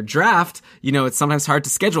to their draft. It's sometimes hard to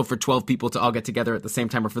schedule for 12 people to all get together at the same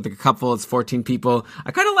time, or for the couple, it's 14 people.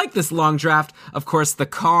 I kind of like this long draft. Of course, the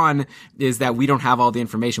con is that we don't have all the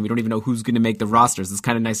information. We don't even know who's going to make the roster. It's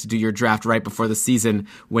kind of nice to do your draft right before the season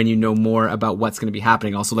when you know more about what's going to be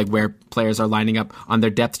happening. Also, like where players are lining up on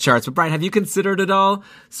their depth charts. But Brian, have you considered at all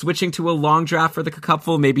switching to a long draft for the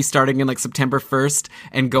Cupful, maybe starting in like September 1st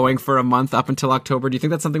and going for a month up until October? Do you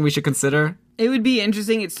think that's something we should consider? It would be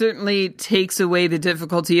interesting. It certainly takes away the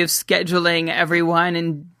difficulty of scheduling everyone,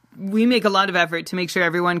 and we make a lot of effort to make sure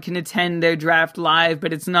everyone can attend their draft live,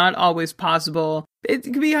 but it's not always possible. It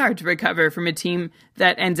can be hard to recover from a team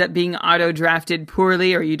that ends up being auto-drafted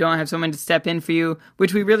poorly, or you don't have someone to step in for you,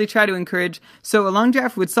 which we really try to encourage. So a long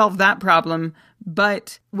draft would solve that problem.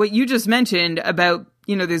 But what you just mentioned about,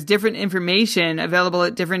 there's different information available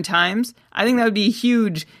at different times, I think that would be a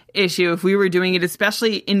huge issue if we were doing it,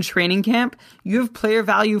 especially in training camp. You have player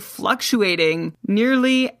value fluctuating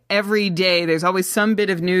nearly every day. There's always some bit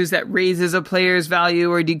of news that raises a player's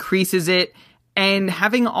value or decreases it. And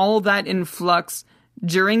having all that in flux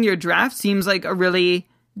during your draft seems like a really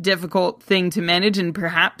difficult thing to manage, and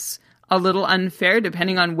perhaps a little unfair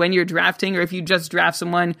depending on when you're drafting, or if you just draft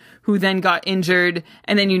someone who then got injured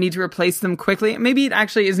and then you need to replace them quickly. Maybe it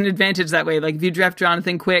actually is an advantage that way. Like if you draft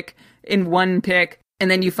Jonathan Quick in one pick and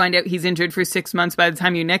then you find out he's injured for 6 months by the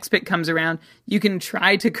time your next pick comes around, you can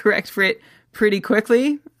try to correct for it pretty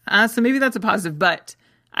quickly. So maybe that's a positive, but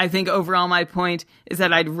I think overall my point is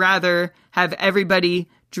that I'd rather have everybody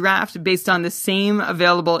draft based on the same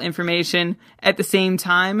available information at the same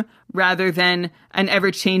time, rather than an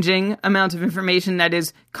ever-changing amount of information that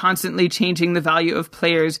is constantly changing the value of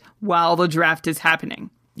players while the draft is happening.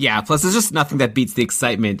 Yeah, plus there's just nothing that beats the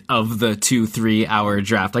excitement of the 2-3 hour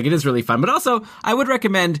draft. Like, it is really fun. But also, I would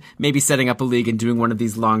recommend maybe setting up a league and doing one of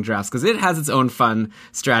these long drafts, because it has its own fun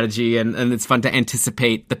strategy, and it's fun to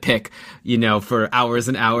anticipate the pick, for hours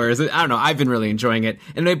and hours. I don't know, I've been really enjoying it.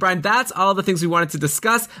 Anyway, Brian, that's all the things we wanted to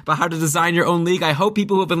discuss about how to design your own league. I hope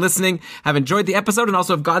people who have been listening have enjoyed the episode and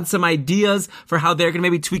also have gotten some ideas for how they're going to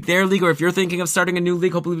maybe tweak their league, or if you're thinking of starting a new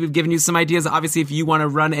league, hopefully we've given you some ideas. Obviously, if you want to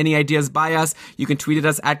run any ideas by us, you can tweet at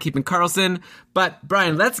us at Keeping Karlsson. But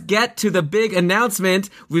Brian, let's get to the big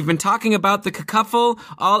announcement. We've been talking about the Cupful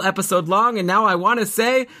all episode long, and now I want to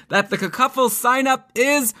say that the Cupful sign up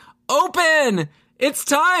is open. It's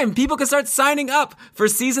time! People can start signing up for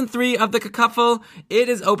Season 3 of the Cupful. It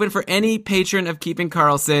is open for any patron of Keeping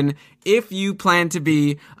Karlsson. If you plan to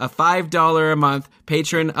be a $5 a month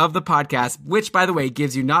patron of the podcast, which, by the way,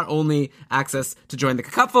 gives you not only access to join the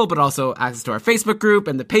Cupful, but also access to our Facebook group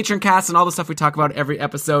and the patron cast and all the stuff we talk about every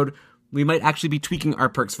episode. We might actually be tweaking our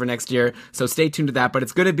perks for next year, so stay tuned to that. But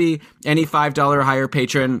it's going to be any $5 or higher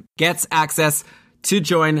patron gets access to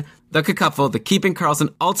join the Cupful, the Keeping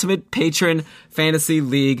Karlsson Ultimate Patron Fantasy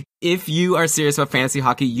League. If you are serious about fantasy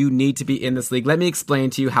hockey, you need to be in this league. Let me explain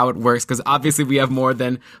to you how it works, because obviously we have more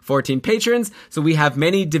than 14 patrons, so we have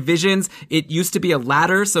many divisions. It used to be a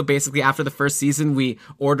ladder, so basically after the first season, we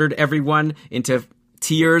ordered everyone into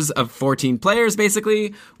tiers of 14 players,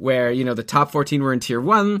 basically, where, the top 14 were in tier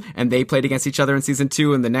 1, and they played against each other in season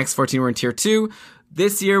 2, and the next 14 were in tier 2.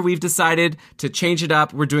 This year, we've decided to change it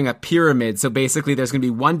up. We're doing a pyramid. So basically, there's going to be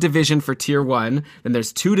one division for tier 1, then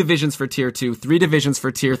there's 2 divisions for tier 2, 3 divisions for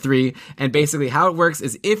tier 3. And basically, how it works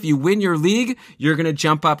is if you win your league, you're going to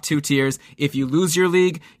jump up 2 tiers. If you lose your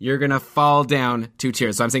league, you're going to fall down 2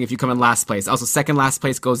 tiers. So I'm saying if you come in last place. Also, second last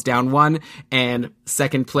place goes down 1, and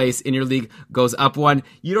second place in your league goes up 1.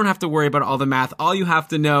 You don't have to worry about all the math. All you have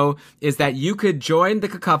to know is that you could join the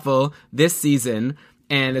Cupful this season,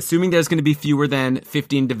 and assuming there's going to be fewer than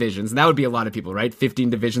 15 divisions, and that would be a lot of people, right? 15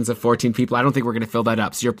 divisions of 14 people. I don't think we're going to fill that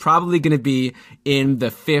up. So you're probably going to be in the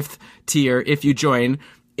 5th tier if you join.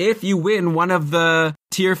 If you win one of the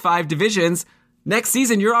tier 5 divisions, next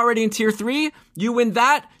season, you're already in tier 3. You win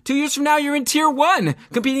that. 2 years from now, you're in tier 1,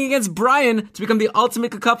 competing against Brian to become the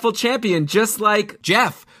ultimate Cupful champion, just like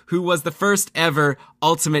Jeff, who was the first ever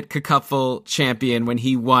Ultimate Cupful champion when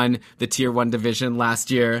he won the Tier 1 division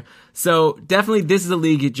last year. So definitely this is a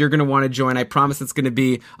league that you're going to want to join. I promise it's going to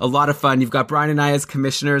be a lot of fun. You've got Brian and I as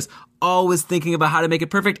commissioners, always thinking about how to make it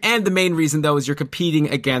perfect. And the main reason, though, is you're competing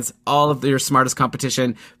against all of your smartest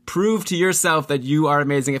competition. Prove to yourself that you are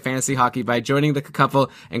amazing at fantasy hockey by joining the Cupful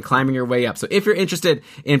and climbing your way up. So if you're interested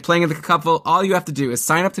in playing in the Cupful, all you have to do is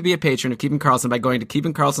sign up to be a patron of Keeping Karlsson by going to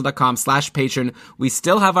keepingkarlsson.com/patron. We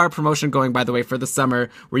still have our promotion going, by the way, for the summer,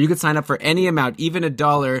 where you can sign up for any amount, even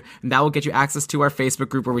 $1, and that will get you access to our Facebook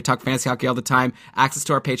group where we talk fantasy hockey all the time, access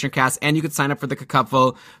to our patron cast, and you can sign up for the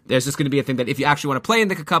Cupful. There's just going to be a thing that if you actually want to play in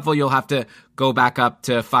the Cupful, you'll have to go back up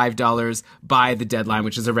to $5 by the deadline,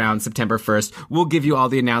 which is around September 1st. We'll give you all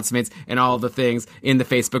the announcements and all the things in the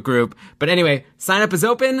Facebook group. But anyway, sign up is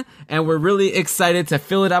open, and we're really excited to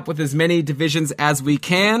fill it up with as many divisions as we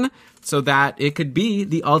can so that it could be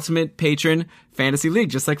the ultimate patron fantasy league,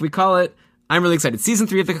 just like we call it. I'm really excited. Season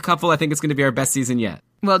 3 of the Cupful, I think it's going to be our best season yet.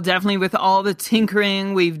 Well, definitely with all the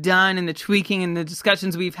tinkering we've done and the tweaking and the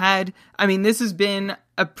discussions we've had. I mean, this has been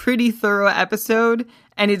a pretty thorough episode,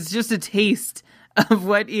 and it's just a taste of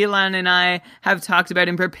what Elon and I have talked about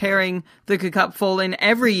in preparing the Cupful in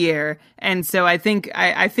every year. And so I think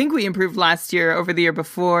we improved last year over the year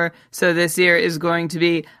before. So this year is going to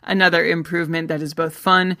be another improvement that is both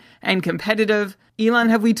fun and competitive. Elon,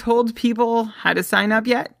 have we told people how to sign up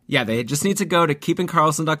yet? Yeah, they just need to go to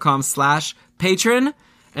keepingkarlsson.com/patron.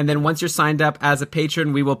 And then once you're signed up as a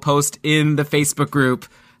patron, we will post in the Facebook group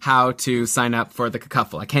how to sign up for the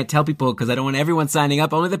Cupful. I can't tell people because I don't want everyone signing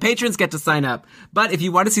up. Only the patrons get to sign up. But if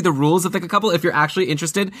you want to see the rules of the Cupful, if you're actually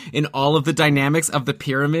interested in all of the dynamics of the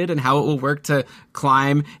pyramid and how it will work to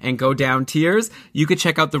climb and go down tiers, you could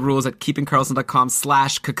check out the rules at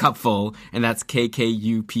keepingkarlsson.com/Cupful. And that's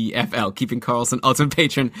KKUPFL, Keeping Karlsson Ultimate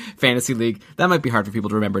Patron Fantasy League. That might be hard for people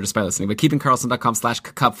to remember just by listening, but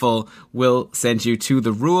keepingkarlsson.com/Cupful will send you to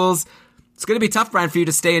the rules. It's going to be tough, Brian, for you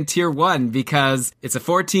to stay in Tier 1 because it's a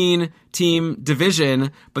 14-team division,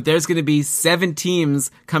 but there's going to be 7 teams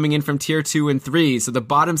coming in from Tier 2 and 3, so the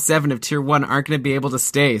bottom 7 of Tier 1 aren't going to be able to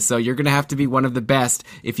stay, so you're going to have to be one of the best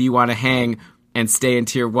if you want to hang and stay in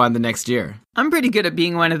Tier 1 the next year. I'm pretty good at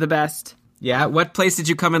being one of the best. Yeah? What place did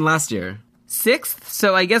you come in last year? 6th,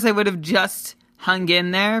 so I guess I would have just hung in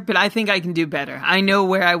there, but I think I can do better. I know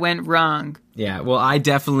where I went wrong. Yeah, well, I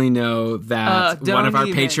definitely know that one of our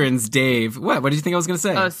patrons, Dave... What did you think I was going to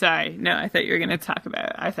say? Oh, sorry. No, I thought you were going to talk about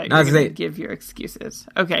it. I thought you were going to give your excuses.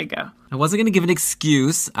 Okay, go. I wasn't going to give an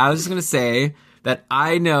excuse. I was just going to say that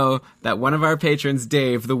I know that one of our patrons,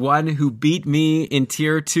 Dave, the one who beat me in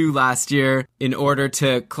Tier 2 last year in order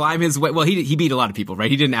to climb his way... Well, he beat a lot of people, right?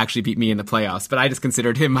 He didn't actually beat me in the playoffs, but I just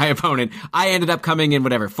considered him my opponent. I ended up coming in,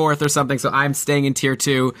 4th or something, so I'm staying in Tier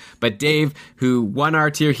 2. But Dave, who won our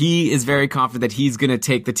tier, he is very confident that he's going to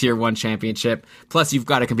take the Tier 1 championship. Plus, you've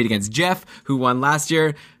got to compete against Jeff, who won last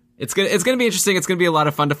year. It's going to be interesting. It's going to be a lot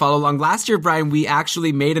of fun to follow along. Last year, Brian, we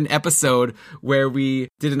actually made an episode where we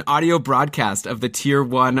did an audio broadcast of the Tier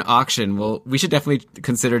 1 auction. Well, we should definitely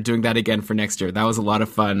consider doing that again for next year. That was a lot of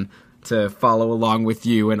fun to follow along with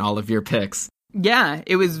you and all of your picks. Yeah,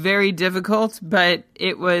 it was very difficult, but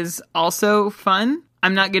it was also fun.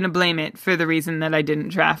 I'm not going to blame it for the reason that I didn't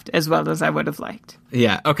draft as well as I would have liked.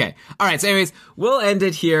 Yeah, okay. All right, so anyways, we'll end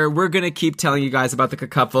it here. We're going to keep telling you guys about the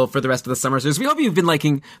Cupful for the rest of the summer series. We hope you've been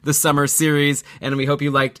liking the summer series, and we hope you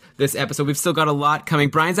liked this episode. We've still got a lot coming.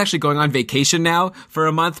 Brian's actually going on vacation now for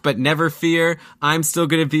a month, but never fear. I'm still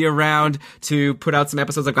going to be around to put out some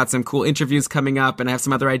episodes. I've got some cool interviews coming up, and I have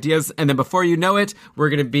some other ideas. And then before you know it, we're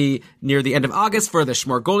going to be near the end of August for the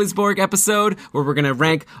Schmore Goaliesborg episode, where we're going to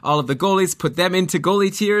rank all of the goalies, put them into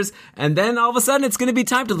goalie tiers, and then all of a sudden it's going to be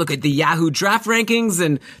time to look at the Yahoo draft rankings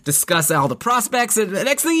and discuss all the prospects, and the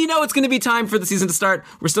next thing you know, it's going to be time for the season to start.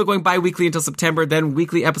 We're still going bi-weekly until September, then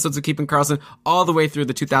weekly episodes of Keeping Karlsson all the way through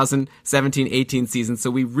the 2017-18 season,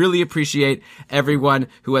 so we really appreciate everyone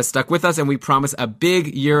who has stuck with us, and we promise a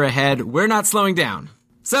big year ahead. We're not slowing down.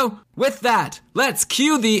 So, with that, let's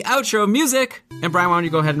cue the outro music. And Brian, why don't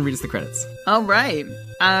you go ahead and read us the credits? All right.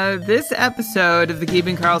 This episode of the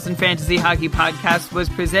Keeping Karlsson Fantasy Hockey Podcast was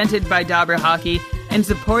presented by Dobber Hockey and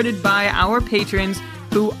supported by our patrons,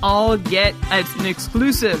 who all get an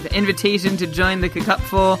exclusive invitation to join the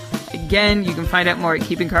Cupful. Again, you can find out more at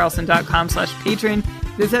keepingkarlsson.com/patron.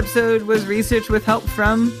 This episode was researched with help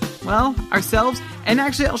from, well, ourselves. And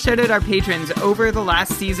actually, I'll shout out our patrons. Over the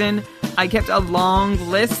last season, I kept a long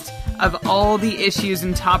list of all the issues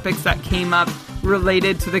and topics that came up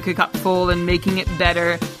related to the Cupful and making it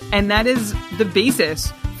better. And that is the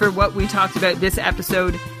basis for what we talked about this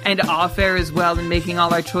episode and off air as well in making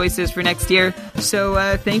all our choices for next year.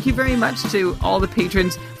 So thank you very much to all the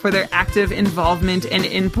patrons for their active involvement and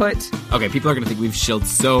input. Okay, people are going to think we've shilled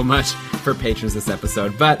so much for patrons this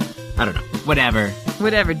episode, but I don't know. Whatever.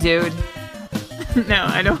 Whatever, dude. No,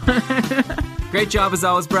 I don't. Great job as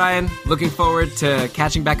always, Brian. Looking forward to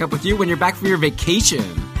catching back up with you when you're back from your vacation.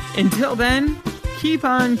 Until then, keep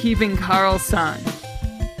on keeping Carl Son.